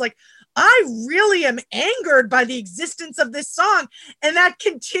songs, but I was like, I really am angered by the existence of this song. And that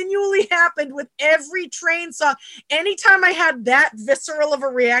continually happened with every Train song. Anytime I had that visceral of a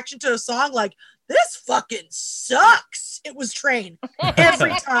reaction to a song, like, this fucking sucks, it was Train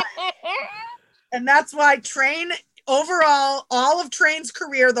every time. And that's why Train, overall, all of Train's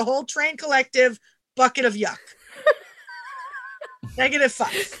career, the whole Train collective, bucket of yuck.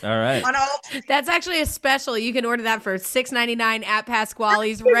 -5. All right. On all That's actually a special. You can order that for $6.99 at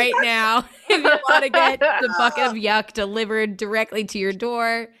Pasquale's right now if you want to get the bucket of yuck delivered directly to your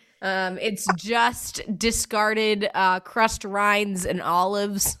door. It's just discarded crushed rinds and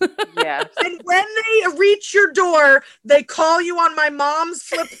olives. Yeah. And when they reach your door, they call you on my mom's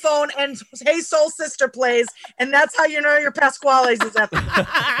flip phone and Hey Soul Sister plays, and that's how you know your Pasquale's is at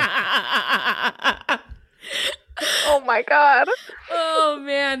Oh my God. Oh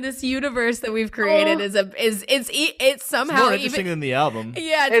man, this universe that we've created is somehow It's more interesting than the album.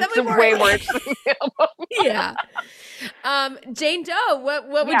 Yeah, It's definitely way more- worse than the album. Yeah. Jane Doe, what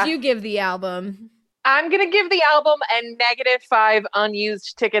would you give the album? I'm going to give the album a -5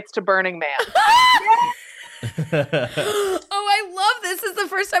 unused tickets to Burning Man. Oh, I love this. This is the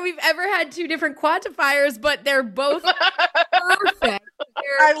first time we've ever had two different quantifiers, but they're both perfect.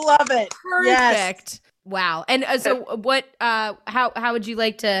 I love it. Perfect. Yes. Wow. And so what how would you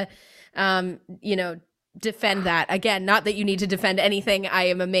like to defend that? Again, not that you need to defend anything. I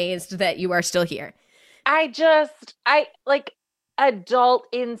am amazed that you are still here. I like adult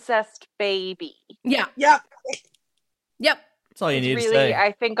incest baby. Yeah. Yep. Yep. That's all you need Really, to say.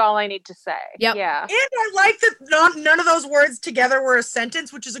 I think all I need to say. Yep. Yeah. And I like that none of those words together were a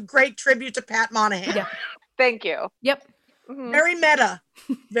sentence, which is a great tribute to Pat Monahan. Yeah. Thank you. Yep. Mhm. Very meta.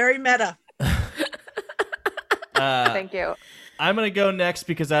 Very meta. Thank you. I'm going to go next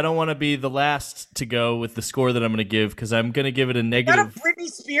because I don't want to be the last to go with the score that I'm going to give because I'm going to give it a Is that a negative. Britney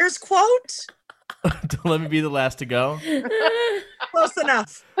Spears quote? Don't let me be the last to go. Close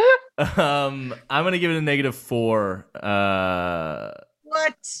enough. I'm going to give it a -4.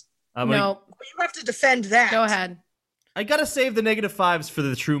 What? No. You have to defend that. Go ahead. I got to save the -5s for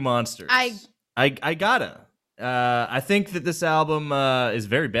the true monsters. I gotta. I think that this album is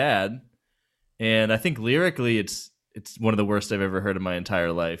very bad. And I think lyrically, it's one of the worst I've ever heard in my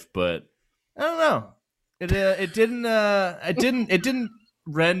entire life. But I don't know. It didn't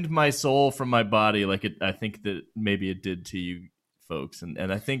rend my soul from my body like I think that maybe it did to you folks.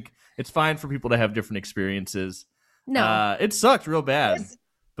 And I think it's fine for people to have different experiences. No. It sucked real bad.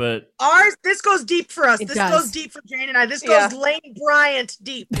 But this goes deep for us. This goes deep for Jane and I. This goes Lane Bryant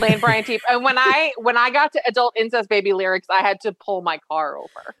deep. Lane Bryant deep. And when I got to adult incest baby lyrics, I had to pull my car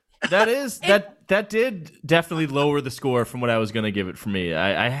over. That did definitely lower the score from what I was going to give it for me.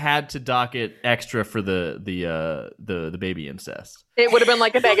 I had to dock it extra for the baby incest. It would have been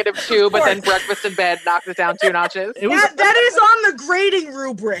like a -2, but then Breakfast in Bed knocked it down 2 notches. That is on the grading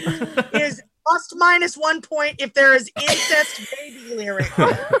rubric. Is +/- 1 point if there is incest baby lyric.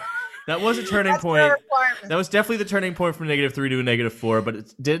 That was a turning point. That was definitely the turning point from -3 to a -4, but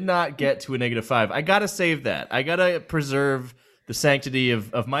it did not get to a -5. I gotta save that. I gotta preserve the sanctity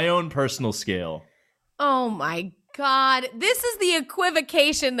of my own personal scale. Oh my God. This is the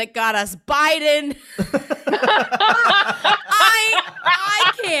equivocation that got us Biden.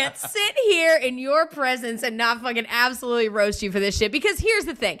 I can't sit here in your presence and not fucking absolutely roast you for this shit. Because here's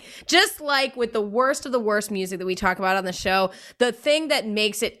the thing. Just like with the worst of the worst music that we talk about on the show, the thing that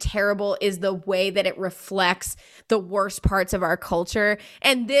makes it terrible is the way that it reflects the worst parts of our culture.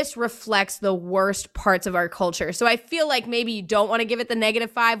 And this reflects the worst parts of our culture. So I feel like maybe you don't want to give it the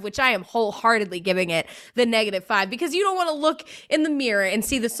 -5, which I am wholeheartedly giving it the -5, because you don't want to look in the mirror and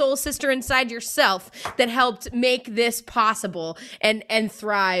see the soul sister inside yourself that helped make this possible and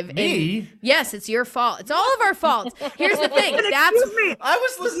thrive. Me? Yes, it's your fault. It's all of our fault. Here's the thing. Excuse me. I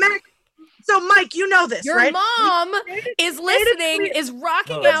was listening. So, Mike, you know this, your right? mom is listening, is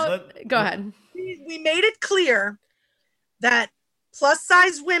rocking out. Go ahead. We made it clear that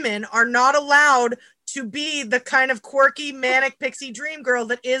plus-size women are not allowed to be the kind of quirky, manic pixie dream girl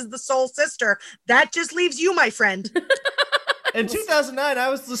that is the soul sister. That just leaves you, my friend. In 2009, I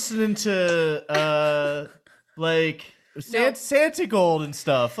was listening to Santa Gold and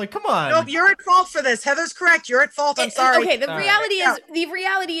stuff. Like, come on. Nope, you're at fault for this. Heather's correct. You're at fault. I'm sorry. Okay, the reality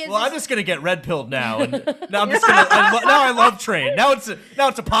is. Well, I'm just gonna get red pilled now, and now I'm just gonna. Now I love Train. Now it's a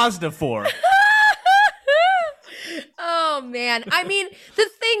 +4. Oh man. I mean, the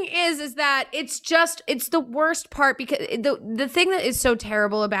thing is that it's the worst part, because the thing that is so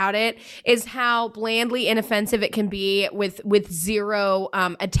terrible about it is how blandly inoffensive it can be with zero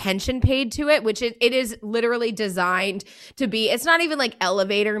attention paid to it, which it is literally designed to be. It's not even like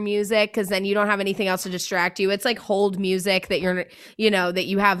elevator music, because then you don't have anything else to distract you. It's like hold music that that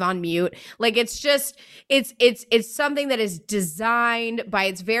you have on mute. Like, it's just it's something that is designed by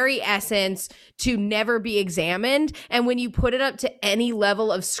its very essence to never be examined. And when you put it up to any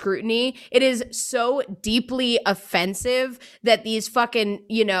level of scrutiny, it is so deeply offensive that these fucking,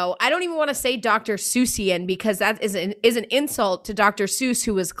 I don't even want to say Dr. Seussian, because that is an insult to Dr. Seuss,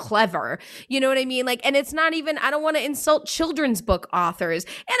 who was clever. You know what I mean? Like, and it's not even, I don't want to insult children's book authors,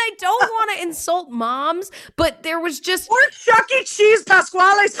 and I don't want to insult moms, but there was just. Or Chuck E. Cheese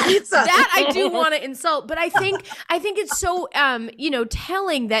Pasquale's Pizza. That I do want to insult, but I think it's so,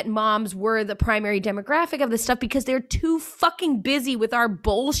 telling that moms were the primary demographic of this stuff, because they're too fucking busy with our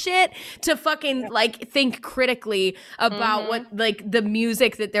bullshit to fucking think critically about what the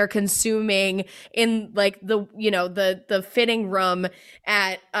music that they're consuming in the fitting room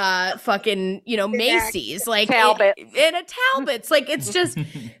at fucking Macy's, Talbot. In a Talbot's. Like, it's just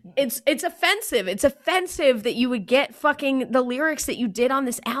it's offensive. It's offensive that you would get fucking the lyrics that you did on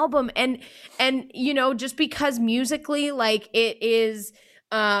this album, and just because musically it is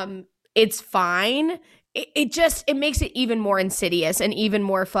it's fine. It makes it even more insidious and even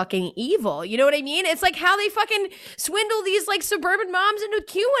more fucking evil. You know what I mean? It's like how they fucking swindle these suburban moms into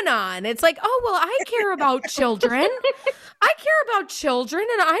QAnon. It's like, oh, well, I care about children. I care about children,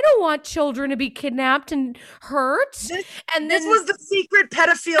 and I don't want children to be kidnapped and hurt. This was the secret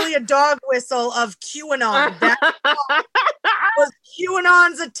pedophilia dog whistle of QAnon. That was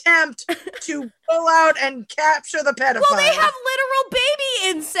QAnon's attempt to pull out and capture the pedophile. Well, they have literal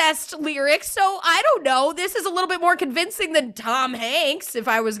baby incest lyrics, so I don't know. This is a little bit more convincing than Tom Hanks, if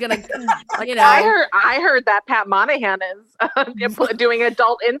I was gonna, I heard that Pat Monahan is doing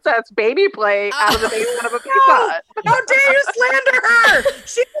adult incest baby play out of the basement of a pizza hut. How dare you slander her?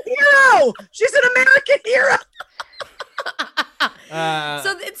 She's a hero. She's an American hero.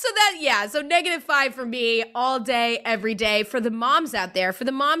 So -5 for me all day, every day. For the moms out there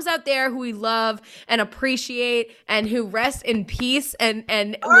who we love and appreciate and who rest in peace and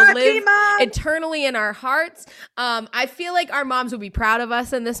will live eternally in our hearts. I feel like our moms would be proud of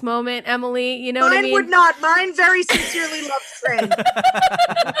us in this moment, Emily. You know what I mean? Mine would not. Mine very sincerely loves Train.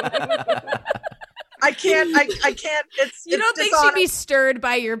 I can't. It's. You don't think she'd be stirred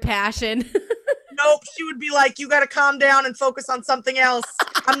by your passion? nope. She would be like, you got to calm down and focus on something else.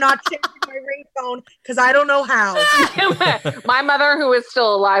 I'm not changing my ringtone because I don't know how. My mother, who is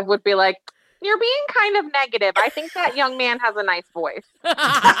still alive, would be like, you're being kind of negative. I think that young man has a nice voice.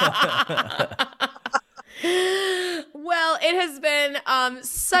 Well, it has been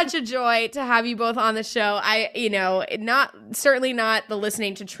such a joy to have you both on the show. Certainly not the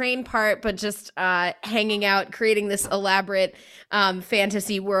listening to Train part, but just hanging out, creating this elaborate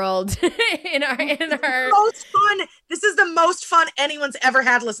fantasy world in our most fun. This is the most fun anyone's ever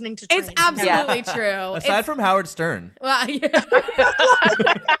had listening to Train. It's absolutely true. Aside from Howard Stern. Well, yeah.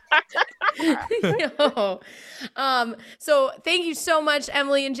 So thank you so much,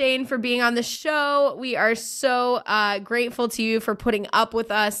 Emily and Jane, for being on the show. We are so grateful to you for putting up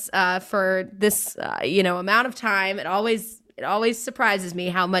with us for this amount of time. It always surprises me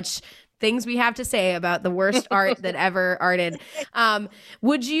how much things we have to say about the worst art that ever arted. I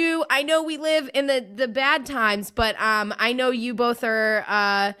know we live in the bad times, but I know you both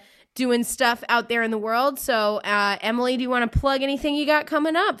are doing stuff out there in the world. So Emily, do you want to plug anything you got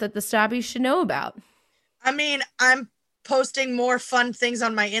coming up that the Stoppies should know about? I mean, I'm posting more fun things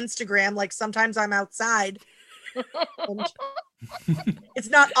on my Instagram. Like sometimes I'm outside. It's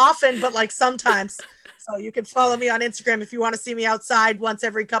not often, but like sometimes. So you can follow me on Instagram if you want to see me outside once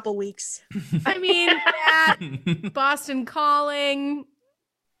every couple weeks. I mean, that Boston Calling.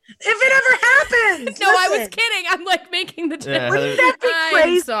 If it ever happens. No, I was kidding. I'm like making the joke. Wouldn't that be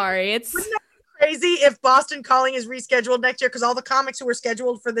crazy? I'm sorry. Wouldn't that be crazy if Boston Calling is rescheduled next year? Because all the comics who were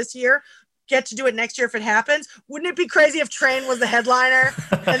scheduled for this year get to do it next year if it happens. Wouldn't it be crazy if Train was the headliner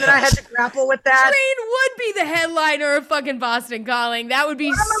and then I had to grapple with that? Train would be the headliner of fucking Boston Calling. That would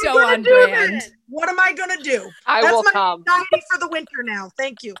be so on brand. What am I gonna do? That's my anxiety for the winter now.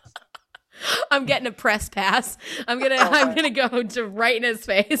 Thank you. I'm getting a press pass. I'm gonna go to right in his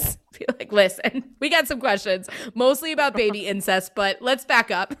face. Be like, listen, we got some questions, mostly about baby incest, but let's back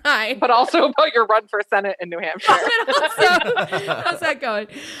up. Hi. But also about your run for Senate in New Hampshire. How's that going?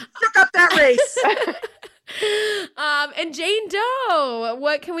 Shook up that race. And Jane Doe,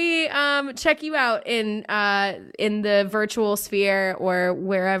 what can we check you out in the virtual sphere or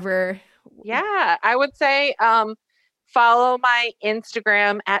wherever? Yeah, I would say follow my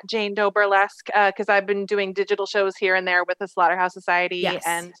Instagram at Jane Doe Burlesque because I've been doing digital shows here and there with the Slaughterhouse Society,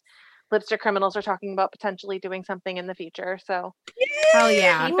 and Lipstick Criminals are talking about potentially doing something in the future. So hell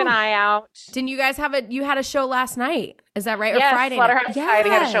yeah, keep an eye out. Didn't you guys you had a show last night? Is that right? Yes, or Friday? Slaughterhouse Society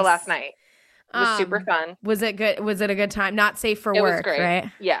had a show last night. It was super fun. Was it good? Was it a good time? Not safe for it work, was great.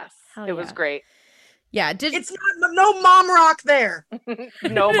 Right? Yes, it was great. Yeah, it's no mom rock there.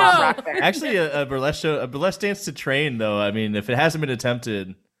 No mom rock there. Actually, a burlesque dance to Train, though. I mean, if it hasn't been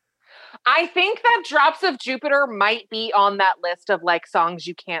attempted, I think that Drops of Jupiter might be on that list of like songs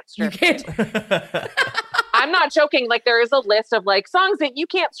you can't strip to. I'm not joking. Like there is a list of like songs that you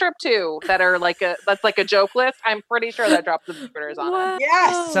can't strip to that are like that's like a joke list. I'm pretty sure that Drops of Jupiter is on it.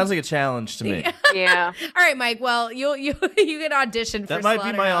 Yes, sounds like a challenge to me. Yeah. All right, Mike. Well, you can audition for that might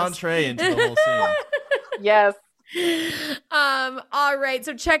be my entree into the whole scene. Yes. All right.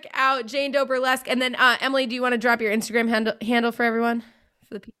 So check out Jane Doe Burlesque, and then Emily, do you want to drop your Instagram handle for everyone?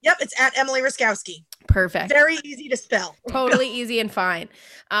 For the people? Yep, it's at Emily Raskowski. Perfect. Very easy to spell. Totally easy and fine.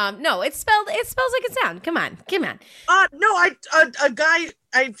 No, it spells like it sounds. Come on. No, I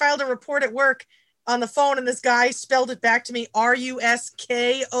filed a report at work on the phone, and this guy spelled it back to me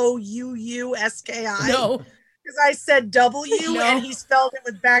Ruskouuski. No. Because I said W and he spelled it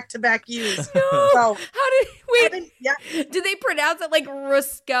with back-to-back U's. No. So, did they pronounce it like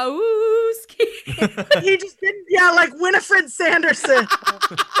Ruskowski? He just didn't. Yeah, like Winifred Sanderson.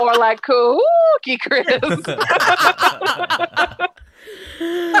 Or like Cookie Chris.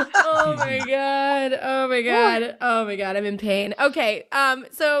 Oh my god, I'm in pain. Okay,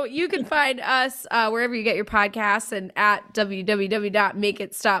 so you can find us wherever you get your podcasts and at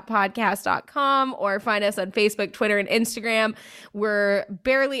www.makeitstoppodcast.com, or find us on Facebook, Twitter, and Instagram. We're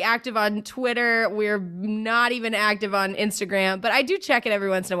barely active on Twitter. We're not even active on Instagram, but I do check it every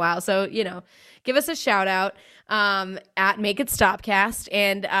once in a while, so give us a shout out at Make It Stopcast,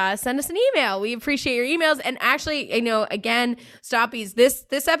 and send us an email. We appreciate your emails. And actually, again, Stoppies,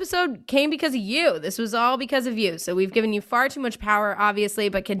 this episode came because of you. This was all because of you. So we've given you far too much power, obviously,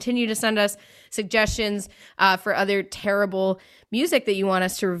 but continue to send us suggestions for other terrible music that you want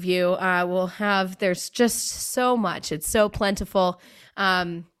us to review. There's just so much. It's so plentiful.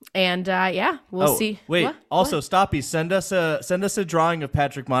 We'll see. Wait, what? also, Stoppies, send us a drawing of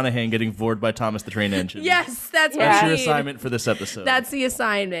Patrick Monahan getting vored by Thomas the Train Engine. Yes, that's That's your assignment for this episode. That's the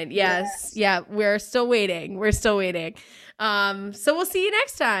assignment. Yes. Yeah, we're still waiting. So we'll see you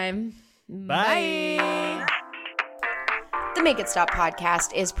next time. Bye. The Make It Stop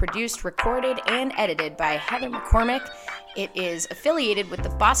podcast is produced, recorded, and edited by Heather McCormick. It is affiliated with the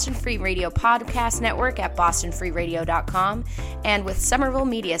Boston Free Radio Podcast Network at bostonfreeradio.com and with Somerville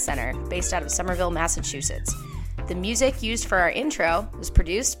Media Center, based out of Somerville, Massachusetts. The music used for our intro was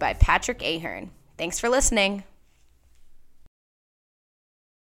produced by Patrick Ahern. Thanks for listening.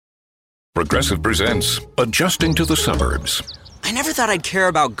 Progressive presents Adjusting to the Suburbs. I never thought I'd care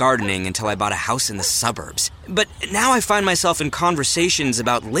about gardening until I bought a house in the suburbs. But now I find myself in conversations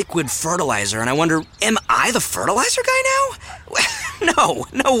about liquid fertilizer, and I wonder, am I the fertilizer guy now?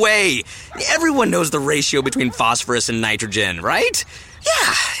 No way. Everyone knows the ratio between phosphorus and nitrogen, right?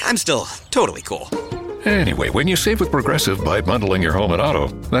 Yeah, I'm still totally cool. Anyway, when you save with Progressive by bundling your home and auto,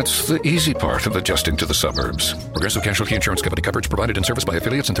 that's the easy part of adjusting to the suburbs. Progressive Casualty Insurance Company, coverage provided and serviced by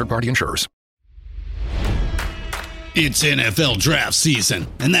affiliates and third-party insurers. It's NFL draft season,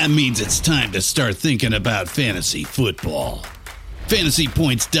 and that means it's time to start thinking about fantasy football.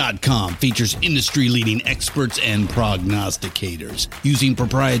 FantasyPoints.com features industry-leading experts and prognosticators using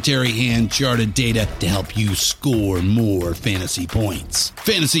proprietary hand-charted data to help you score more fantasy points.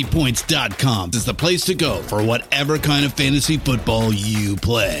 FantasyPoints.com is the place to go for whatever kind of fantasy football you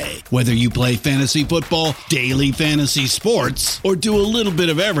play. Whether you play fantasy football, daily fantasy sports, or do a little bit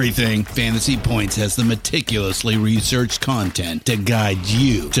of everything, Fantasy Points has the meticulously researched content to guide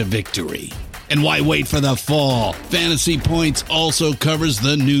you to victory. And why wait for the fall? Fantasy Points also covers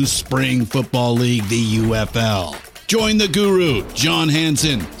the new spring football league, the UFL. Join the guru, John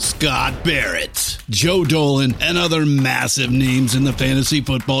Hansen, Scott Barrett, Joe Dolan, and other massive names in the fantasy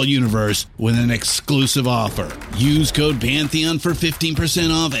football universe with an exclusive offer. Use code Pantheon for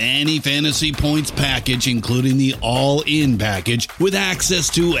 15% off any Fantasy Points package, including the all-in package, with access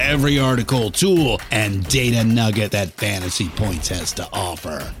to every article, tool, and data nugget that Fantasy Points has to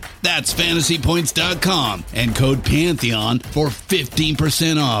offer. That's FantasyPoints.com and code Pantheon for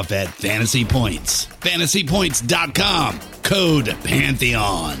 15% off at Fantasy Points. FantasyPoints.com, code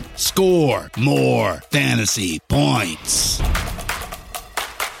Pantheon. Score more fantasy points.